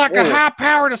looks like a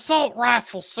high-powered assault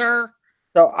rifle, sir.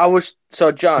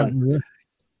 So John,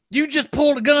 you just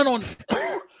pulled a gun on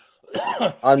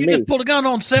me. Just pulled a gun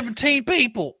on 17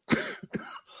 people.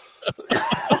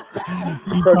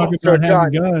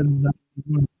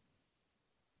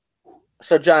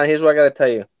 So John, here's what I got to tell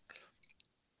you.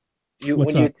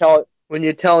 When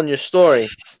you're telling your story,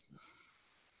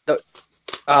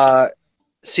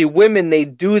 see, women, they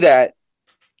do that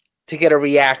to get a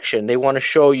reaction. They want to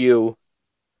show you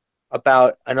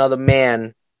about another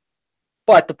man.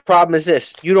 But the problem is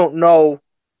this. You don't know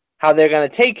how they're going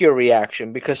to take your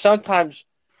reaction because sometimes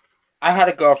I had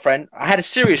a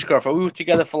serious girlfriend. We were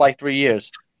together for like 3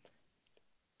 years.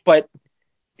 But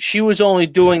she was only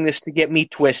doing this to get me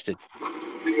twisted.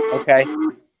 Okay?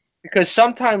 Because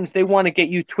sometimes they want to get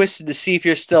you twisted to see if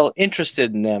you're still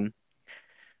interested in them.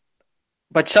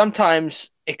 But sometimes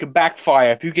it could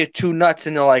backfire if you get too nuts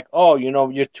and they're like, oh,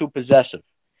 you're too possessive.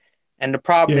 And the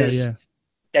problem is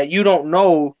that you don't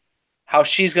know how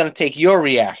she's going to take your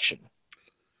reaction.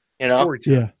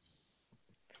 Yeah.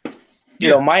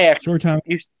 My ex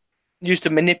used to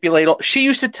manipulate. She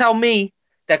used to tell me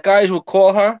that guys would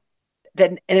call her,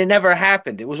 and it never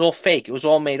happened. It was all fake. It was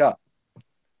all made up.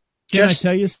 Can I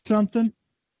tell you something?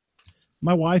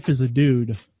 My wife is a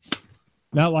dude.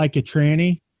 Not like a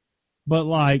tranny, but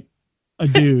like a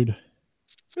dude.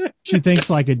 She thinks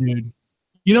like a dude.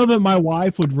 You know that my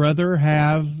wife would rather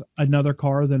have another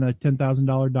car than a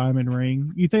 $10,000 diamond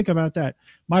ring? You think about that.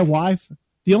 My wife,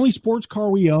 the only sports car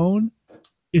we own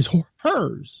is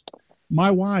hers. My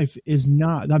wife is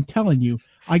not. I'm telling you,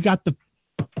 I got the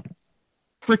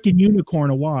freaking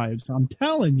unicorn of wives. I'm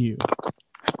telling you.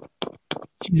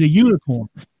 She's a unicorn.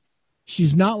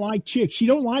 She's not like chicks. She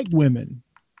don't like women.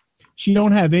 She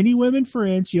don't have any women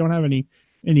friends. She don't have any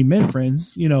men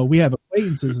friends. We have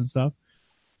acquaintances and stuff.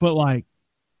 But like,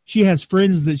 she has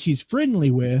friends that she's friendly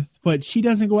with, but she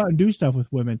doesn't go out and do stuff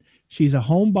with women. She's a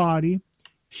homebody.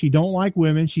 She don't like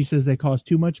women. She says they cause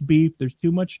too much beef. There's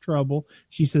too much trouble.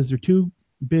 She says they're too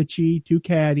bitchy, too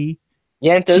catty.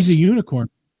 Yentas. She's a unicorn.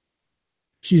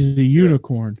 She's a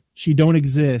unicorn. She don't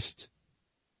exist.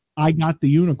 I got the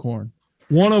unicorn.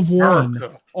 One of one,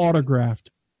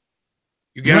 autographed.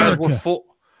 You guys, America.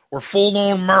 we're full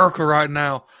on America right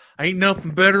now. Ain't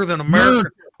nothing better than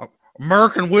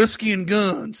American whiskey and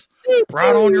guns.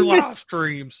 Right on your live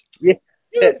streams. Yeah.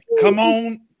 Come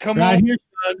on. Right here,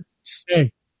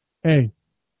 son. Hey,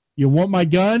 you want my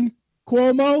gun,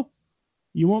 Cuomo?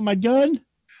 You want my gun?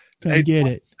 Come get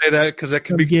it. Say that because that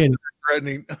could be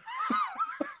threatening.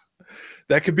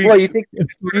 That could be. Well, you think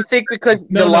because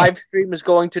the live stream is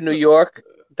going to New York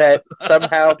that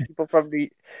somehow people from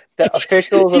the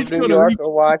officials of New York are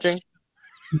watching?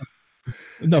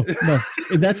 No.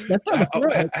 That's not a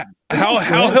threat. How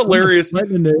hilarious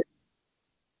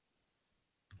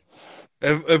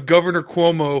if Governor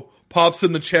Cuomo pops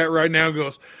in the chat right now and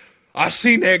goes, I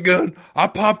seen that gun. I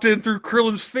popped in through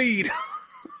Krillin's feed.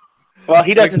 Well,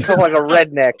 he doesn't talk like a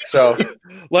redneck, so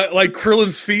like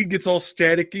Krillin's feed gets all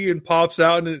staticky and pops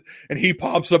out, and he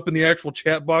pops up in the actual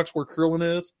chat box where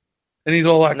Krillin is, and he's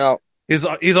all like, no, he's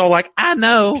all like, I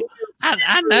know.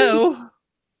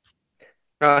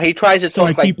 No, he tries to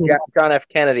talk like John F.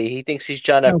 Kennedy. He thinks he's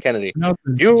John F. Kennedy.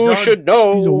 You should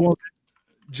know.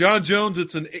 John Jones,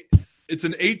 it's an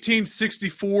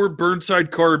 1864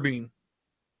 Burnside carbine.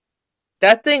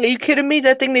 That thing? Are you kidding me?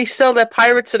 That thing they sell at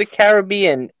Pirates of the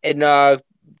Caribbean in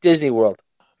Disney World.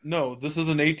 No, this is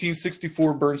an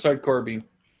 1864 Burnside carbine.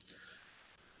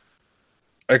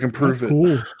 I can prove it.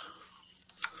 Cool.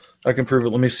 I can prove it.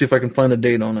 Let me see if I can find the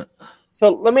date on it.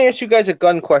 So let me ask you guys a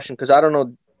gun question because I don't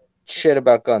know shit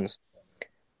about guns.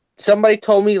 Somebody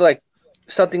told me like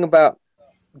something about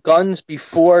guns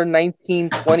before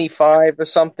 1925 or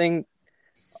something.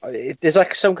 There's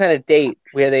like some kind of date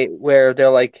where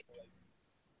they're like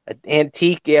an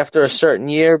antique after a certain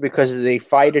year because they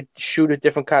shoot a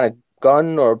different kind of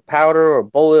gun or powder or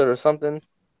bullet or something.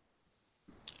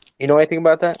 You know anything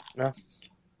about that? No.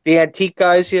 The antique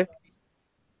guys here.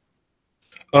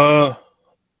 Say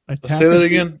that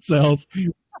again. Sells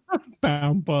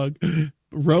pound pug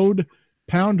road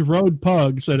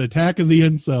pug said Attack of the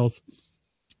Incels.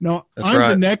 No, I'm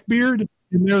right. The neckbeard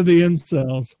and they're the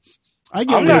incels. I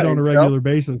get laid on a regular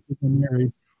basis if I'm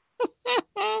married.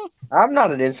 I'm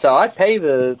not an incel. I pay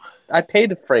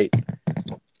the freight.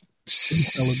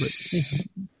 Celebrate.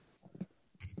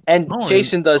 And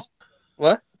Jason does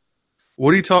what?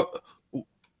 What do you talk?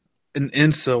 An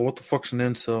incel? What the fuck's an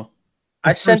incel?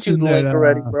 I sent you the link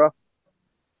already, bro.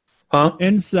 Huh?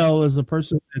 Incel is a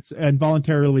person that's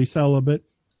involuntarily celibate.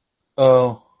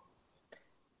 Oh.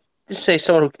 Just say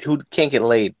someone who can't get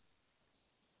laid.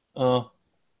 Oh.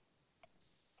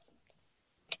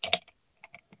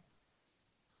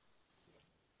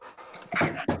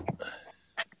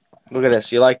 Look at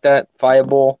this. You like that?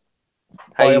 Fireball.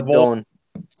 How you doing?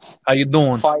 How you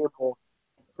doing? Fireball.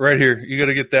 Right here. You got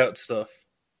to get that stuff.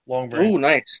 Long branch. Ooh,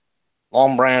 nice.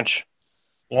 Long branch.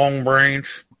 Long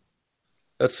branch.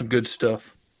 That's some good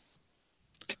stuff.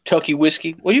 Kentucky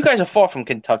whiskey. Well, you guys are far from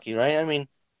Kentucky, right? I mean,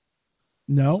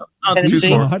 no, not too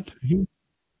far.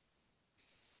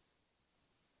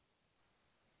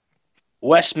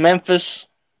 West Memphis.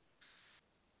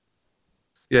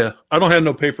 Yeah, I don't have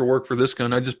no paperwork for this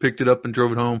gun. I just picked it up and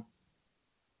drove it home.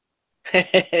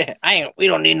 We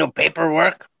don't need no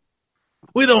paperwork.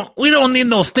 We don't need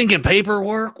no stinking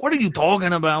paperwork. What are you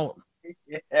talking about?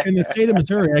 In the state of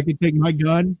Missouri, I could take my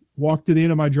gun, walk to the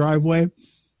end of my driveway,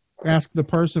 ask the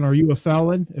person, "Are you a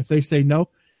felon?" If they say no,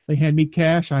 they hand me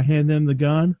cash. I hand them the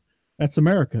gun. That's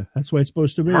America. That's the way it's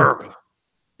supposed to be. America.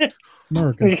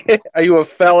 Are you a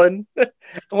felon?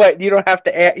 What? You don't have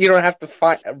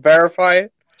to verify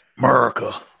it.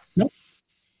 America. Nope.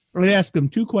 I ask them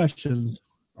two questions: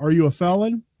 Are you a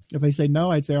felon? If they say no,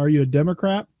 I'd say, "Are you a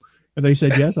Democrat?" If they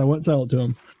said yes, I wouldn't sell it to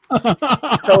them.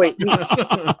 So wait,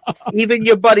 even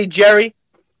your buddy Jerry?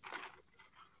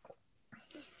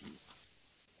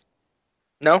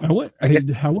 No,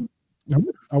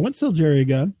 I wouldn't sell Jerry a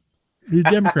gun. He's a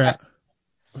Democrat.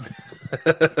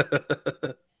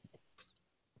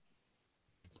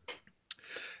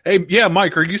 Hey, yeah,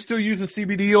 Mike, are you still using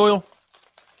CBD oil?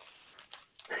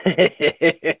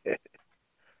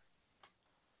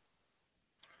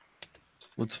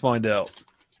 Let's find out.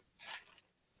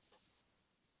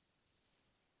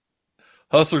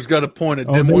 Hustler's got a point. It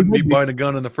wouldn't be buying a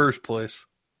gun in the first place.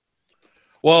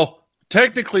 Well,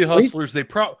 technically, Hustlers they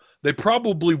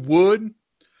probably would,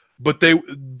 but they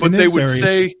would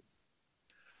say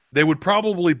they would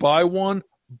probably buy one,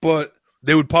 but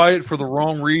they would buy it for the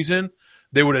wrong reason.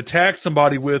 They would attack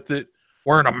somebody with it,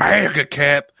 wearing a MAGA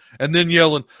cap, and then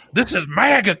yelling, "This is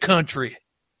MAGA country."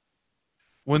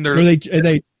 When they're like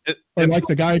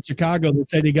the guy in Chicago that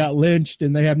said he got lynched,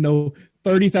 and they have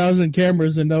 30,000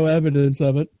 cameras and no evidence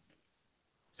of it.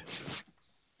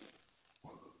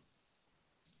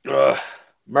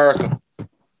 America.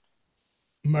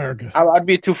 America. I'd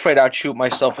be too afraid I'd shoot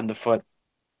myself in the foot.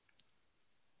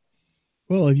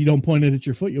 Well, if you don't point it at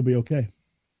your foot, you'll be okay.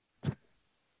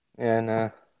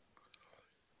 And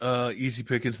easy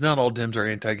pickings. Not all Dems are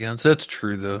anti-guns. That's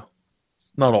true, though.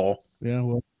 Not all. Yeah,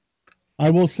 well, I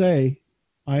will say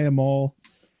I am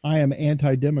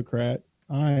anti-Democrat.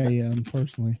 I am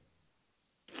personally.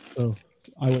 So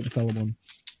I wouldn't sell them one.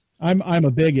 I'm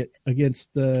a bigot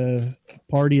against the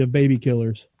party of baby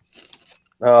killers.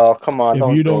 oh, come on!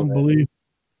 If you do don't that. believe,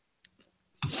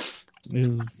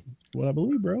 is what I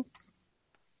believe, bro.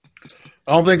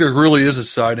 I don't think there really is a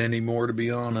side anymore, to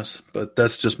be honest. But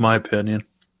that's just my opinion.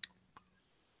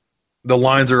 The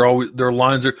lines are always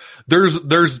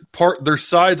there's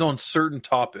sides on certain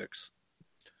topics,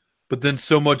 but then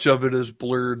so much of it is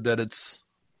blurred that it's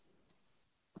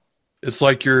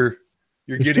like you're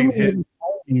There's getting too many hit.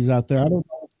 parties out there.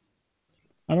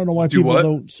 I don't know why Do people what?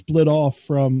 don't split off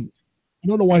from. I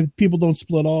don't know why people don't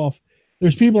split off.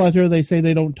 There's people out there, they say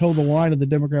they don't toe the line of the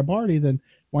Democrat Party. Then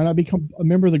why not become a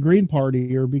member of the Green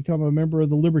Party or become a member of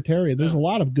the Libertarian? There's a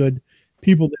lot of good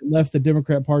people that left the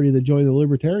Democrat Party that joined the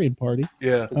Libertarian Party.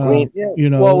 Yeah. You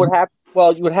know, Well, what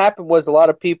happened was a lot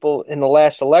of people in the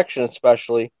last election,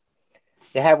 especially,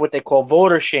 they have what they call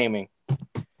voter shaming.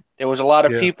 There was a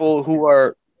lot of people who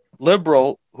are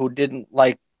liberal who didn't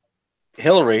like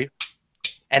Hillary,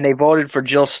 and they voted for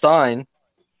Jill Stein,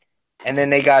 and then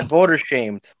they got voter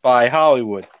shamed by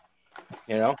Hollywood.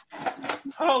 You know,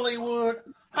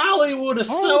 Hollywood is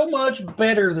so much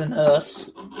better than us.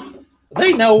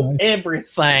 They know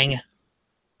everything.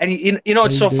 and you know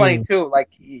it's so funny too. Like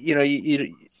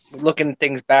you looking at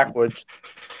things backwards.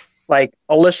 Like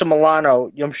Alyssa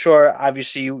Milano, I'm sure.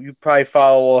 Obviously, you probably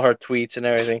follow all her tweets and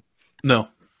everything. No,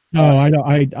 I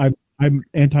don't. I'm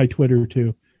anti-Twitter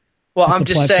too. Well, It's I'm a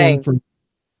just platform saying.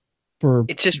 for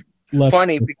It's just left-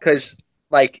 funny because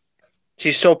like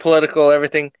she's so political,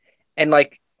 everything, and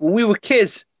like when we were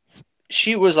kids,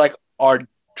 she was like our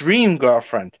dream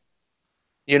girlfriend.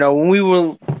 You know, when we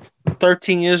were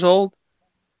 13 years old,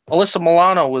 Alyssa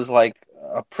Milano was like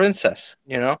a princess.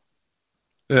 You know,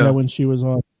 yeah, when she was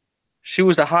on. she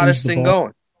was the hottest the thing ball.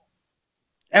 going.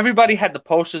 Everybody had the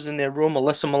posters in their room.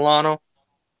 Alyssa Milano.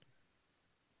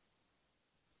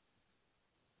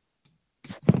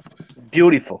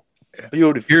 Beautiful.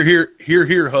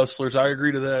 Here, hustlers. I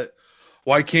agree to that.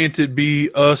 Why can't it be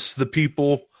us, the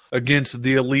people, against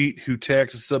the elite who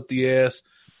tax us up the ass,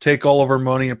 take all of our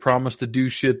money, and promise to do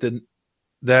shit and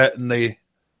they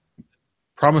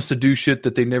promise to do shit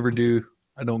that they never do?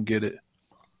 I don't get it.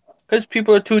 Because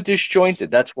people are too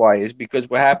disjointed. That's why. Is because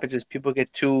what happens is people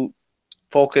get too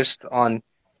focused on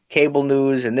cable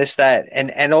news and this, that,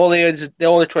 and all they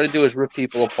try to do is rip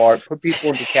people apart, put people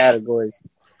into categories,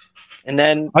 and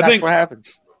then that's what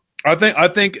happens. I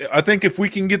think if we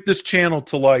can get this channel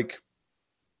to like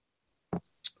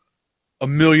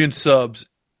 1 million subs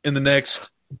in the next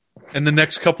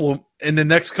couple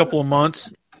of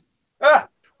months,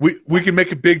 we can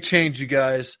make a big change, you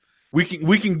guys. We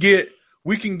can get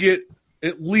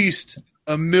at least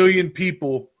 1 million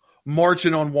people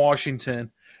marching on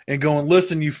Washington and going,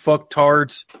 listen, you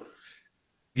fucktards.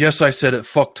 Yes, I said it,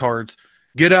 fucktards.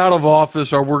 Get out of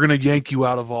office or we're going to yank you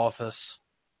out of office.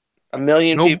 1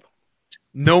 million people.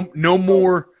 No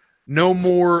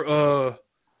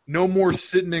more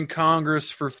sitting in Congress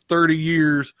for 30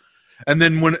 years. And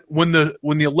then when the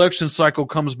election cycle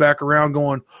comes back around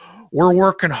going, we're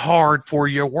working hard for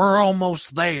you. We're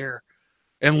almost there.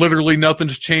 And literally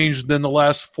nothing's changed in the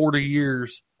last 40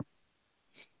 years.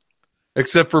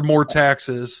 Except for more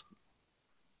taxes.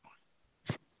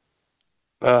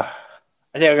 I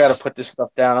think I got to put this stuff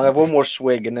down. I'll have one more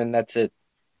swig, and then that's it.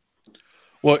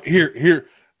 Well, here,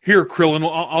 Krillin,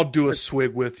 I'll do a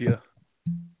swig with you.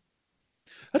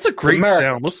 That's a great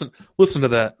sound. Listen to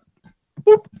that.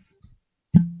 Boop.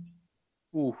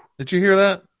 Ooh. Did you hear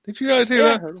that? Did you guys hear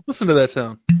that? Listen to that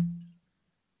sound.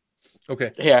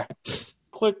 Okay. Yeah.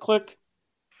 Click, click.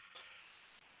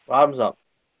 Bottoms up.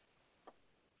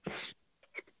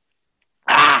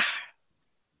 Ah.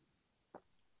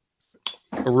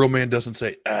 A real man doesn't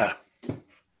say, ah.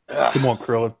 Come on,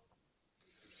 Krillin.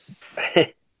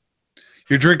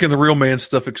 You're drinking the real man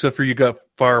stuff, except for you got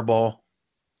Fireball.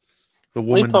 The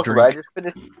What are you woman talking drink. about?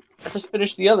 I just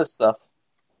finished the other stuff.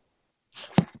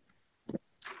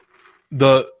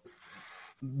 The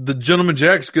Gentleman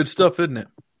Jack's good stuff, isn't it?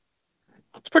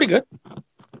 It's pretty good.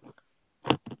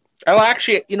 Oh,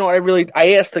 actually,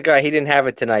 I asked the guy. He didn't have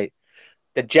it tonight.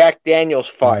 The Jack Daniels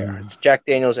Fire. It's Jack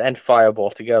Daniels and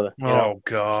Fireball together. Oh,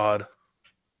 God.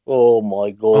 Oh,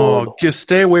 my God. Oh, just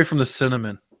stay away from the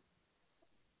cinnamon.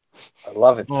 I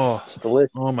love it. Oh, It's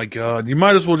delicious. oh my God! You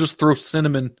might as well just throw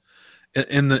cinnamon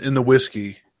in the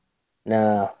whiskey.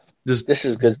 Nah, Just this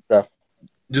is good stuff.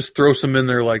 just throw some in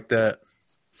there like that.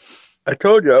 I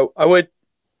told you I went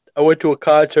to a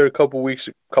concert a couple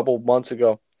months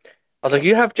ago. I was like,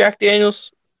 "You have Jack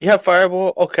Daniels? You have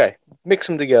Fireball? Okay, mix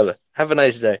them together. Have a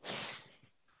nice day."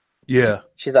 Yeah,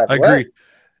 She's like, I "What?" agree.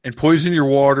 And poison your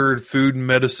water and food and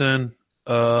medicine.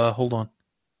 Hold on.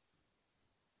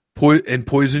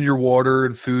 Poison your water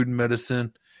and food and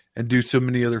medicine, and do so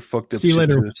many other fucked up See you shit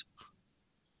later. to us.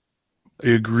 I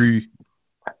agree.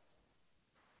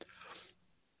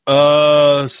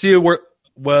 See you,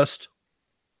 West.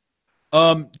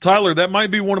 Tyler, that might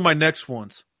be one of my next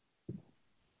ones.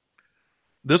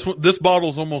 This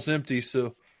bottle's almost empty,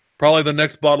 so probably the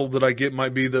next bottle that I get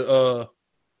might be the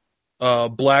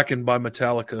Blackened by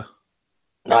Metallica.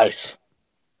 Swagger.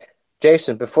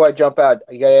 Jason, before I jump out,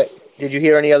 did you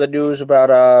hear any other news about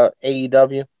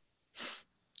AEW?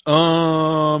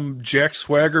 Jack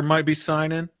Swagger might be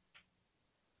signing.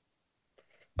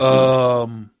 There's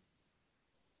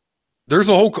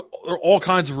all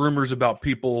kinds of rumors about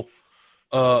people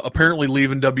apparently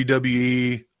leaving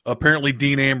WWE. Apparently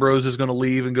Dean Ambrose is going to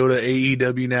leave and go to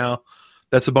AEW now.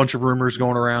 That's a bunch of rumors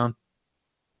going around.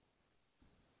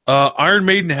 Iron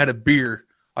Maiden had a beer.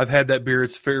 I've had that beer.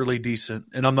 It's fairly decent,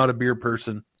 and I'm not a beer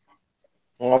person.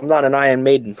 Well, I'm not an Iron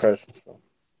Maiden person. So.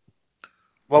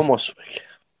 Almost.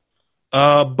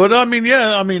 But I mean,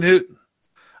 yeah, I mean,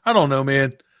 I don't know,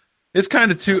 man. It's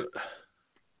kind of too.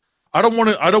 I don't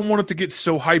want it to get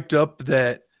so hyped up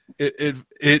that it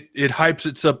hypes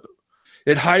itself.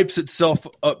 It hypes itself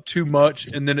up too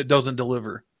much, and then it doesn't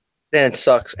deliver. Then it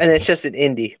sucks, and it's just an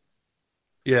indie.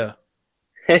 Yeah.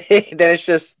 Then it's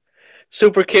just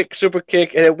super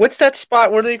kick, and what's that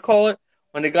spot? What do they call it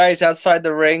when the guy is outside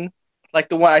the ring? Like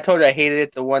the one I told you I hated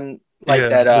it. The one like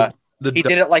that. He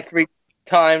did it like 3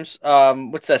 times.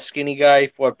 What's that skinny guy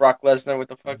for Brock Lesnar? What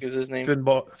the fuck is his name? Finn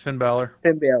Balor. Finn Balor.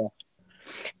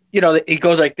 You know, he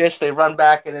goes like this. They run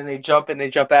back and then they jump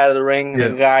out of the ring.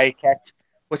 And the guy catch.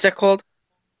 What's that called?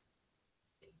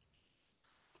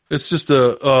 It's just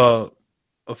a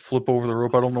flip over the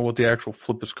rope. I don't know what the actual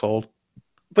flip is called.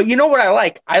 But you know what I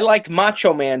like? I liked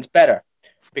Macho Man's better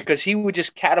because he would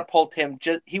just catapult him.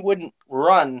 He wouldn't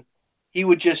run. He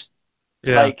would just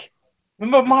like.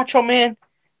 Remember Macho Man?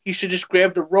 He should just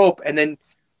grab the rope and then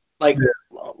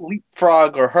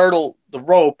leapfrog or hurdle the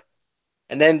rope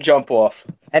and then jump off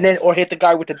and then or hit the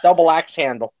guy with the double axe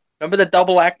handle. Remember the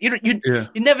double axe? You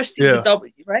never see the double,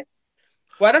 right?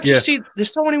 Why don't you see?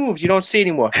 There's so many moves you don't see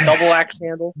anymore. Double axe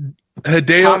handle.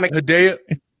 Hideo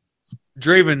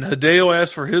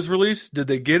asked for his release. Did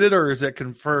they get it, or is that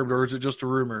confirmed, or is it just a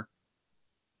rumor?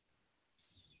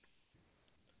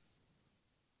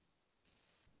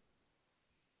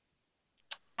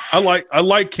 I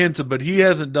like Kenta, but he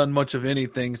hasn't done much of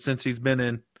anything since he's been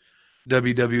in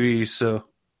WWE. So,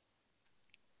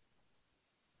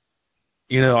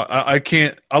 you know, I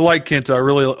can't. I like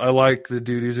Kenta. I like the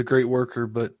dude. He's a great worker,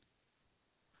 but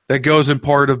that goes in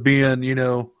part of being, you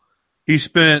know, he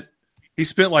spent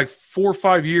like 4 or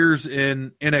 5 years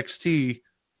in NXT,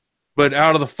 but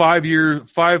out of the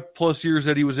 5+ years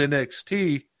that he was in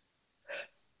NXT,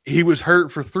 he was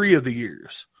hurt for 3 of the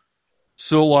years.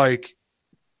 So, like,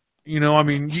 you know, I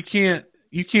mean, you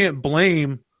can't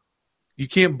blame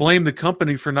the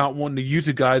company for not wanting to use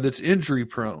a guy that's injury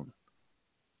prone.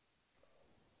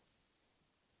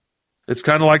 It's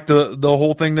kind of like the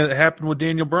whole thing that happened with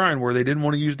Daniel Bryan, where they didn't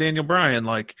want to use Daniel Bryan.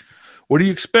 Like, what do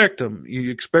you expect them? You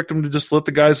expect them to just let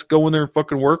the guys go in there and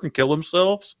fucking work and kill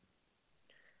themselves?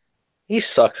 He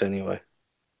sucks anyway.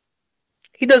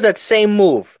 He does that same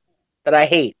move that I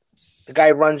hate. The guy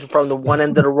runs from the one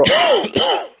end of the rope.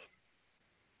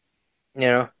 You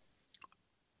know?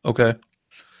 Okay.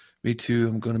 Me too.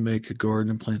 I'm going to make a garden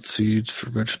and plant seeds for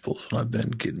vegetables. And I've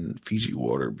been getting Fiji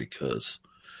water because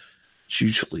it's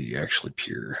usually actually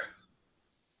pure.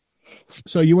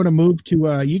 So you want to move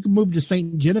to you can move to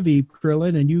St. Genevieve,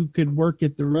 Krillin, and you could work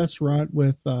at the restaurant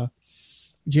with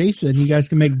Jason. You guys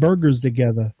can make burgers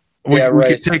together. We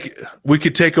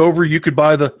could take over. You could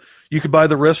buy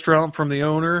the restaurant from the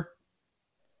owner.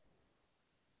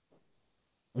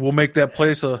 We'll make that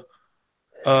place a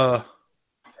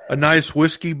nice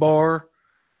whiskey bar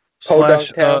 /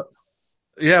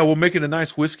 we'll make it a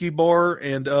nice whiskey bar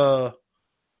and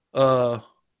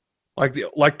like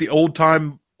the old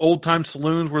time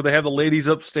saloons where they have the ladies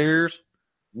upstairs.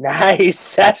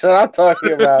 Nice, that's what I'm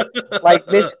talking about. Like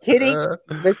Miss Kitty,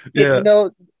 you know,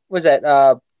 was that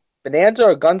Bonanza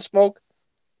or Gunsmoke?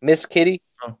 Miss Kitty.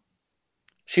 Oh.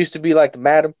 She used to be like the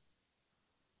madam.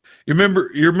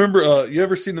 You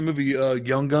ever seen the movie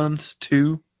Young Guns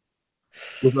 2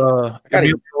 with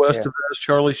Emilio Estevez,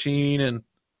 Charlie Sheen, and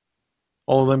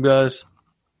all of them guys?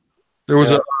 There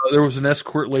was an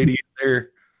escort lady in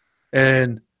there,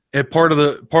 and part of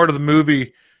the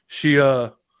movie, she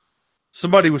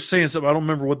somebody was saying something. I don't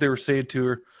remember what they were saying to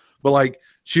her, but like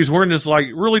she was wearing this like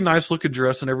really nice looking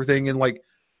dress and everything, and like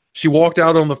she walked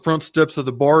out on the front steps of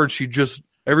the bar, and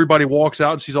everybody walks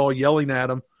out, and she's all yelling at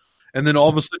them, and then all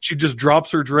of a sudden she just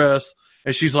drops her dress,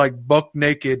 and she's like buck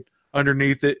naked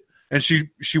underneath it, and she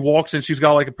walks in, she's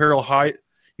got like a pair of high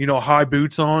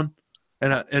boots on,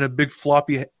 and a big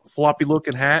floppy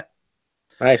looking hat.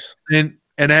 Nice.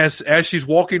 And as she's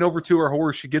walking over to her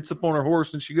horse, she gets up on her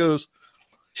horse and she goes,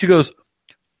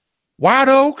 "White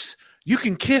Oaks, you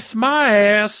can kiss my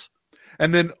ass."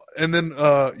 And then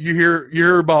you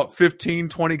hear about 15,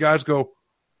 20 guys go,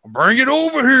 "Bring it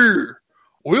over here.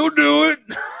 We'll do it."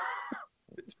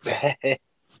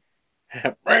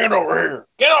 Bring it over here.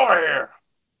 Get over here.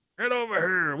 Get over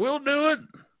here. We'll do it.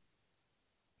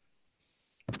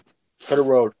 To the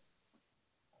road.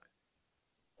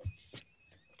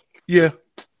 Yeah.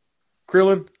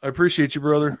 Krillin, I appreciate you,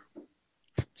 brother.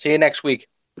 See you next week.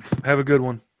 Have a good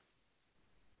one.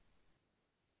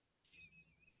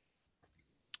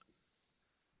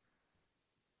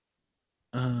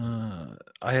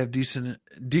 I have decent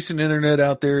internet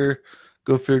out there.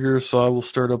 Go figure. So I will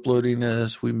start uploading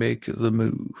as we make the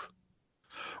move.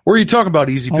 Where are you talking about,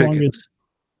 Easy Pickings?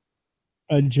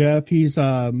 Jeff, he's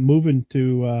moving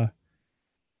to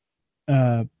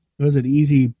was it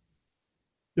Easy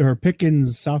or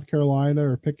Pickens, South Carolina,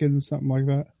 or Pickens, something like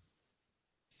that.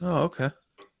 Oh, okay.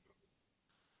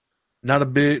 Not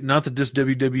the just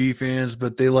WWE fans,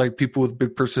 but they like people with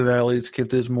big personalities.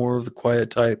 Kent is more of the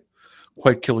quiet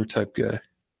killer type guy.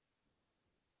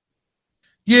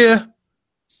 Yeah.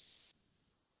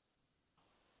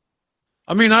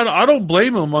 I mean, I don't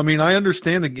blame him. I mean, I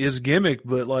understand his gimmick,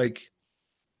 but like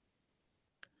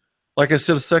I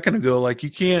said a second ago, like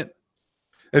you can't.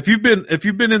 If you've been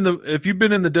in the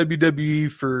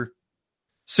WWE for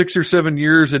 6 or 7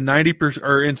 years and 90%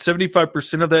 or in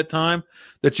 75% of that time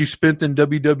that you spent in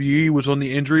WWE was on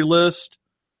the injury list,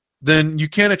 then you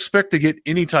can't expect to get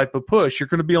any type of push. You're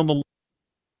going to be on the.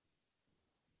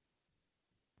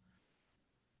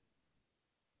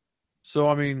 So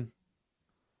I mean,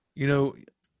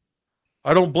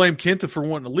 I don't blame Kenta for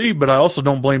wanting to leave, but I also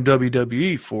don't blame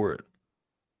WWE for it.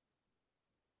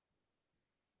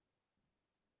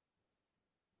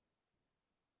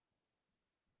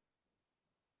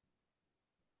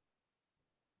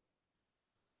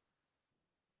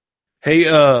 Hey,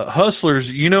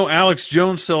 hustlers, Alex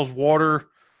Jones sells water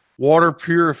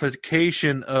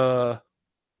purification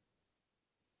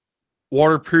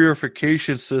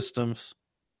systems.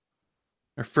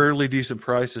 They're fairly decent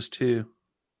prices too.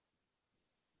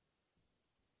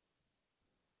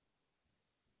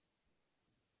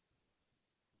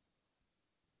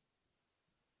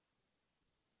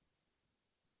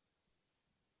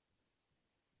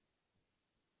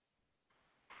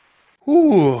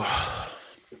 Ooh.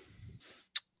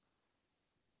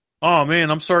 Oh man,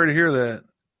 I'm sorry to hear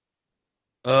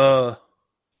that.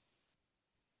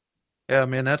 Yeah,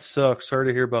 man, that sucks. Sorry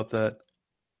to hear about that.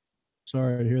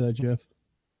 Sorry to hear that, Jeff.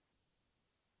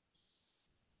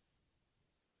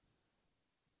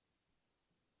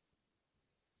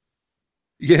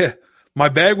 Yeah, my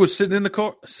bag was sitting in the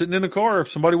car.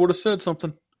 If somebody would have said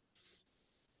something.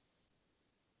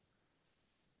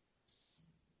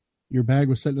 Your bag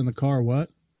was sitting in the car. What?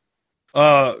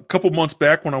 A couple months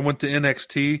back when I went to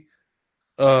NXT,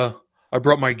 I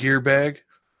brought my gear bag.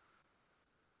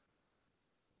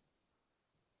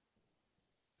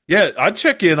 Yeah, I'd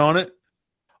check in on it.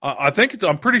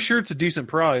 I'm pretty sure it's a decent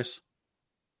price.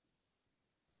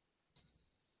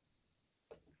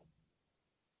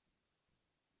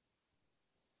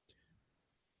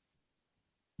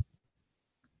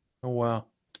 Oh wow.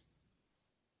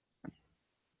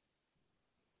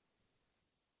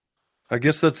 I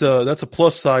guess that's a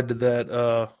plus side to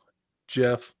that,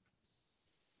 Jeff.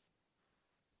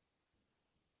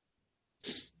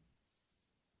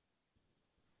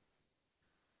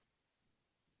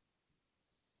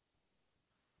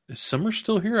 Is Summer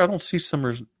still here? I don't see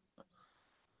Summer's.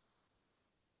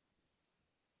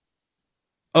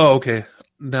 Oh, okay.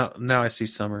 Now I see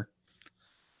Summer.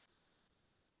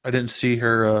 I didn't see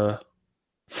her.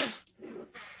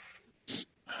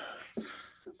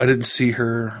 I didn't see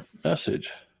her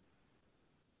message.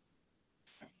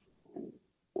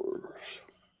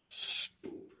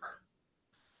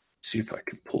 See if I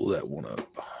can pull that one up.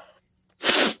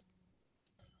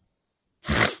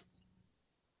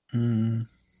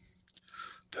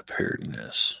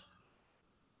 Preparedness.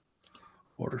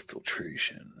 Water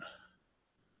filtration.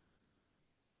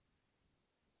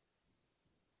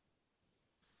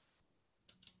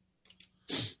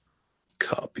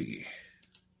 Copy.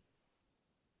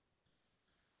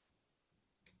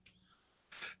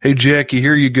 Hey Jackie,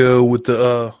 here you go with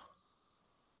the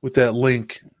with that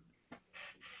link.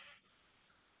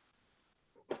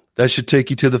 That should take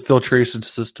you to the filtration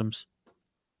systems.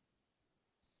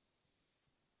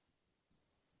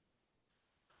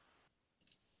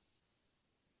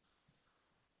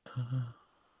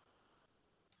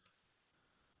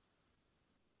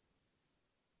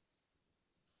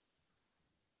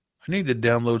 I need to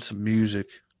download some music.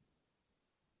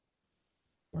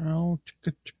 Wow,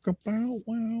 chicka, chicka, bow,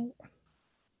 wow.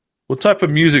 What type of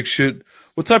music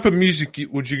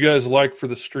would you guys like for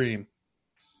the stream?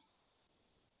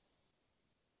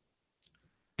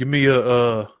 Give me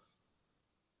a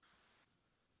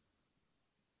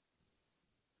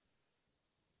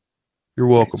You're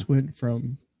welcome. It went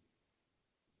from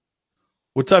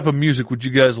What type of music would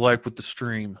you guys like with the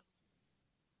stream?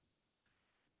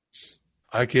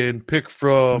 I can pick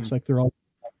from. looks like they're all.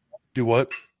 Do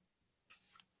what?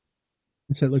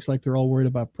 I said, it looks like they're all worried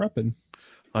about prepping.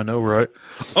 I know, right?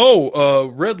 Oh,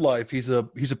 Red Life. He's a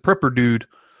prepper dude.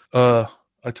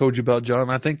 I told you about John.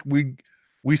 I think we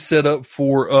set up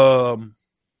for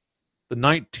the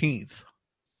 19th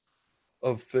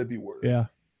of February. Yeah.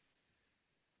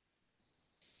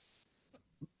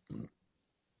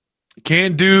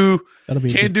 Can't do That'll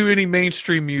be any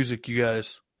mainstream music, you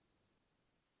guys.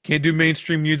 Can't do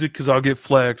mainstream music because I'll get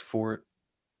flagged for it.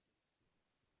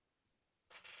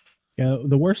 Yeah,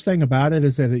 the worst thing about it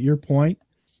is that at your point,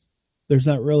 there's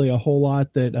not really a whole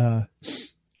lot that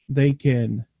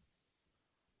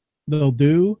they'll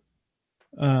do,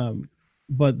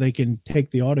 but they can take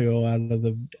the audio out of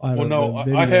the. The video.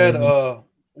 I had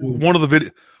one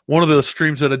of the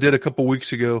streams that I did a couple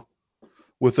weeks ago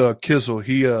with Kizzle.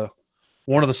 He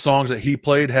one of the songs that he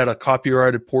played had a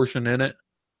copyrighted portion in it.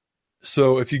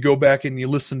 So if you go back and you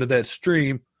listen to that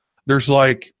stream, there's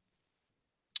like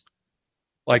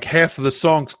half of the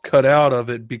songs cut out of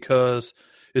it because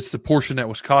it's the portion that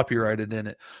was copyrighted in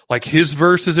it. Like his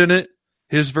verse is in it,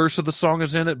 his verse of the song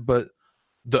is in it, but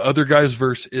the other guy's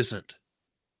verse isn't.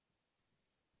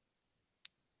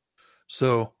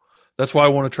 So that's why I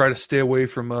want to try to stay away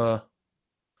from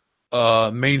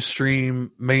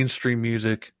mainstream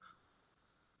music.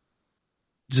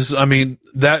 Just, I mean,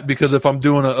 that because if I'm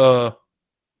doing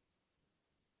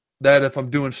if I'm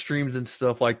doing streams and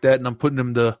stuff like that, and I'm putting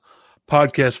them to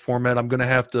podcast format, I'm gonna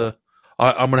have to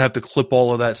clip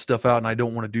all of that stuff out, and I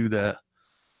don't want to do that.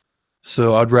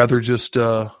 So I'd rather just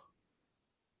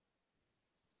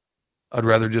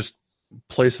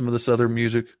play some of this other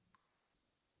music.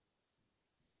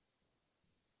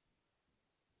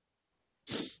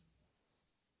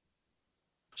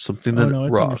 Something that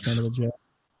it's rocks. understandable, Jeff.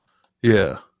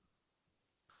 Yeah.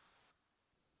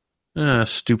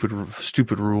 Stupid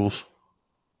rules.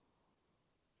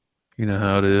 You know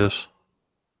how it is.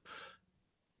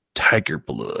 Tiger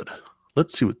Blood.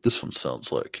 Let's see what this one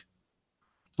sounds like.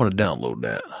 I want to download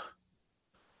that.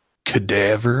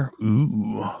 Cadaver.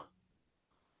 Ooh.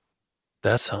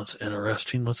 That sounds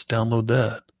interesting. Let's download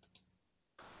that.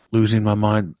 Losing my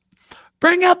mind.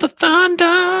 Bring out the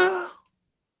thunder.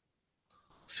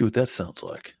 See what that sounds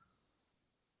like.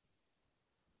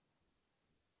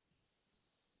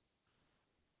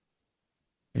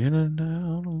 In and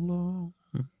out alone.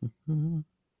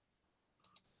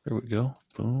 There we go.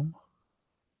 Boom.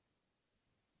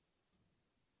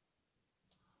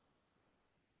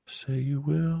 Say you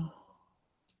will.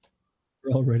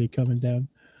 We're already coming down.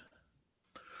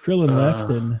 Krillin left,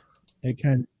 and it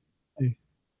kind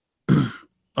of.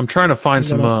 I'm trying to find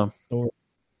some.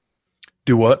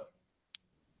 Do what?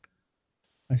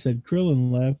 I said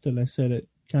Krillin left, and I said it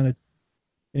kind of.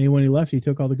 And when he left, he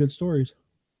took all the good stories.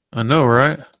 I know,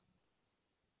 right?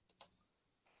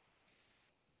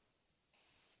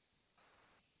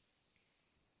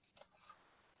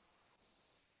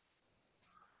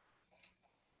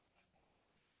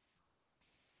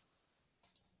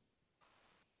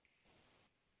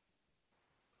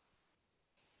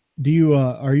 Do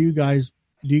you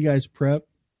guys prep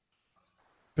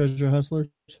treasure hustlers?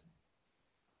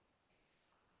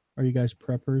 Are you guys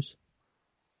preppers?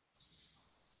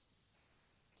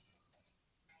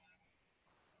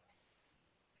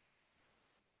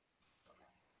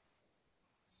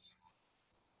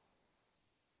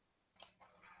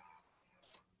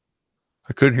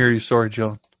 I couldn't hear you. Sorry,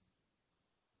 John.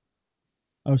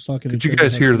 I was talking. Did you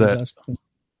guys hear that?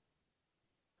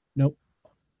 Nope.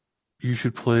 You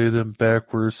should play them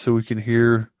backwards so we can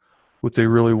hear what they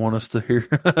really want us to hear.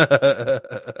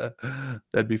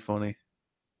 That'd be funny.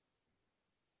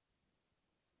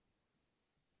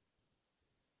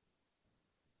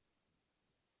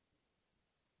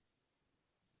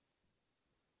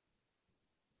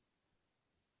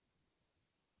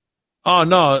 Oh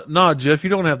no, Jeff, you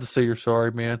don't have to say you're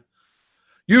sorry, man.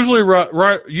 Usually,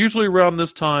 usually around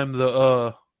this time,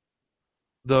 the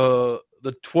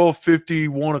 12:50,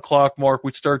 1 o'clock mark,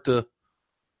 we start to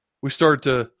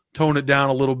tone it down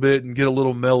a little bit and get a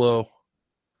little mellow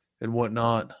and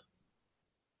whatnot.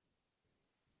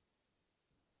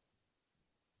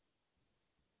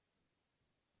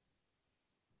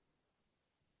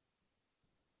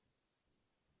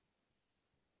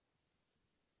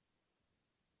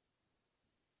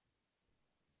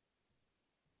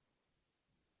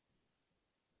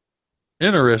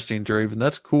 Interesting, Draven.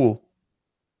 That's cool.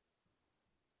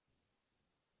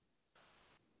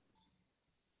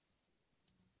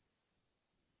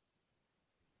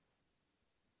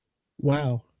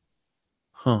 Wow.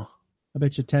 Huh. I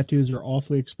bet your tattoos are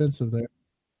awfully expensive there.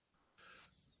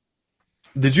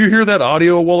 Did you hear that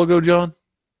audio a while ago, John?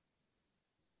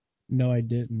 No, I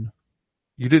didn't.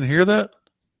 You didn't hear that?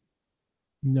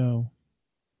 No.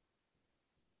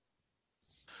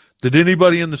 Did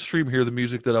anybody in the stream hear the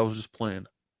music that I was just playing?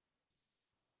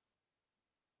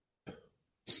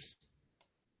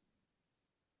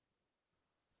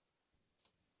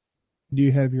 Do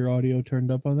you have your audio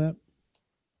turned up on that?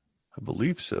 I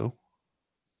believe so.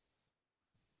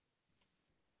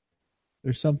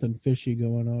 There's something fishy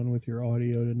going on with your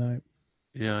audio tonight.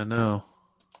 Yeah, I know.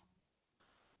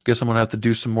 Guess I'm going to have to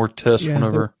do some more tests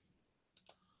whenever.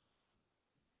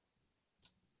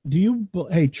 Do you,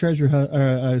 hey,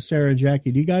 Sarah and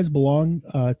Jackie, do you guys belong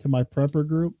to my prepper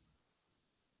group?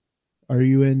 Are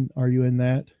you in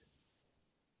that?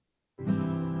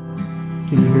 Can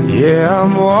you hear that? Yeah,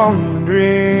 I'm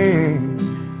wandering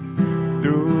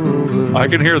through. I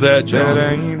can hear that, John.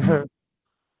 That ain't her.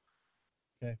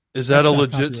 Okay. Is that That's a not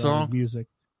legit copyrighted song? music.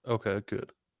 Okay,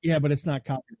 good. Yeah, but it's not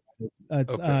copyrighted.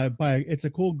 It's Okay. it's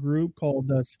a cool group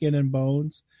called Skin and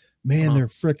Bones. Man, they're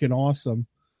freaking awesome.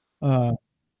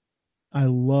 I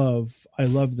love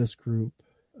this group.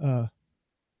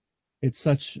 It's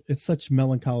such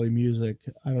melancholy music.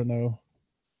 I don't know.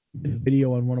 A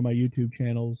video on one of my YouTube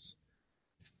channels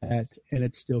and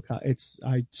it's still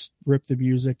I ripped the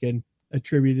music and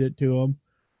attributed it to them.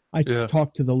 I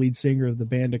talked to the lead singer of the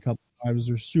band a couple times.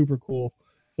 They're super cool.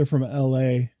 They're from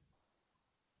LA.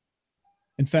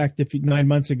 In fact, 9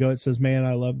 months ago it says, "Man,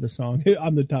 I love the song."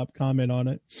 I'm the top comment on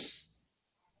it.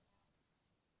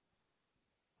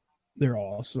 They're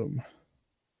awesome.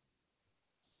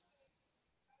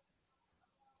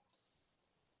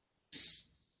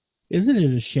 Isn't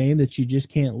it a shame that you just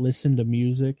can't listen to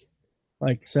music,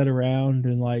 like sit around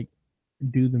and like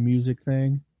do the music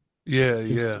thing? Yeah,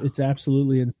 It's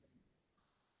absolutely insane.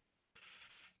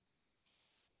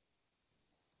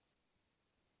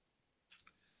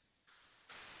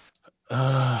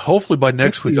 Hopefully by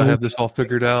next week I have this all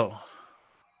figured out.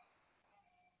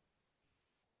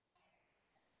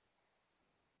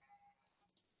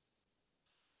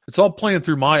 It's all playing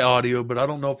through my audio, but I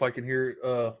don't know if I can hear.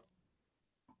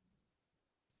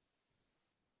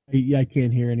 I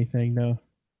can't hear anything. No.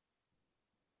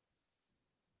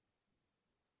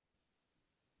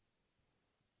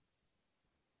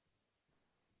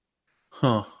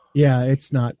 Huh. Yeah,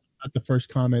 it's not the first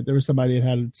comment. There was somebody that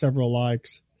had several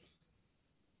likes.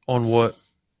 On what?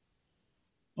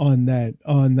 On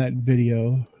that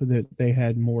video that they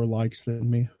had more likes than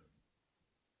me.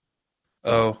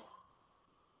 Oh.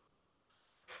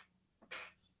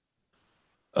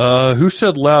 Who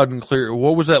said loud and clear?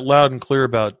 What was that loud and clear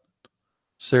about,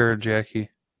 Sarah and Jackie?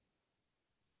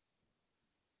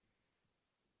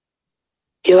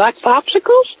 You like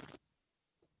popsicles?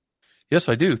 Yes,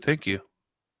 I do. Thank you.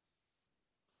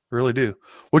 I really do.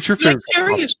 What's your favorite?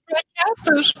 You stretch out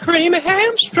those creamy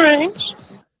hamstrings.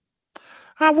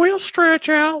 I will stretch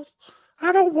out.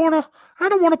 I don't want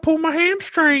to pull my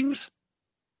hamstrings.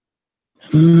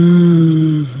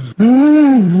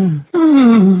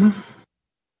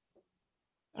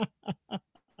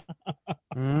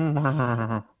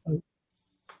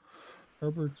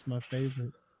 Herbert's my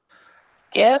favorite.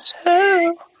 Guess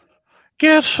who?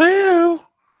 Guess who?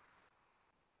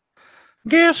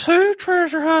 Guess who,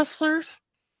 treasure hustlers?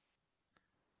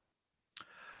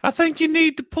 I think you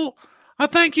need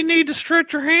to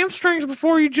stretch your hamstrings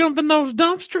before you jump in those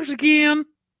dumpsters again.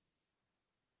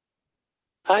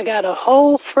 I got a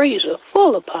whole freezer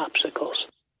full of popsicles.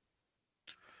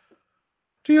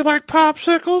 Do you like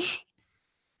popsicles?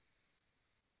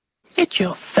 Get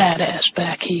your fat ass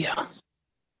back here.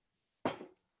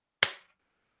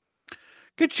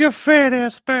 Get your fat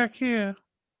ass back here.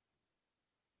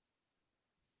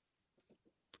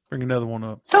 Bring another one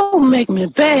up. Don't make me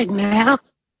beg now.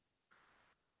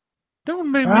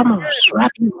 Don't make or me I'm gonna beg.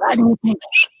 slap you right in your penis.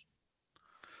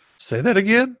 Say that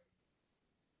again.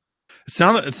 It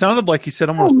sounded like he said,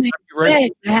 "I'm Don't gonna make slap you right."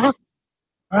 me beg now,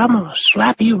 or I'm gonna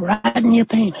slap you right in your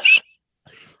penis.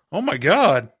 Oh my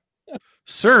God,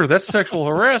 sir, that's sexual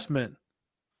harassment.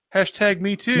 Hashtag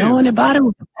me too. Know anybody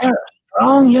with a pair of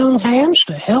strong young hands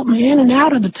to help me in and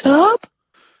out of the tub?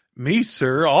 Me,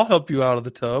 sir. I'll help you out of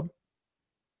the tub.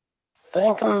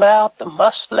 Thinking about the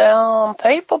muscly on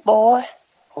paper boy.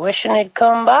 Wishing he'd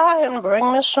come by and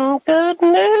bring me some good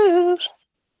news.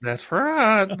 That's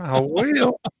right. I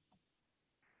will.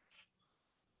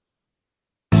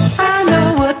 I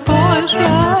know what boys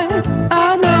like.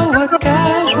 I know what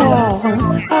guys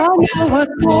want. I know what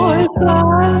boys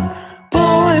like.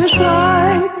 Boys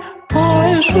like.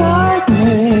 Boys like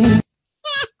me.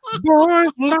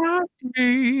 Boys like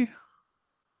me.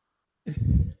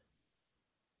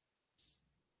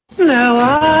 Now I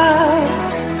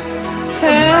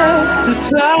had the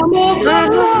time of my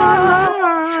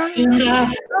life, and I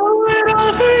owe it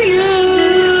all to you.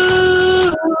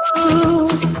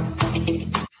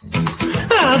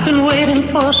 I've been waiting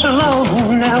for so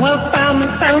long. Now I've finally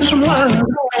found someone.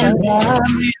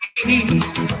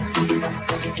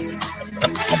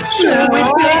 So we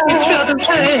take each other's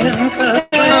hand, 'cause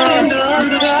we seem to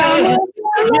understand.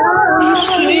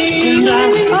 And I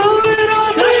owe it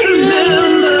all to you.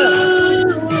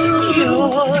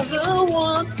 You're the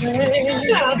one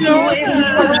thing I've been waiting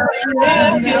for.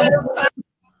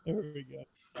 There we go.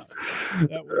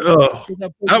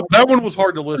 That one was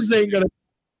hard to listen to.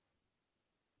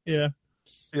 Yeah.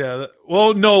 Yeah.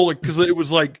 Well, no, because it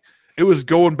was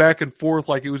going back and forth,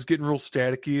 like it was getting real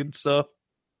staticky and stuff.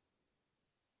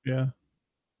 Yeah.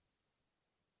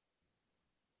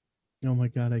 Oh my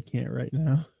God, I can't right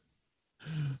now.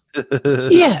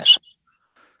 Yes.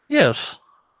 Yes.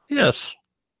 Yes.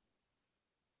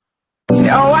 You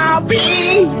know I'll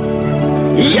be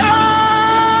your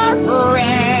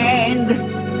friend.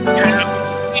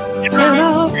 And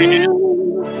I'll be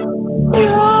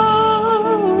your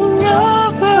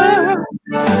lover.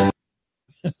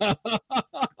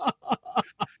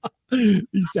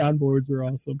 These soundboards are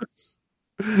awesome.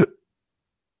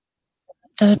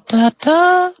 Da da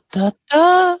da da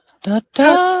da da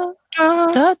da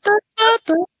da da da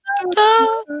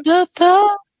da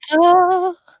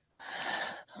da.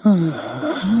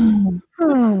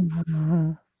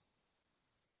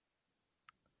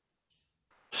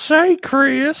 Say,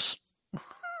 Chris,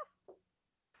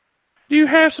 do you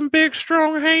have some big,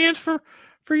 strong hands for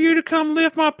you to come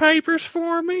lift my papers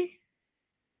for me?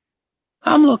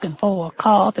 I'm looking for a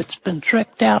car that's been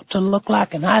tricked out to look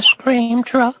like an ice cream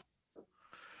truck.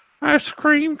 Ice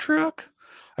cream truck?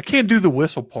 I can't do the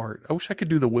whistle part. I wish I could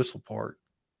do the whistle part.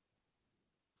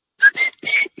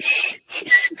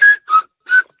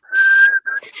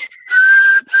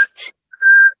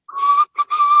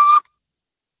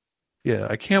 Yeah,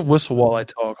 I can't whistle while I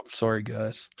talk. I'm sorry,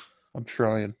 guys. I'm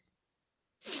trying.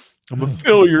 I'm a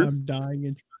failure. I'm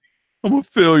dying. I'm a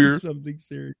failure. Something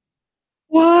serious.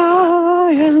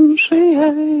 YMCA,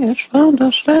 it's fun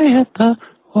to stay at the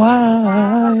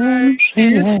YMCA.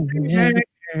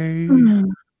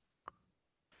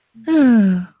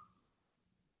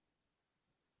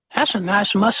 That's a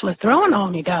nice muscly throwing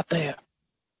on you got there.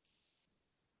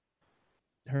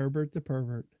 Herbert the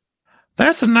pervert.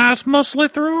 That's a nice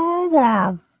muscly throw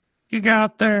arm you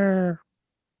got there.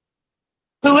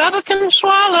 Whoever can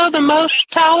swallow the most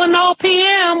Tylenol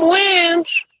PM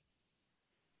wins.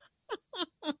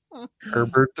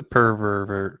 Herbert the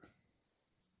pervert.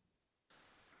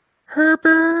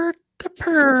 Herbert the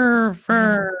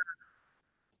pervert.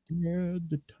 Had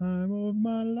the time of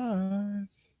my life,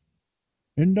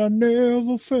 and I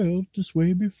never felt this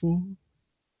way before.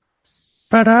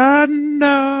 But I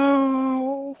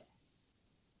know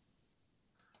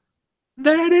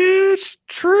that it's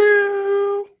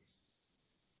true.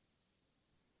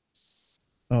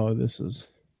 Oh, this is...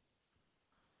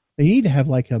 They need to have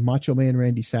like a Macho Man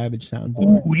Randy Savage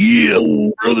soundboard. Oh, yeah,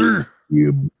 brother.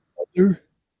 Yeah, brother.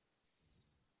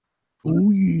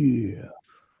 Oh, yeah.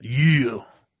 Yeah.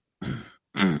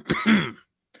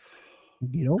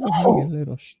 Get over here, you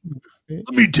little shit.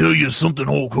 Let me tell you something,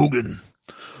 Hulk Hogan.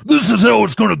 This is how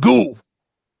it's going to go.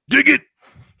 Dig it?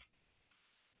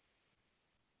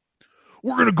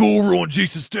 We're going to go over on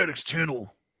Jason Static's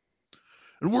channel,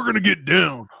 and we're going to get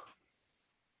down.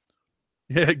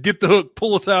 Yeah, get the hook.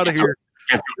 Pull us out of here.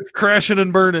 It's crashing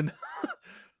and burning.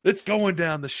 It's going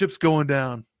down. The ship's going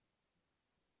down.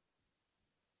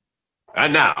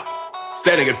 And now,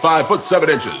 standing at 5'7"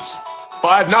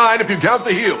 5'9" if you count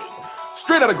the heels,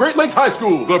 straight out of Great Lakes High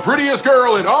School, the prettiest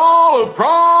girl in all of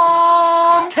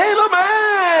prom, Kayla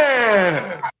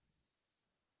Man.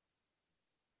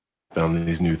 Found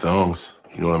these new thongs.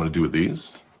 You know what I'm going to do with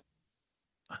these?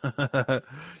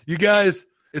 You guys,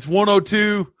 it's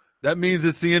 102. That means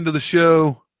it's the end of the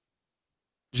show.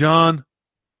 John,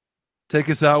 take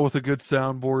us out with a good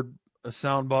soundboard, a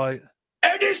soundbite.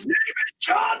 And his name is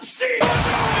John C.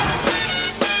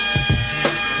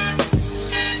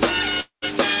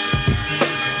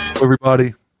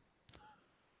 Everybody,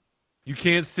 you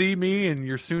can't see me, and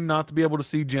you're soon not to be able to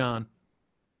see John.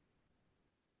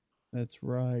 That's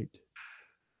right.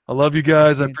 I love you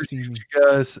guys. I appreciate you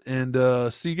guys,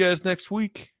 and see you guys next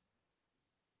week.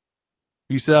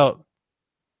 Peace out.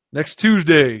 Next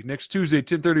Tuesday,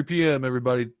 10:30 p.m.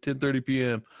 Everybody, 10:30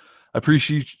 p.m. I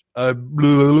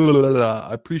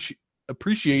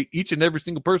appreciate each and every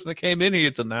single person that came in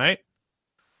here tonight.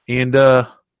 And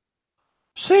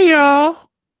see y'all.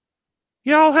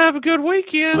 Y'all have a good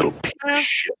weekend. Little piece of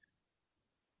shit.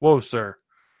 Whoa, sir.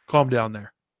 Calm down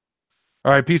there.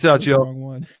 All right, peace out, y'all.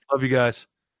 Love you guys.